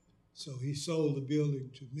 So he sold the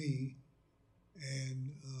building to me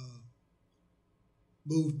and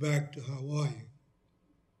moved back to Hawaii.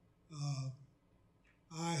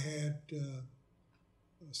 I had a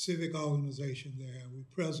civic organization there. We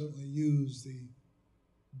presently use the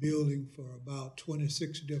building for about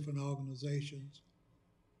 26 different organizations.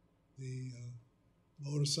 The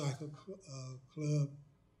Motorcycle Club,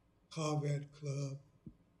 Corvette Club,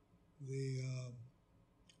 the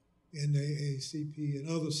NAACP, and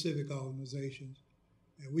other civic organizations.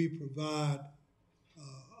 And we provide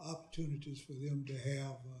opportunities for them to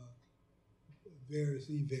have various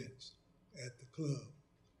events at the club.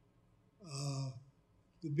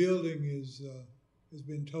 The building has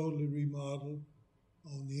been totally remodeled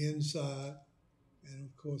on the inside, and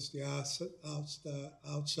of course the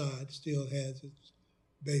outside still has its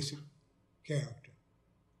basic character.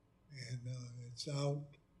 And it's out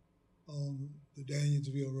on the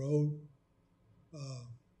Danielsville Road.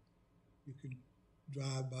 You can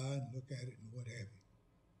drive by and look at it and what have you.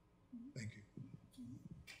 Thank you.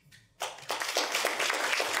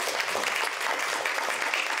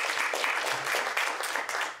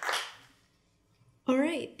 All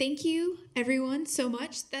right, thank you everyone so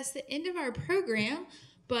much. That's the end of our program,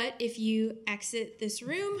 but if you exit this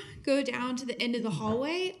room, go down to the end of the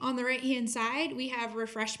hallway. On the right-hand side, we have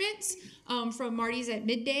refreshments from Marty's at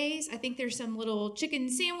Middays. I think there's some little chicken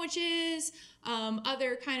sandwiches,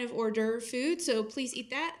 other kind of hors d'oeuvre food, so please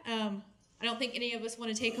eat that. I don't think any of us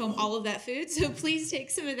want to take home all of that food, so please take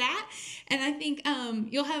some of that. And I think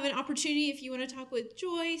you'll have an opportunity if you want to talk with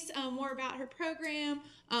Joyce more about her program.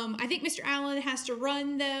 I think Mr. Allen has to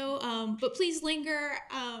run though, but please linger.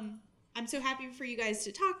 I'm so happy for you guys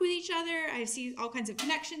to talk with each other. I see all kinds of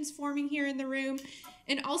connections forming here in the room.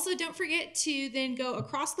 And also don't forget to then go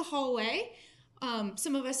across the hallway.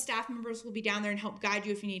 Some of us staff members will be down there and help guide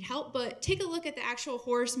you if you need help, but take a look at the actual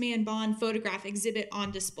Horace Mann Bond photograph exhibit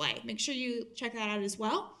on display. Make sure you check that out as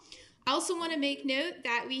well. I also want to make note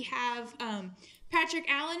that we have Patrick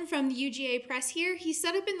Allen from the UGA Press here. He's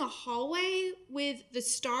set up in the hallway with the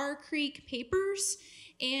Star Creek papers,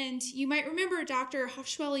 and you might remember Dr.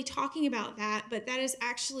 Hoffschwelle talking about that, but that is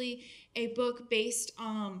actually a book based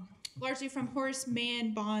largely from Horace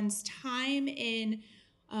Mann Bond's time in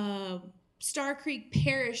Star Creek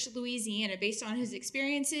Parish, Louisiana, based on his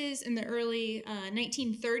experiences in the early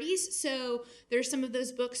 1930s. So there's some of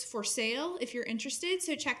those books for sale if you're interested,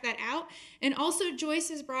 so check that out. And also Joyce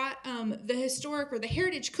has brought the historic or the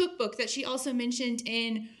heritage cookbook that she also mentioned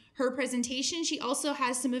in her presentation. She also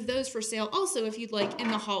has some of those for sale also if you'd like in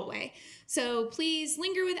the hallway. So please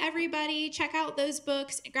linger with everybody, check out those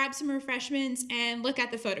books, grab some refreshments, and look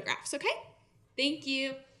at the photographs, okay? Thank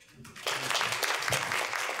you.